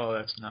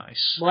that's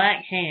nice.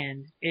 Black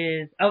Hand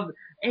is a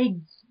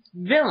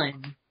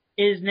villain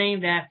is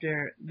named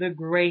after the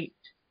great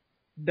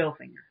Bill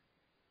Finger.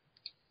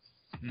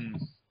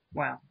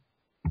 Wow.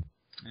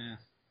 Yeah.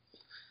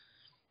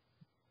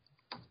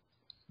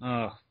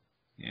 Oh,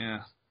 yeah.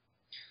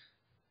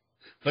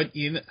 But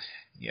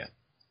yeah.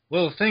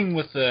 Well, the thing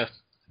with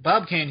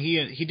Bob Kane,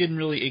 he didn't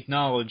really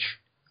acknowledge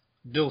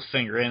Bill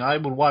Finger, and I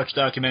would watch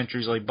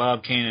documentaries like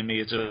Bob Kane and Me.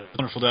 It's a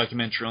wonderful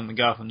documentary on the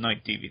Gotham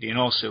Knight DVD, and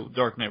also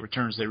Dark Knight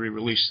Returns. They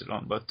re-released it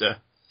on. But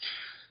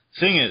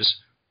thing is,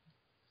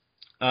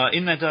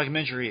 in that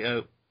documentary,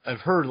 I've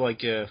heard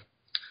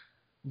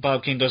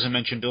Bob Kane doesn't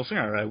mention Bill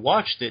Finger. I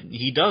watched it, and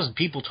he does.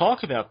 People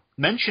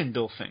mention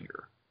Bill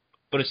Finger,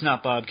 but it's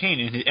not Bob Kane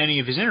in any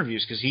of his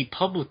interviews because he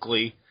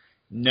publicly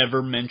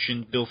never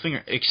mentioned Bill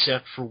Finger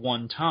except for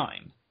one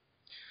time.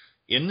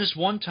 In this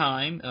one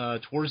time,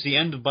 towards the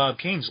end of Bob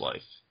Kane's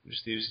life, he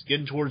was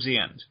getting towards the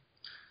end.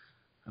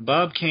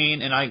 Bob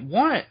Kane, and I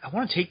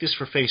want to take this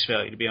for face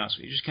value, to be honest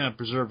with you, just kind of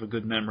preserve a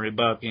good memory of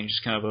Bob Kane,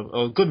 just kind of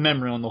a good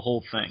memory on the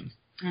whole thing.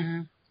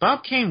 Mm-hmm.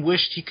 Bob Kane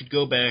wished he could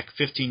go back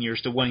 15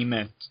 years to when he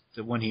met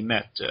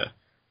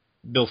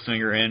Bill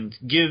Finger and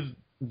give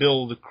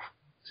Bill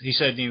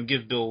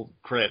give Bill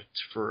credit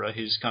for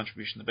his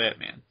contribution to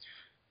Batman.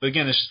 But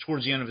again, this is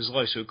towards the end of his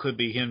life, so it could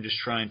be him just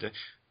trying to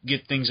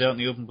get things out in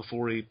the open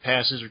before he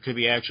passes, or it could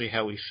be actually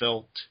how he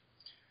felt.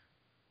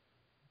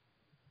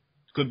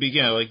 Could be,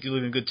 like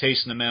leaving a good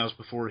taste in the mouth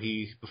before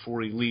he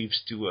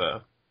leaves to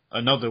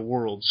another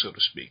world, so to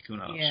speak. Who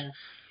knows? Yeah.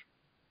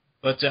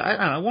 But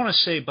I want to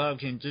say Bob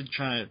Kane did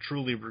try to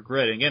truly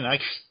regret it. Again,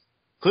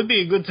 could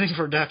be a good thing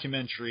for a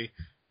documentary.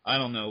 I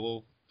don't know.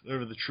 Well,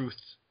 whatever the truth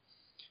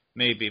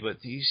may be. But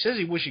he says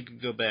he wished he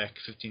could go back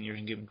 15 years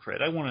and give him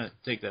credit. I want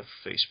to take that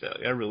for face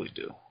value. I really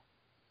do.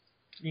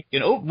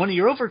 When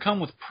you're overcome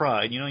with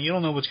pride, you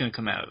don't know what's going to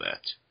come out of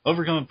that.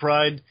 Overcoming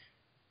pride,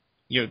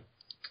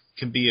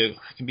 can be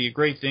a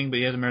great thing, but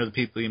you have to remember the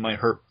people you might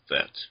hurt with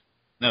that.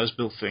 And that was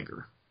Bill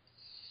Finger.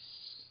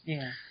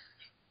 Yeah.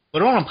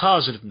 But on a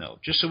positive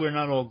note, just so we're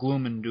not all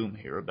gloom and doom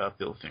here about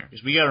Bill Finger,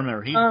 because we got to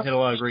remember he had a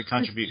lot of great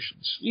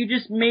contributions. You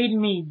just made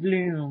me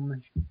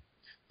gloom.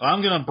 Well,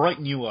 I'm going to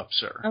brighten you up,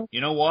 sir. Okay. You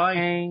know why?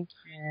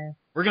 Yeah.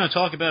 We're going to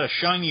talk about a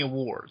shiny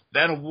award.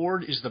 That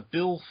award is the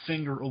Bill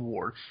Finger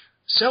Award,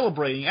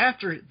 celebrating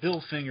after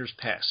Bill Finger's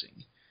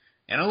passing.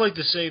 And I like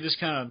to say this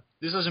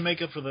doesn't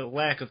make up for the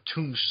lack of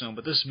Tombstone,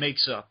 but this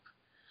makes up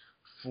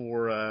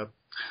for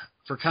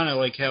kind of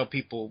like how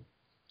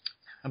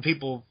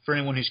for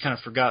anyone who's kind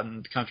of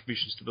forgotten the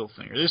contributions to Bill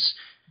Finger.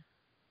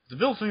 The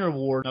Bill Finger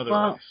Award.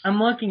 Well,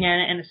 I'm looking at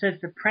it, and it says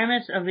the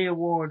premise of the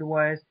award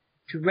was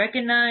to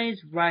recognize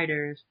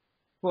writers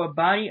for a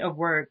body of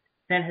work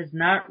that has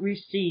not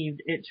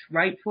received its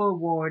rightful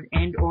award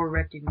and or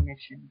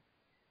recognition.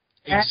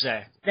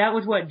 Exactly. That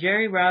was what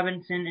Jerry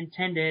Robinson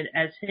intended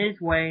as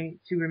his way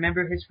to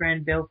remember his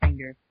friend Bill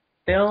Finger.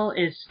 Bill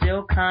is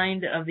still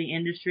kind of the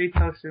industry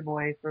poster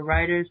boy for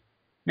writers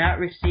not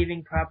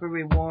receiving proper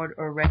reward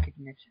or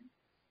recognition.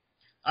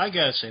 I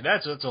gotta say,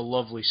 that's a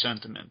lovely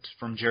sentiment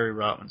from Jerry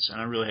Robinson.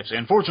 I really have to say.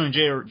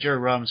 Unfortunately, Jerry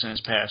Robinson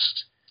has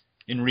passed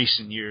in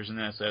recent years, and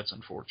that's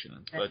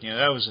unfortunate. But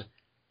that was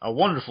a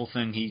wonderful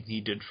thing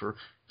he did for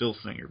Bill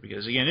Finger,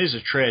 because again, it is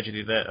a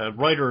tragedy that a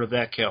writer of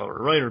that caliber,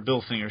 a writer of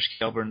Bill Finger's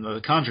caliber, and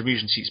the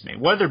contributions he's made.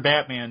 Whether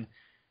Batman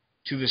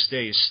to this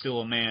day is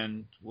still a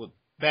man,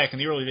 back in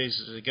the early days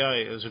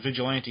as a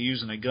vigilante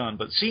using a gun,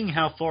 but seeing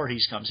how far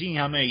he's come, seeing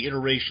how many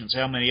iterations,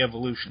 how many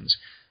evolutions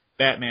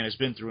Batman has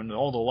been through, and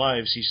all the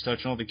lives he's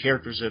touched, and all the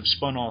characters that have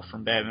spun off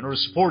from Batman, or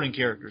supporting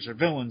characters, or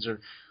villains, or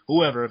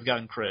whoever have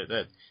gotten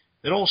credit.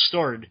 That all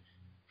started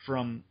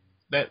from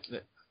that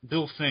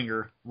Bill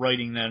Finger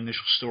writing that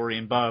initial story,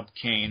 and Bob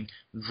Kane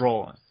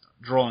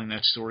drawing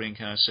that story and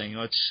kind of saying,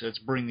 let's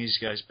bring these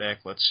guys back.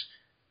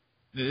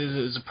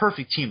 It's a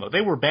perfect team up.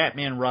 They were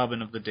Batman,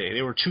 Robin of the day.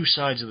 They were two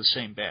sides of the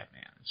same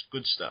Batman. It's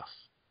good stuff.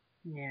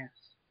 Yes.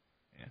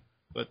 Yeah.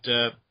 But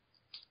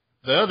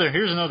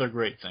here's another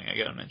great thing I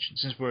got to mention.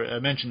 Since I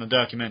mentioned the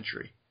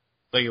documentary,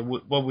 like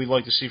what we'd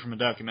like to see from a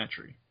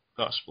documentary,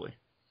 possibly,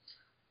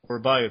 or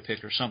a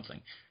biopic or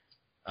something.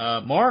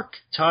 Mark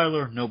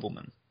Tyler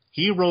Nobleman.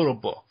 He wrote a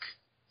book,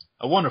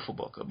 a wonderful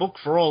book, a book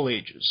for all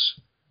ages,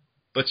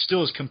 but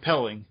still is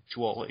compelling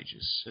to all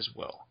ages as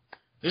well.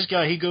 This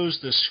guy, he goes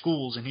to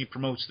schools and he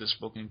promotes this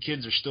book, and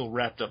kids are still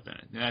wrapped up in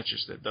it, and that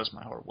does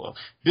my heart well.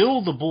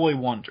 Bill the Boy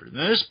Wonder.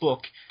 Now, this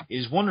book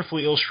is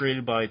wonderfully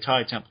illustrated by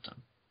Ty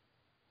Templeton,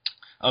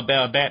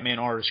 about a Batman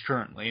artist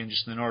currently, and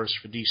just an artist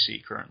for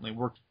DC currently.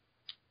 Worked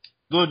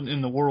good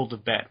in the world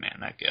of Batman,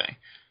 that guy.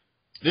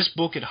 This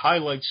book, it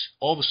highlights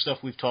all the stuff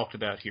we've talked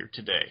about here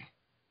today,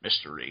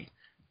 Mr.E.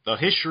 The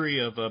history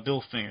of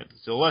Bill Finger,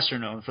 the lesser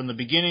known, from the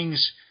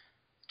beginnings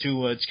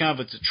to, it's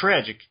a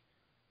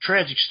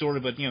tragic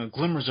story, but,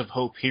 glimmers of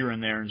hope here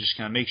and there, and just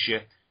kind of makes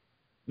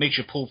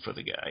you pull for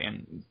the guy.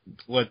 And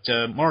what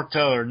Mark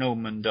Tyler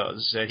Nobleman does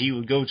is that he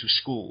would go to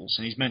schools,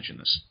 and he's mentioned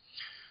this,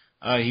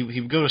 He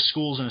would go to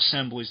schools and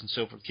assemblies and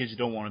so forth, kids who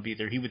don't want to be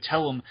there. He would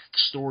tell them the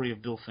story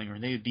of Bill Finger,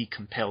 and they would be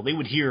compelled. They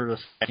would hear the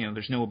fact,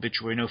 there's no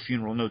obituary, no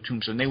funeral, no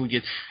tombstone. They would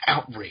get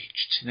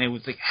outraged, and they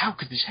would think, how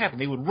could this happen?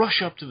 They would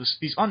rush up to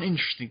these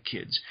uninterested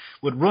kids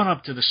would run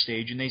up to the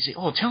stage, and they'd say,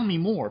 oh, tell me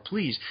more,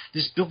 please.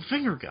 This Bill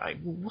Finger guy,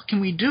 what can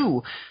we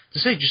do to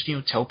say? Just,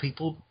 tell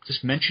people,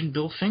 just mention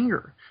Bill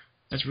Finger.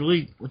 That's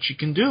really what you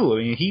can do. I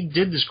mean, he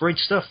did this great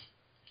stuff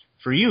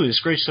for you, this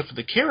great stuff for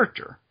the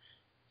character.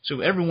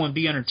 So everyone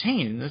be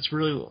entertained. That's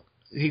really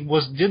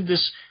did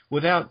this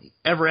without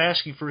ever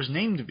asking for his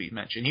name to be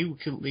mentioned.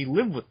 He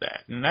lived with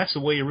that, and that's the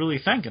way you really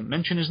thank him.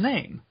 Mention his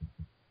name.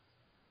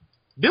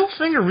 Bill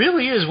Finger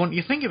really is, when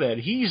you think about it,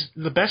 he's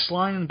the best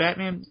line in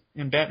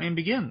Batman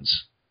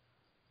Begins.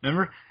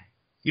 Remember,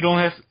 you don't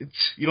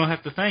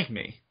have to thank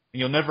me, and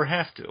you'll never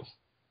have to.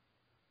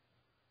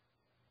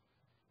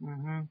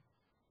 Mm-hmm.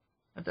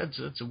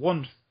 It's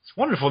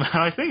wonderful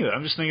now I think of it.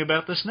 I'm just thinking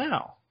about this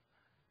now.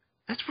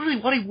 That's really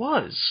what he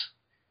was.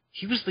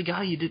 He was the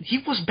guy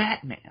he was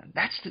Batman.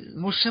 That's the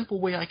most simple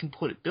way I can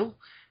put it. Bill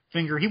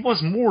Finger, he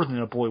was more than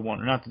a boy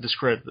wonder, not to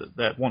discredit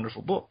that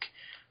wonderful book.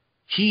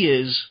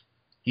 He's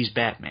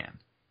Batman.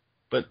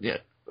 But, yeah,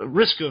 at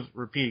risk of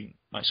repeating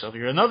myself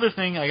here, another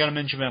thing I gotta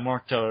mention about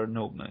Mark Tyler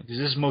Nobleman, because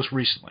this is most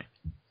recently.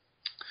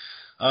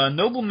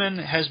 Nobleman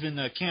has been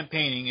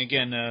campaigning,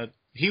 again,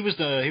 he was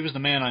the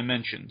man I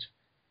mentioned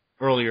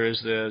earlier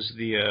as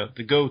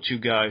the go-to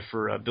guy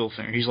for Bill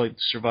Finger. He's like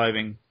the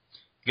surviving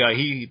guy.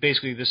 He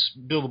basically, this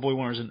Bill the Boy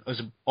Wonder is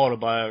an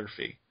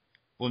autobiography.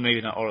 Well,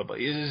 maybe not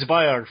autobiography. It's a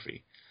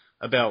biography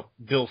about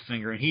Bill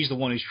Finger, and he's the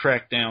one who's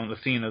tracked down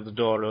Athena, the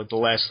daughter, the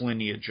last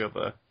lineage of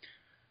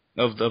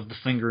the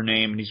Finger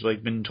name, and he's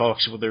like been in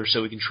talks with her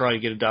so he can try to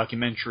get a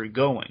documentary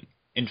going.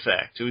 In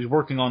fact, so he's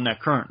working on that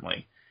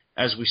currently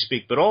as we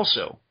speak. But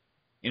also,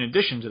 in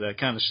addition to that,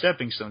 kind of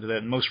stepping stone to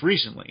that, most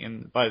recently,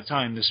 and by the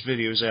time this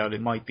video is out,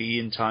 it might be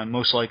in time.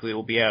 Most likely, it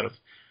will be out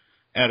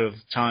of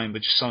time,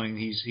 but just something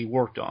he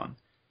worked on.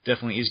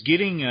 Definitely is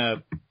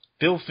getting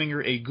Bill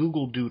Finger a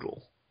Google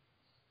Doodle.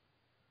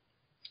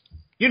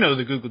 You know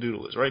the Google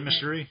Doodle is, right,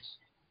 Mr.E?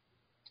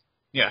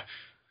 Yeah.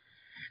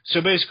 So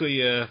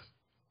basically,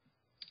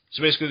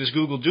 this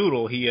Google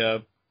Doodle,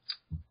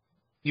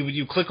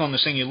 you click on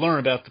this thing, you learn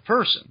about the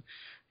person,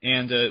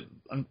 and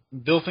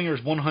Bill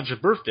Finger's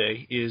 100th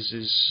birthday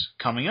is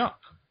coming up.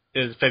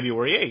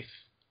 February 8th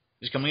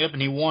is coming up,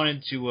 and he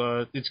wanted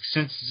to.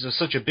 Since it's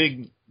such a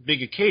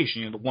big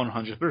occasion, the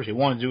 100th birthday, he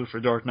wanted to do it for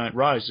Dark Knight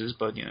Rises,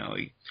 but he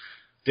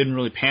didn't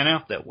really pan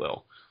out that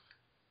well.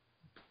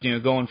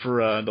 Going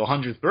for the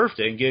 100th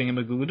birthday and getting him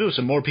a Google Doodle,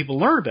 so more people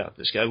learn about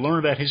this guy, learn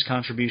about his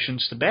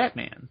contributions to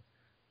Batman.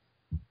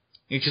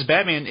 Because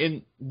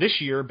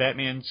this year,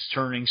 Batman's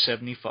turning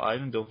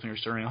 75 and Bill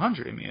Finger's turning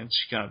 100. I mean,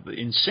 it's kind of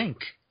in sync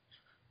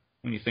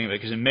when you think about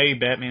it. Because in May,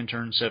 Batman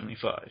turns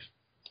 75.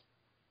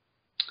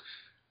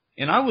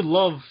 And I would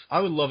love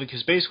it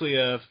because basically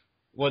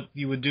what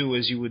you would do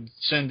is you would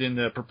send in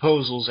the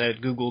proposals at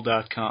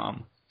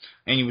google.com,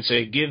 and you would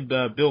say, give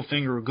Bill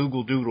Finger a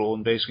Google Doodle,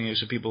 and basically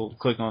so people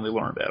click on it, they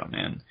learn about him.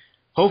 And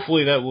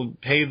hopefully that will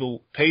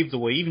pave the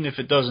way, even if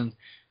it doesn't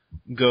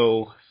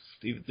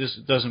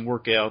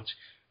work out.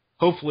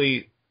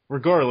 Hopefully,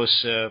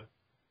 regardless,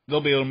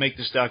 they'll be able to make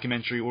this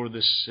documentary or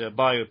this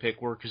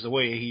biopic work, because the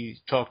way he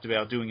talked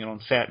about doing it on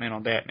Fat Man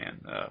on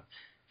Batman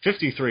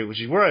 53,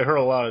 which is where I heard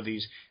a lot of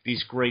these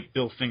great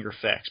Bill Finger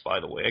facts, by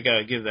the way. I got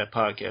to give that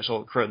podcast all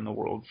the credit in the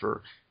world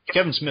for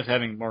Kevin Smith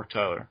having Mark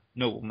Tyler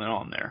Nobleman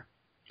on there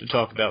to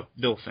talk about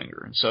Bill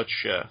Finger in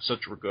such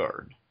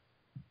regard,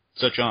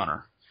 such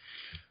honor.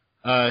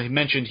 He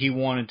mentioned he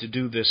wanted to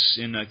do this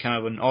in a kind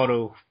of an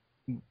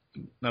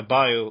a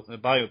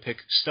biopic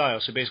style.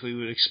 So basically,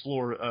 we would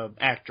explore an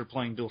actor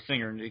playing Bill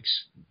Finger, and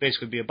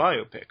basically be a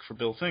biopic for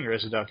Bill Finger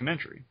as a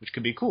documentary, which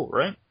could be cool,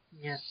 right?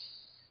 Yes.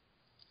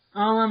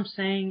 All I'm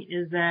saying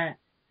is that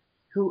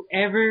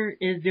whoever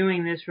is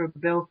doing this for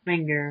Bill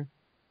Finger,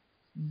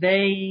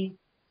 they're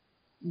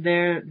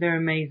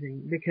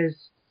amazing, because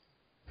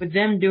with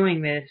them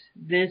doing this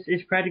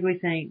is practically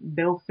saying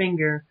Bill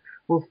Finger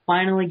will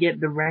finally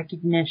get the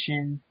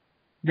recognition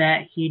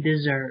that he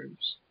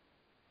deserves.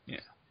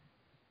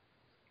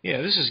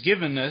 Yeah, this is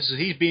given.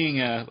 He's being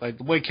like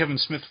the way Kevin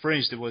Smith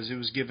phrased it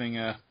was giving.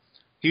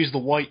 He's the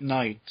White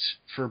Knight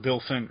for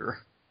Bill Finger.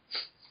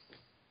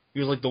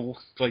 He was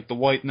like the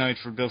White Knight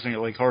for Bill Finger,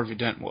 like Harvey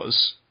Dent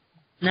was.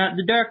 Not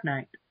the Dark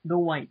Knight, the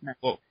White Knight.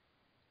 Well,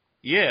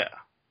 yeah.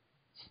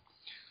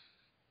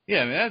 Yeah,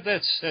 I mean,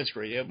 that's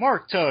great. Yeah,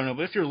 Mark Tyler,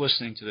 but if you're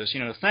listening to this,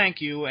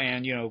 thank you,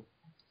 and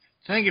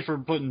thank you for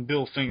putting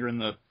Bill Finger in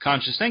the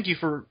conscious. Thank you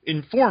for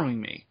informing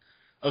me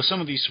of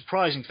some of these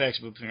surprising facts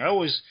about Bill Finger. I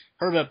always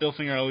heard about Bill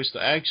Finger.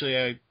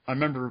 I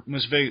remember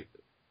most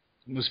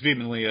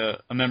vehemently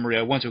a memory.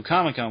 I went to a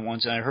Comic-Con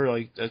once, and I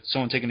heard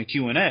someone taking a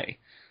Q&A,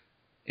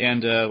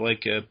 and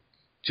to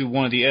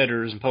one of the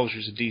editors and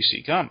publishers of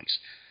DC Comics,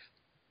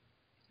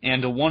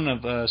 and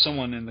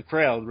someone in the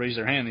crowd raised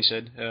their hand. They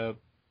said,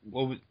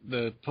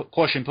 the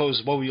question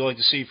posed, what would you like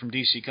to see from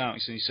DC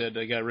Comics? And he said,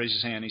 the guy raised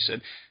his hand. He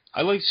said,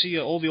 I like to see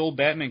all the old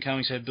Batman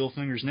comics had Bill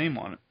Finger's name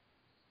on it,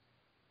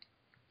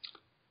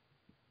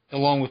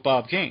 along with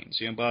Bob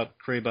Kane's.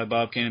 Created by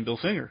Bob Kane and Bill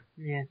Finger.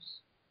 Yes.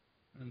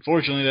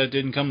 Unfortunately, that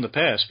didn't come to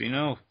pass.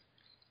 But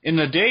in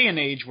the day and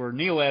age where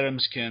Neil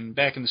Adams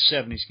back in the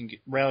 70s, can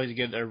rally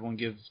together everyone,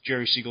 give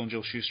Jerry Siegel and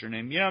Joe Shuster a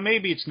name,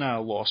 maybe it's not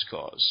a lost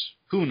cause.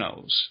 Who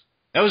knows?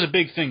 That was a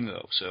big thing,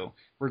 though. So,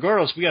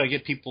 regardless, we got to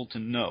get people to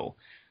know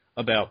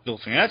about Bill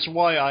Finger. That's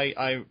why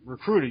I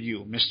recruited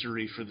you, Mr.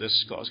 E, for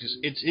this cause, because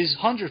it's his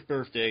 100th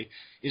birthday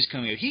is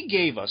coming up. He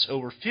gave us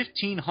over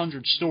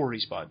 1,500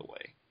 stories, by the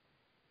way.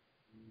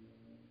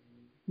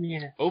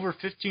 Yeah. Over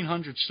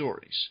 1,500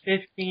 stories.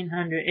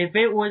 1,500. If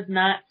it was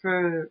not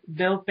for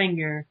Bill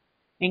Finger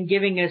and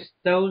giving us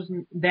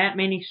that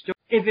many stories,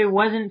 if it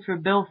wasn't for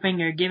Bill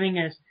Finger giving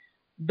us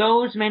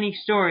those many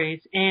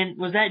stories, and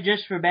was that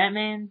just for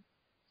Batman?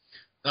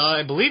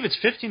 I believe it's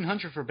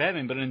 1,500 for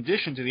Batman, but in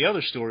addition to the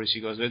other stories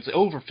he goes, it's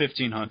over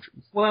 1,500.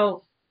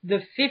 Well,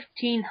 the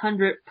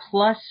 1,500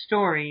 plus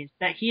stories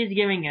that he is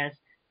giving us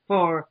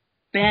for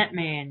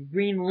Batman,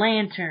 Green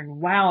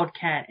Lantern,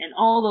 Wildcat, and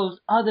all those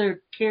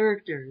other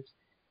characters,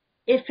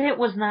 if it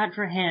was not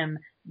for him,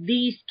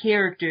 these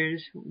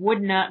characters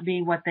would not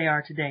be what they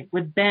are today.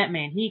 With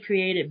Batman, he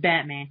created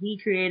Batman. He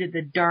created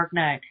the Dark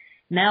Knight.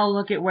 Now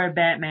look at where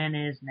Batman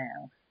is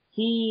now.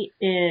 He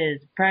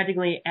is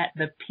practically at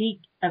the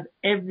peak of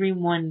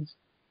everyone's,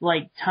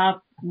 the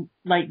top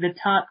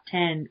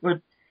 10,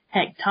 or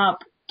heck, top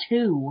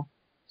 2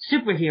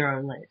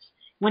 superhero list.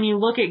 When you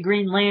look at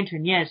Green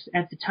Lantern, yes,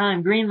 at the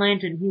time, Green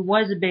Lantern, he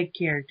was a big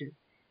character.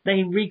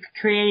 They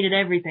recreated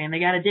everything. They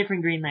got a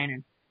different Green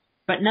Lantern.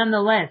 But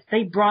nonetheless,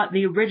 they brought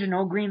the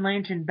original Green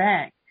Lantern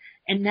back.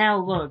 And now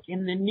look,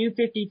 in the New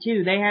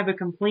 52, they have a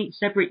complete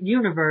separate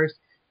universe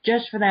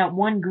just for that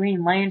one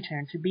Green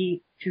Lantern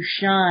to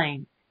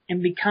shine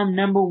and become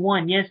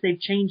 #1. Yes, they've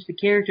changed the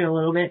character a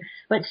little bit,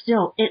 but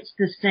still, it's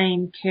the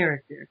same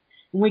character.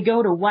 When we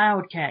go to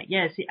Wildcat,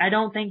 yes, I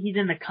don't think he's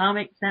in the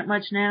comics that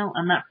much now.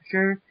 I'm not for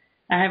sure.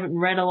 I haven't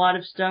read a lot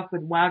of stuff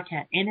with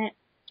Wildcat in it.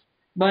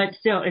 But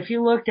still, if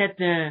you looked at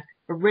the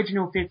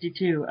original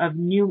 52 of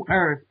New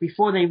Earth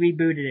before they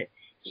rebooted it,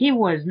 he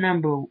was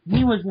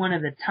one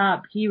of the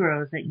top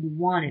heroes that you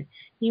wanted.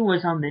 He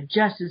was on the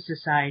Justice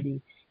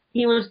Society.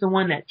 He was the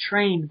one that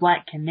trained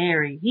Black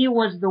Canary. He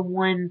was the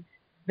one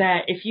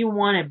that if you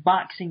wanted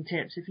boxing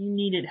tips, if you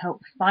needed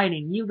help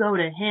fighting, you go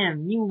to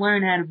him. You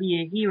learn how to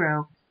be a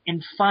hero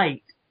and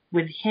fight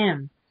with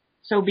him.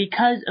 So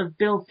because of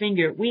Bill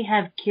Finger, we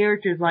have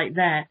characters like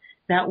that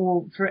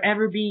will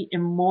forever be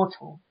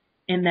immortal,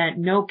 and that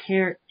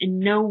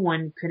no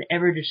one could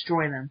ever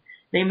destroy them.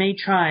 They may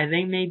try.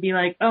 They may be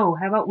like, oh,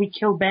 how about we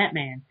kill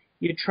Batman?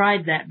 You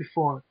tried that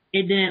before.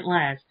 It didn't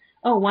last.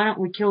 Oh, why don't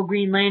we kill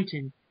Green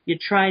Lantern? You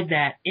tried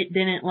that. It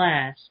didn't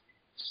last.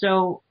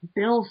 So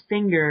Bill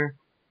Finger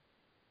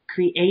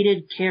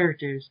created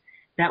characters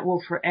that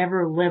will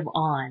forever live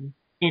on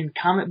in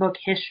comic book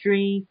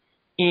history,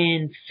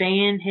 in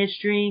fan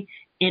history,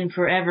 and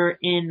forever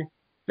in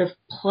the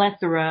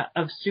plethora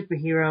of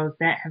superheroes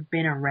that have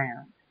been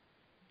around.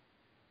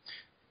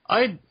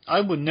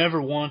 I would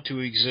never want to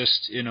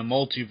exist in a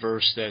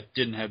multiverse that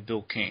didn't have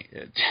Bill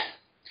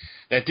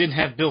that didn't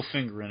have Bill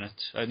Finger in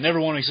it. I'd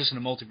never want to exist in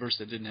a multiverse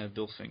that didn't have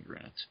Bill Finger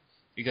in it.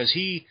 Because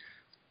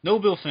no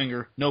Bill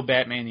Finger, no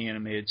Batman the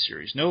Animated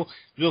Series. No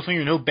Bill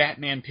Finger, no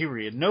Batman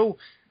period. No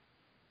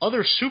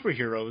other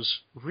superheroes,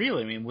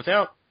 really. I mean,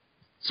 without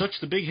such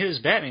the big hit as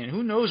Batman,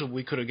 who knows what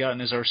we could have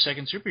gotten as our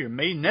second superhero?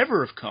 May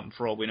never have come,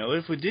 for all we know.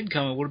 If it did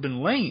come, it would have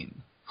been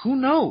lame. Who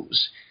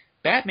knows?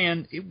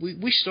 Batman,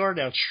 we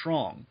started out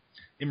strong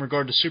in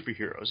regard to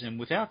superheroes, and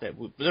without that,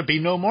 there'd be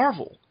no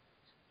Marvel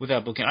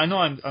without Bill King. I know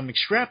I'm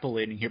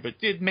extrapolating here, but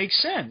it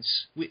makes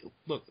sense. Look,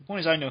 the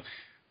point is, I know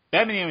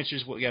Batman the Animated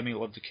Series is what got me to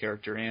love the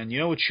character, and you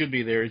know it should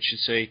be there. It should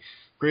say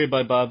created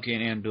by Bob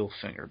Kane and Bill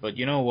Finger. But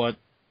you know what?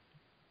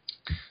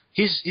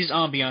 His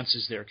ambiance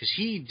is there because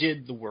he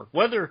did the work.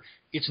 Whether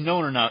it's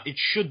known or not, it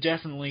should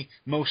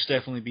most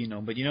definitely be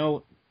known. But you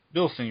know,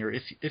 Bill Finger,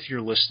 if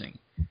you're listening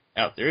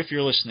out there, if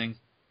you're listening,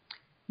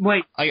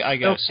 wait, I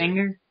Bill gotta say,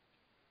 Finger?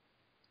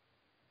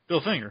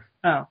 Bill Finger.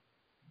 Oh,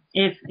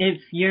 if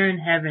you're in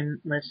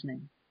heaven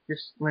listening,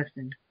 just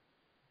listen.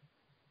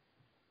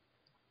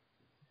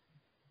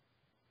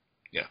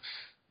 Yeah,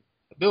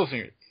 Bill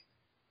Finger.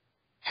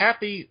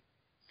 Happy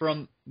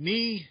from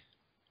me,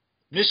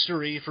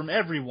 Mr.E, from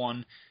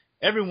everyone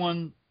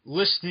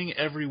listening,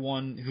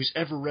 everyone who's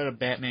ever read a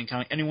Batman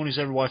comic, anyone who's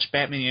ever watched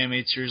Batman the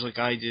Animated Series like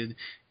I did,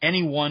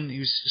 anyone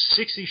who's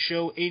 60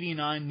 show,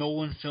 89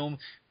 Nolan film,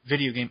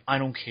 video game, I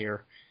don't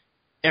care.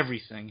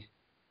 Everything.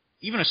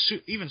 Even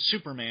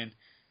Superman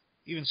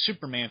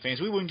fans,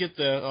 we wouldn't get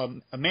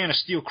the a Man of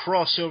Steel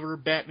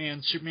crossover,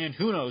 Batman, Superman,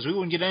 who knows, we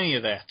wouldn't get any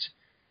of that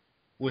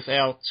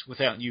without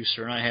you,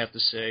 sir. And I have to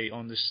say,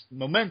 on this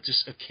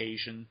momentous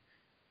occasion,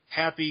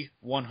 happy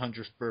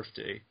 100th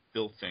birthday,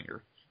 Bill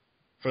Finger.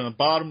 From the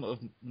bottom of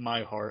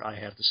my heart, I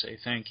have to say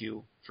thank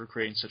you for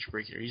creating such a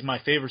great hero. He's my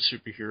favorite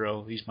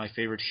superhero. He's my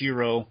favorite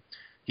hero.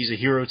 He's a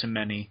hero to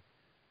many.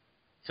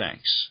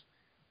 Thanks.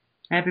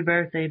 Happy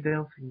birthday,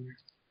 Bill Finger.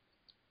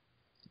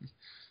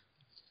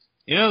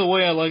 You know, the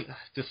way I like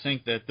to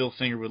think that Bill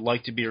Finger would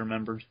like to be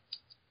remembered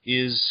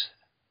is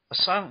a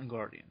silent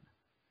guardian,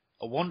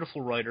 a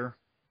wonderful writer,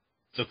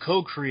 the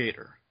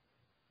co-creator,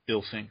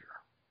 Bill Finger.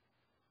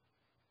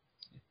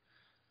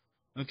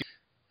 Okay.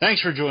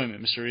 Thanks for joining me,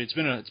 Mr. E.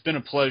 It's been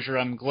a pleasure.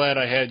 I'm glad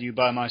I had you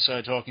by my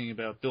side talking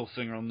about Bill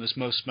Finger on this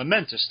most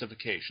momentous of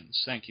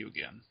occasions. Thank you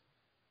again.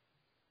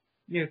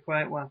 You're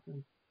quite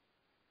welcome.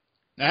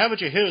 Now, how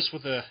about you hit us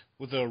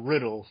with a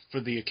riddle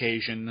for the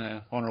occasion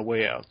on our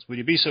way out? Would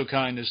you be so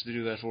kind as to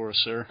do that for us,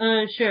 sir?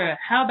 Sure.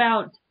 How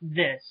about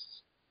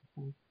this?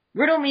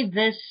 Riddle me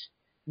this,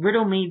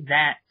 riddle me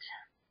that.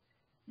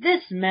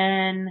 This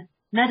man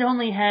not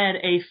only had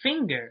a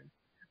finger,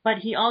 but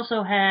he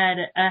also had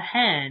a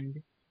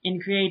hand in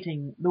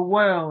creating the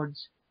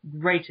world's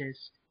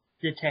greatest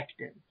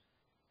detective.